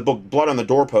claims in the book Blood on the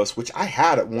Doorpost, which I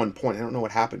had at one point, I don't know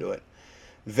what happened to it,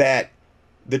 that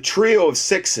the trio of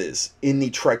sixes in the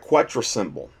triquetra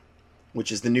symbol,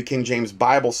 which is the New King James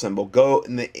Bible symbol,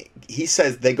 he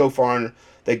says they go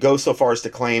so far as to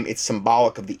claim it's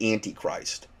symbolic of the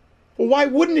Antichrist. Well, why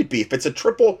wouldn't it be? If it's a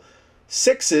triple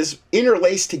sixes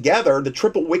interlaced together, the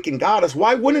triple Wiccan goddess,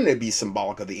 why wouldn't it be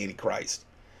symbolic of the Antichrist?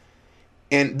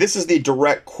 And this is the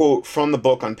direct quote from the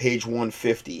book on page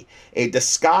 150. A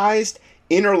disguised,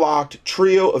 interlocked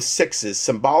trio of sixes,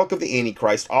 symbolic of the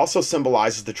Antichrist, also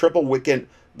symbolizes the triple Wiccan,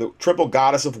 the triple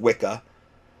goddess of Wicca,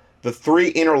 the three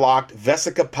interlocked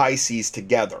Vesica Pisces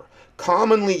together,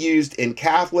 commonly used in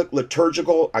Catholic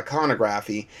liturgical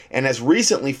iconography, and has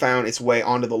recently found its way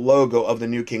onto the logo of the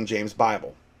New King James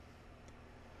Bible.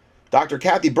 Dr.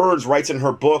 Kathy Burns writes in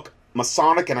her book,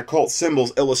 Masonic and Occult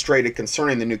Symbols Illustrated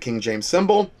Concerning the New King James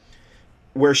Symbol,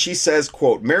 where she says,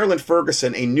 quote, Marilyn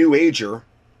Ferguson, a New Ager,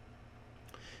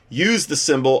 used the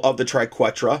symbol of the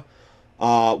triquetra,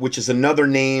 which is another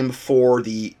name for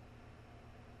the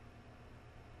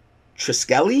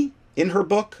Triskeli, in her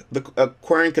book, The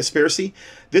Aquarian Conspiracy.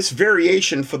 This is a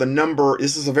variation for the number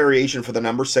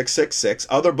 666.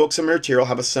 Other books and material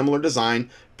have a similar design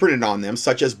printed on them,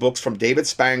 such as books from David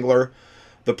Spangler,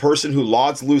 The Person Who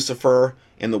Lauds Lucifer,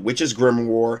 and The Witch's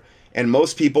Grimoire, and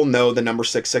most people know the number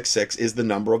 666 is the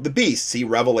number of the beast. See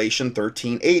Revelation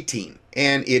 13:18.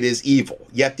 And it is evil.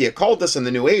 Yet the occultists and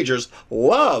the New Agers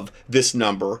love this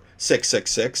number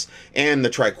 666 and the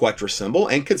triquetra symbol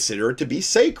and consider it to be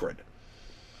sacred.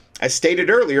 As stated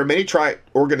earlier, many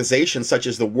organizations such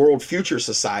as the World Future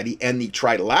Society and the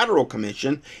Trilateral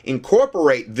Commission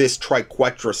incorporate this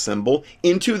triquetra symbol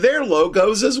into their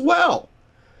logos as well.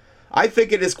 I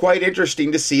think it is quite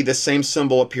interesting to see this same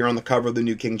symbol appear on the cover of the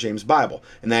New King James Bible.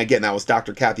 And then again, that was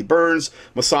Dr. Kathy Burns,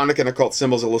 Masonic and Occult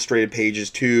Symbols Illustrated, pages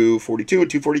 242 and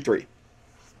 243.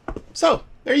 So,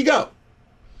 there you go.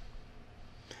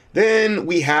 Then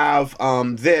we have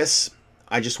this.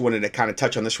 I just wanted to kind of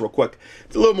touch on this real quick.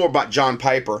 It's a little more about John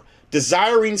Piper.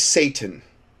 Desiring Satan.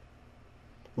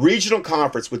 Regional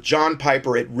conference with John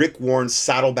Piper at Rick Warren's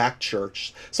Saddleback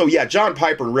Church. So yeah, John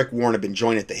Piper and Rick Warren have been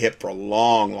joined at the hip for a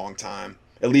long, long time.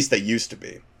 At least they used to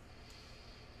be.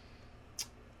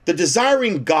 The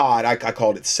Desiring God, I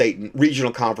called it Satan,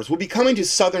 regional conference, will be coming to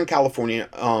Southern California,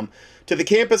 to the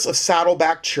campus of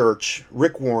Saddleback Church,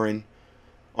 Rick Warren,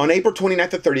 on April 29th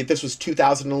to 30th. This was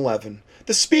 2011.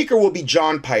 The speaker will be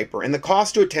John Piper, and the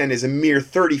cost to attend is a mere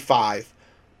 $35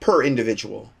 per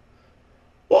individual.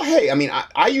 Well, hey, I mean,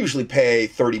 I usually pay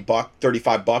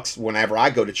 $35 whenever I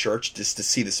go to church just to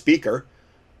see the speaker,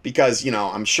 because, you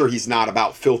know, I'm sure he's not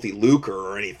about filthy lucre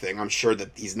or anything. I'm sure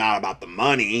that he's not about the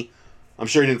money. I'm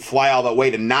sure he didn't fly all that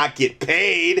way to not get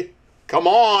paid. Come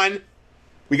on.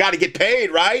 We got to get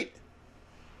paid, right?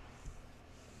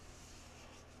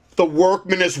 The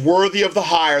workman is worthy of the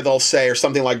hire, they'll say, or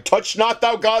something like, touch not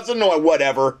thou God's anointed,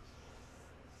 whatever.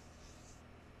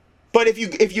 But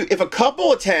if a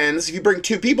couple attends, if you bring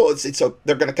two people,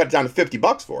 they're going to cut it down to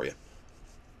 $50 for you.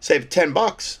 Save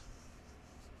 $10.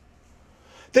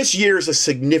 This year is a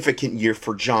significant year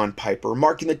for John Piper,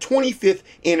 marking the 25th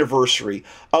anniversary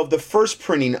of the first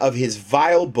printing of his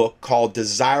vile book called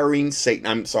Desiring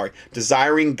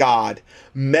God,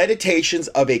 Meditations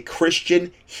of a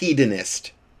Christian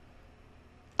Hedonist.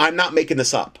 I'm not making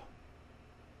this up.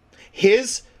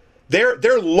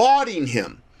 They're lauding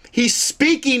him. He's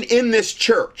speaking in this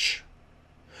church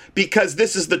because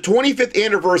this is the 25th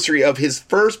anniversary of his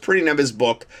first printing of his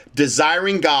book,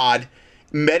 Desiring God,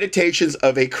 Meditations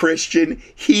of a Christian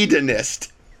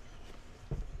Hedonist.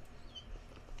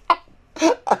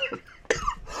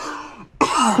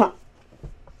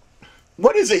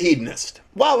 What is a hedonist?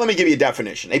 Well, let me give you a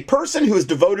definition. A person who is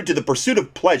devoted to the pursuit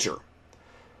of pleasure.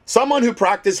 Someone who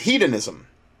practices hedonism.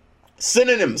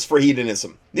 Synonyms for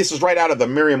hedonism. This is right out of the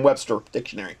Merriam-Webster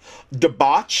dictionary.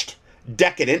 Debauched,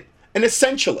 decadent, and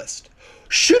essentialist.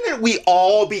 Shouldn't we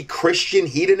all be Christian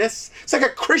hedonists? It's like a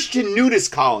Christian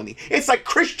nudist colony. It's like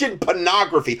Christian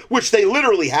pornography, which they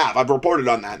literally have. I've reported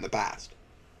on that in the past.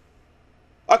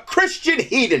 A Christian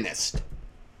hedonist.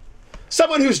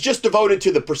 Someone who's just devoted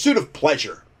to the pursuit of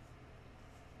pleasure.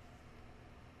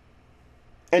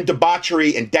 And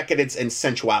debauchery and decadence and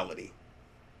sensuality.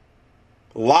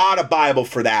 A lot of Bible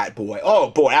for that, boy. Oh,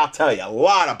 boy, I'll tell you, a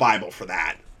lot of Bible for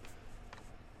that.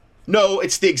 No,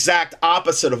 it's the exact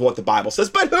opposite of what the Bible says.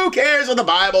 But who cares what the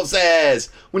Bible says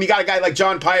when you got a guy like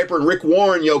John Piper and Rick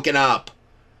Warren yoking up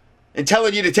and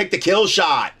telling you to take the kill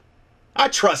shot? I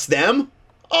trust them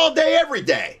all day, every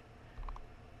day.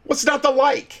 What's not to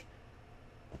like?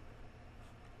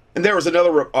 And there was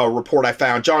another report I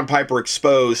found. John Piper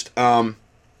exposed...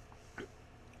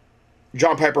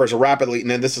 John Piper has a rapidly,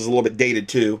 and then this is a little bit dated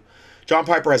too. John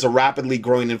Piper has a rapidly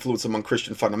growing influence among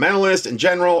Christian fundamentalists in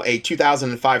general. A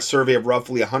 2005 survey of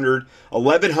roughly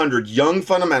 1,100 young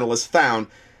fundamentalists found,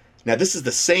 now this is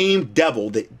the same devil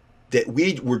that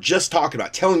we were just talking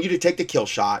about, telling you to take the kill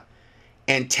shot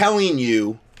and telling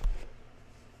you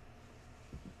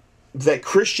that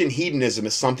Christian hedonism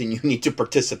is something you need to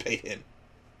participate in.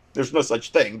 There's no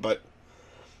such thing, but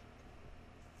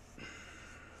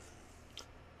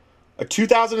a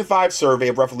 2005 survey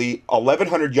of roughly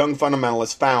 1,100 young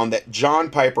fundamentalists found that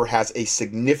John Piper has a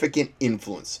significant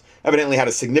influence, evidently had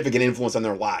a significant influence on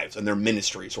their lives and their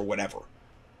ministries or whatever.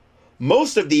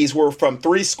 Most of these were from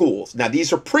 3 schools. Now,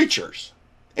 these are preachers.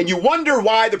 And you wonder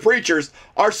why the preachers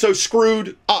are so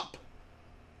screwed up.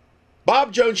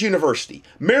 Bob Jones University,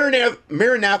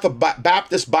 Maranatha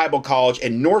Baptist Bible College,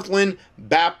 and Northland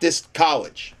Baptist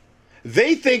College.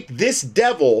 They think this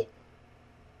devil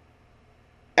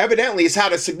evidently has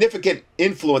had a significant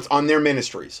influence on their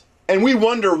ministries. And we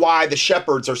wonder why the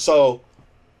shepherds are so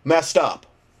messed up.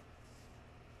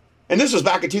 And this was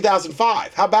back in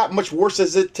 2005. How about much worse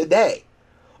is it today?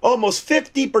 Almost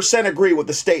 50% agree with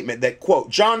the statement that, quote,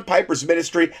 John Piper's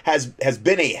ministry has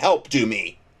been a help to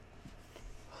me.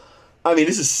 I mean,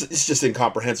 it's just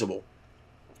incomprehensible.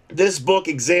 This book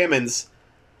examines,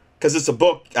 because it's a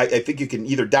book I think you can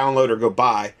either download or go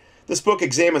buy. This book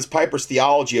examines Piper's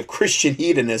theology of Christian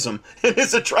hedonism and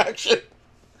his attraction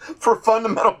for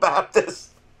fundamental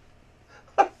Baptists.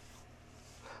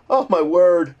 Oh, my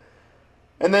word.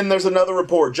 And then there's another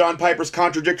report, John Piper's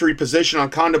contradictory position on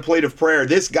contemplative prayer.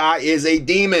 This guy is a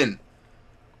demon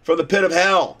from the pit of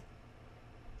hell.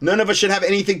 None of us should have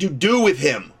anything to do with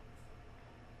him.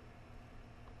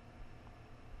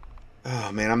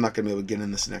 Oh, man, I'm not going to be able to get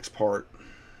in this next part.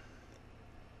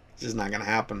 It's just not going to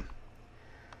happen.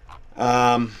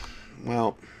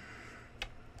 Well,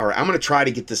 all right, I'm going to try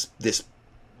to get this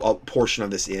portion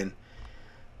of this in,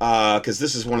 because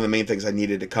this is one of the main things I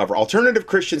needed to cover. Alternative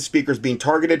Christian speakers being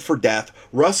targeted for death.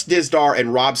 Russ Dizdar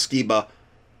and Rob Skiba,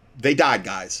 they died,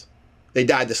 guys. They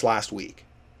died this last week,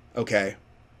 okay,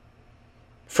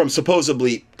 from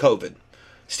supposedly COVID.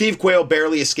 Steve Quayle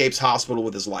barely escapes hospital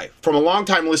with his life. From a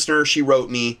longtime listener, she wrote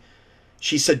me.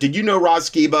 She said, did you know Rob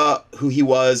Skiba, who he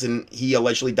was, and he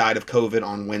allegedly died of COVID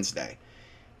on Wednesday?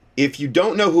 If you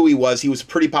don't know who he was a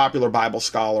pretty popular Bible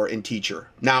scholar and teacher.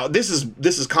 Now, this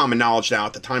is common knowledge now.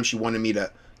 At the time, she wanted me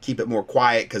to keep it more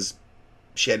quiet because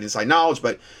she had inside knowledge,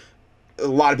 but a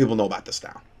lot of people know about this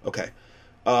now. Okay.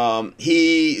 Rob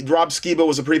Skiba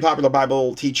was a pretty popular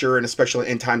Bible teacher, and especially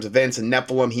in end times events and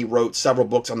Nephilim. He wrote several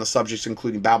books on the subjects,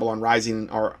 including Babylon Rising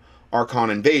or Archon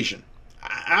Invasion.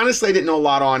 Honestly, I didn't know a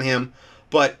lot on him,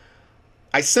 but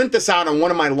I sent this out, and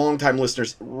one of my longtime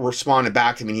listeners responded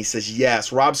back to me, and he says,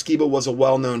 yes, Rob Skiba was a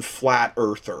well-known flat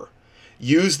earther.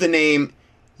 Used the name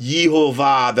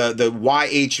Yehovah, the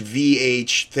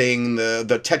YHVH thing,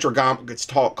 the tetragram, it's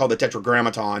called the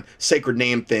Tetragrammaton, sacred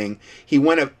name thing. He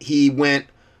went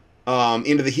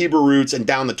into the Hebrew roots and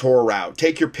down the Torah route.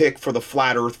 Take your pick for the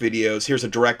flat earth videos. Here's a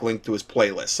direct link to his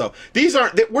playlist. So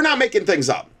we're not making things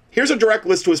up. Here's a direct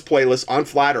list to his playlist on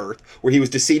flat earth, where he was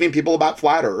deceiving people about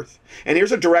flat earth. And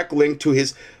here's a direct link to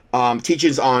his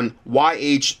teachings on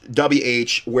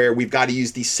YHWH, where we've got to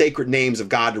use these sacred names of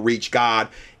God to reach God,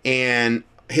 and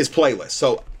his playlist.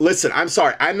 So listen, I'm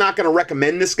sorry. I'm not going to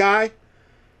recommend this guy.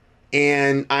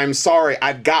 And I'm sorry.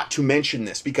 I've got to mention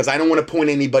this because I don't want to point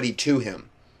anybody to him.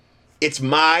 It's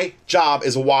my job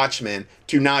as a watchman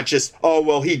to not just, oh,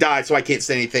 well, he died, so I can't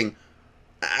say anything.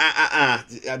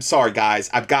 I'm sorry, guys.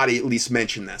 I've got to at least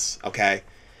mention this, okay?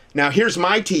 Now, here's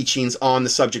my teachings on the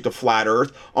subject of flat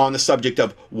earth, on the subject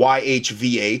of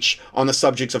YHVH, on the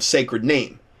subjects of sacred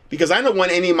name. Because I don't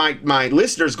want any of my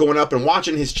listeners going up and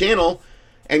watching his channel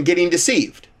and getting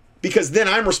deceived. Because then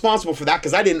I'm responsible for that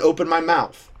because I didn't open my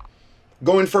mouth.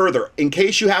 Going further, in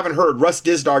case you haven't heard, Russ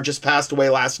Dizdar just passed away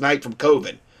last night from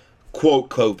COVID. Quote,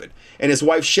 COVID. And his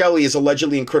wife, Shelley, is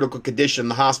allegedly in critical condition in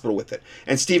the hospital with it.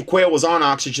 And Steve Quayle was on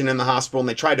oxygen in the hospital, and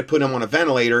they tried to put him on a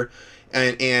ventilator.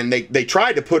 And they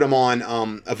tried to put him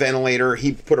on a ventilator.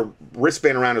 He put a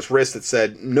wristband around his wrist that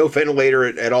said no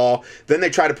ventilator at all. Then they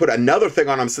tried to put another thing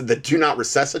on him that said the do not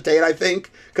resuscitate, I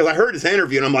think. Because I heard his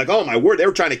interview, and I'm like, oh, my word, they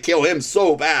were trying to kill him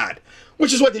so bad.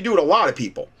 Which is what they do with a lot of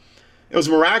people. It was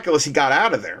miraculous he got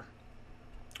out of there.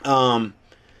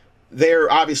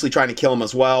 They're obviously trying to kill him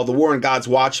as well. The war on God's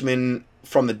watchmen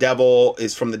from the devil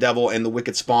is from the devil, and the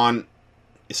wicked spawn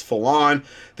is full on.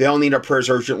 They all need our prayers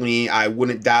urgently. I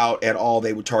wouldn't doubt at all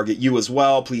they would target you as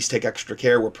well. Please take extra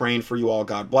care. We're praying for you all.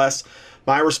 God bless.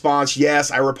 My response,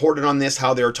 yes, I reported on this,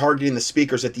 how they are targeting the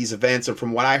speakers at these events, and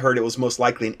from what I heard, it was most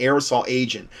likely an aerosol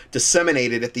agent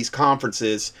disseminated at these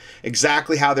conferences.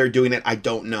 Exactly how they're doing it, I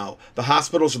don't know. The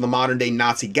hospitals are the modern-day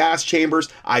Nazi gas chambers.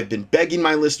 I've been begging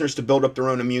my listeners to build up their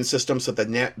own immune system so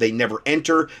that they never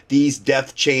enter these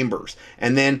death chambers.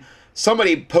 And then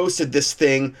somebody posted this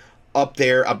thing up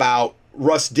there about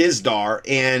Russ Dizdar,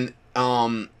 and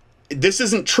this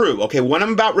isn't true, okay? What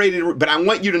I'm about ready to, but I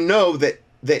want you to know that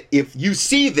if you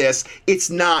see this,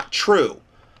 it's not true,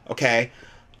 okay?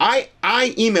 I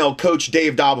emailed Coach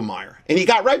Dave Dobbelmeyer, and he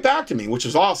got right back to me, which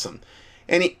was awesome.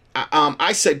 And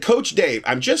I said, Coach Dave,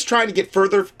 I'm just trying to get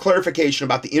further clarification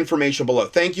about the information below.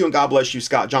 Thank you, and God bless you,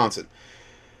 Scott Johnson.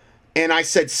 And I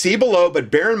said, see below,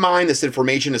 but bear in mind this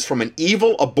information is from an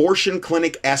evil abortion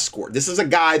clinic escort. This is a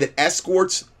guy that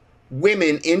escorts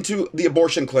women into the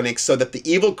abortion clinics so that the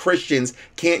evil Christians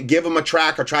can't give them a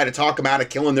track or try to talk them out of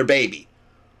killing their baby.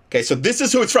 Okay, so this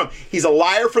is who it's from. He's a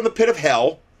liar from the pit of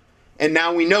hell, and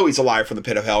now we know he's a liar from the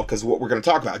pit of hell because of what we're going to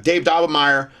talk about. Dave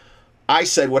Dobbelmeyer, I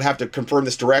said, would have to confirm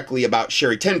this directly about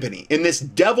Sherry Tenpenny. In this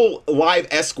devil live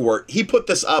escort, he put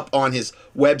this up on his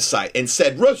website and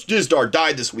said, Russ Dizdar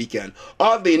died this weekend.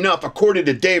 Oddly enough, according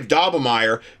to Dave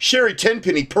Dobbelmeyer, Sherry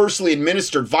Tenpenny personally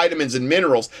administered vitamins and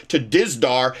minerals to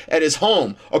Dizdar at his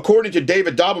home. According to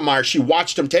David Dobbelmeyer, she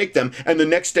watched him take them, and the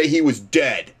next day he was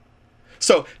dead.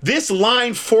 So this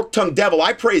lying fork-tongued devil,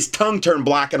 I pray his tongue turn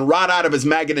black and rot out of his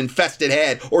maggot-infested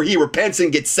head, or he repents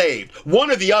and gets saved.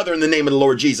 One or the other in the name of the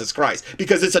Lord Jesus Christ,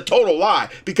 because it's a total lie.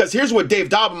 Because here's what Dave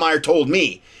Dobbelmeyer told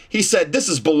me. He said, this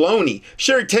is baloney.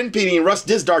 Sherry Tenpenny and Russ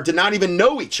Dizdar did not even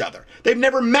know each other. They've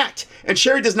never met. And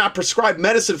Sherry does not prescribe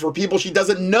medicine for people she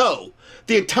doesn't know.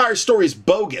 The entire story is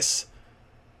bogus.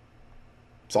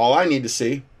 That's all I need to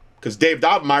see. Because Dave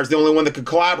Dobbelmeyer is the only one that could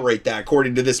collaborate that,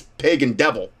 according to this pagan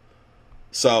devil.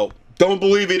 So don't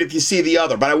believe it if you see the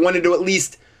other. But I wanted to at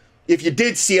least, if you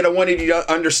did see it, I wanted you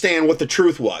to understand what the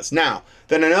truth was. Now,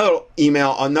 then another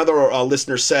email, another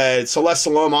listener said, Celeste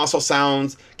Salome also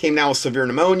came down with severe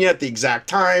pneumonia at the exact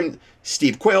time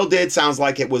Steve Quayle did. Sounds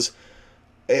like it was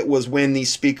when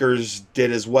these speakers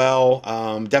did as well.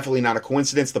 Definitely not a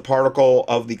coincidence. The particle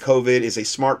of the COVID is a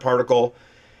smart particle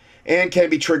and can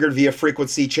be triggered via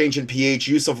frequency, change in pH,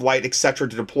 use of light, etc.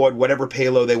 to deploy whatever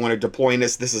payload they want to deploy in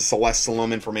this. This is Celeste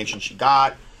Salome information she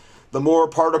got. The more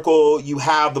particle you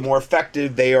have, the more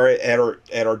effective they are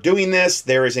at doing this.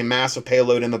 There is a massive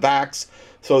payload in the backs.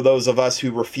 So those of us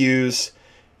who refuse,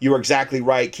 you are exactly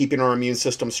right. Keeping our immune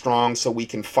system strong so we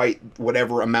can fight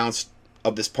whatever amounts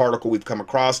of this particle we've come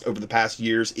across over the past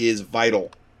years is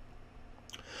vital.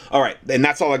 All right, and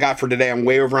that's all I got for today. I'm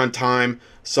way over on time.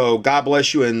 So God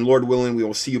bless you, and Lord willing, we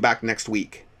will see you back next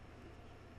week.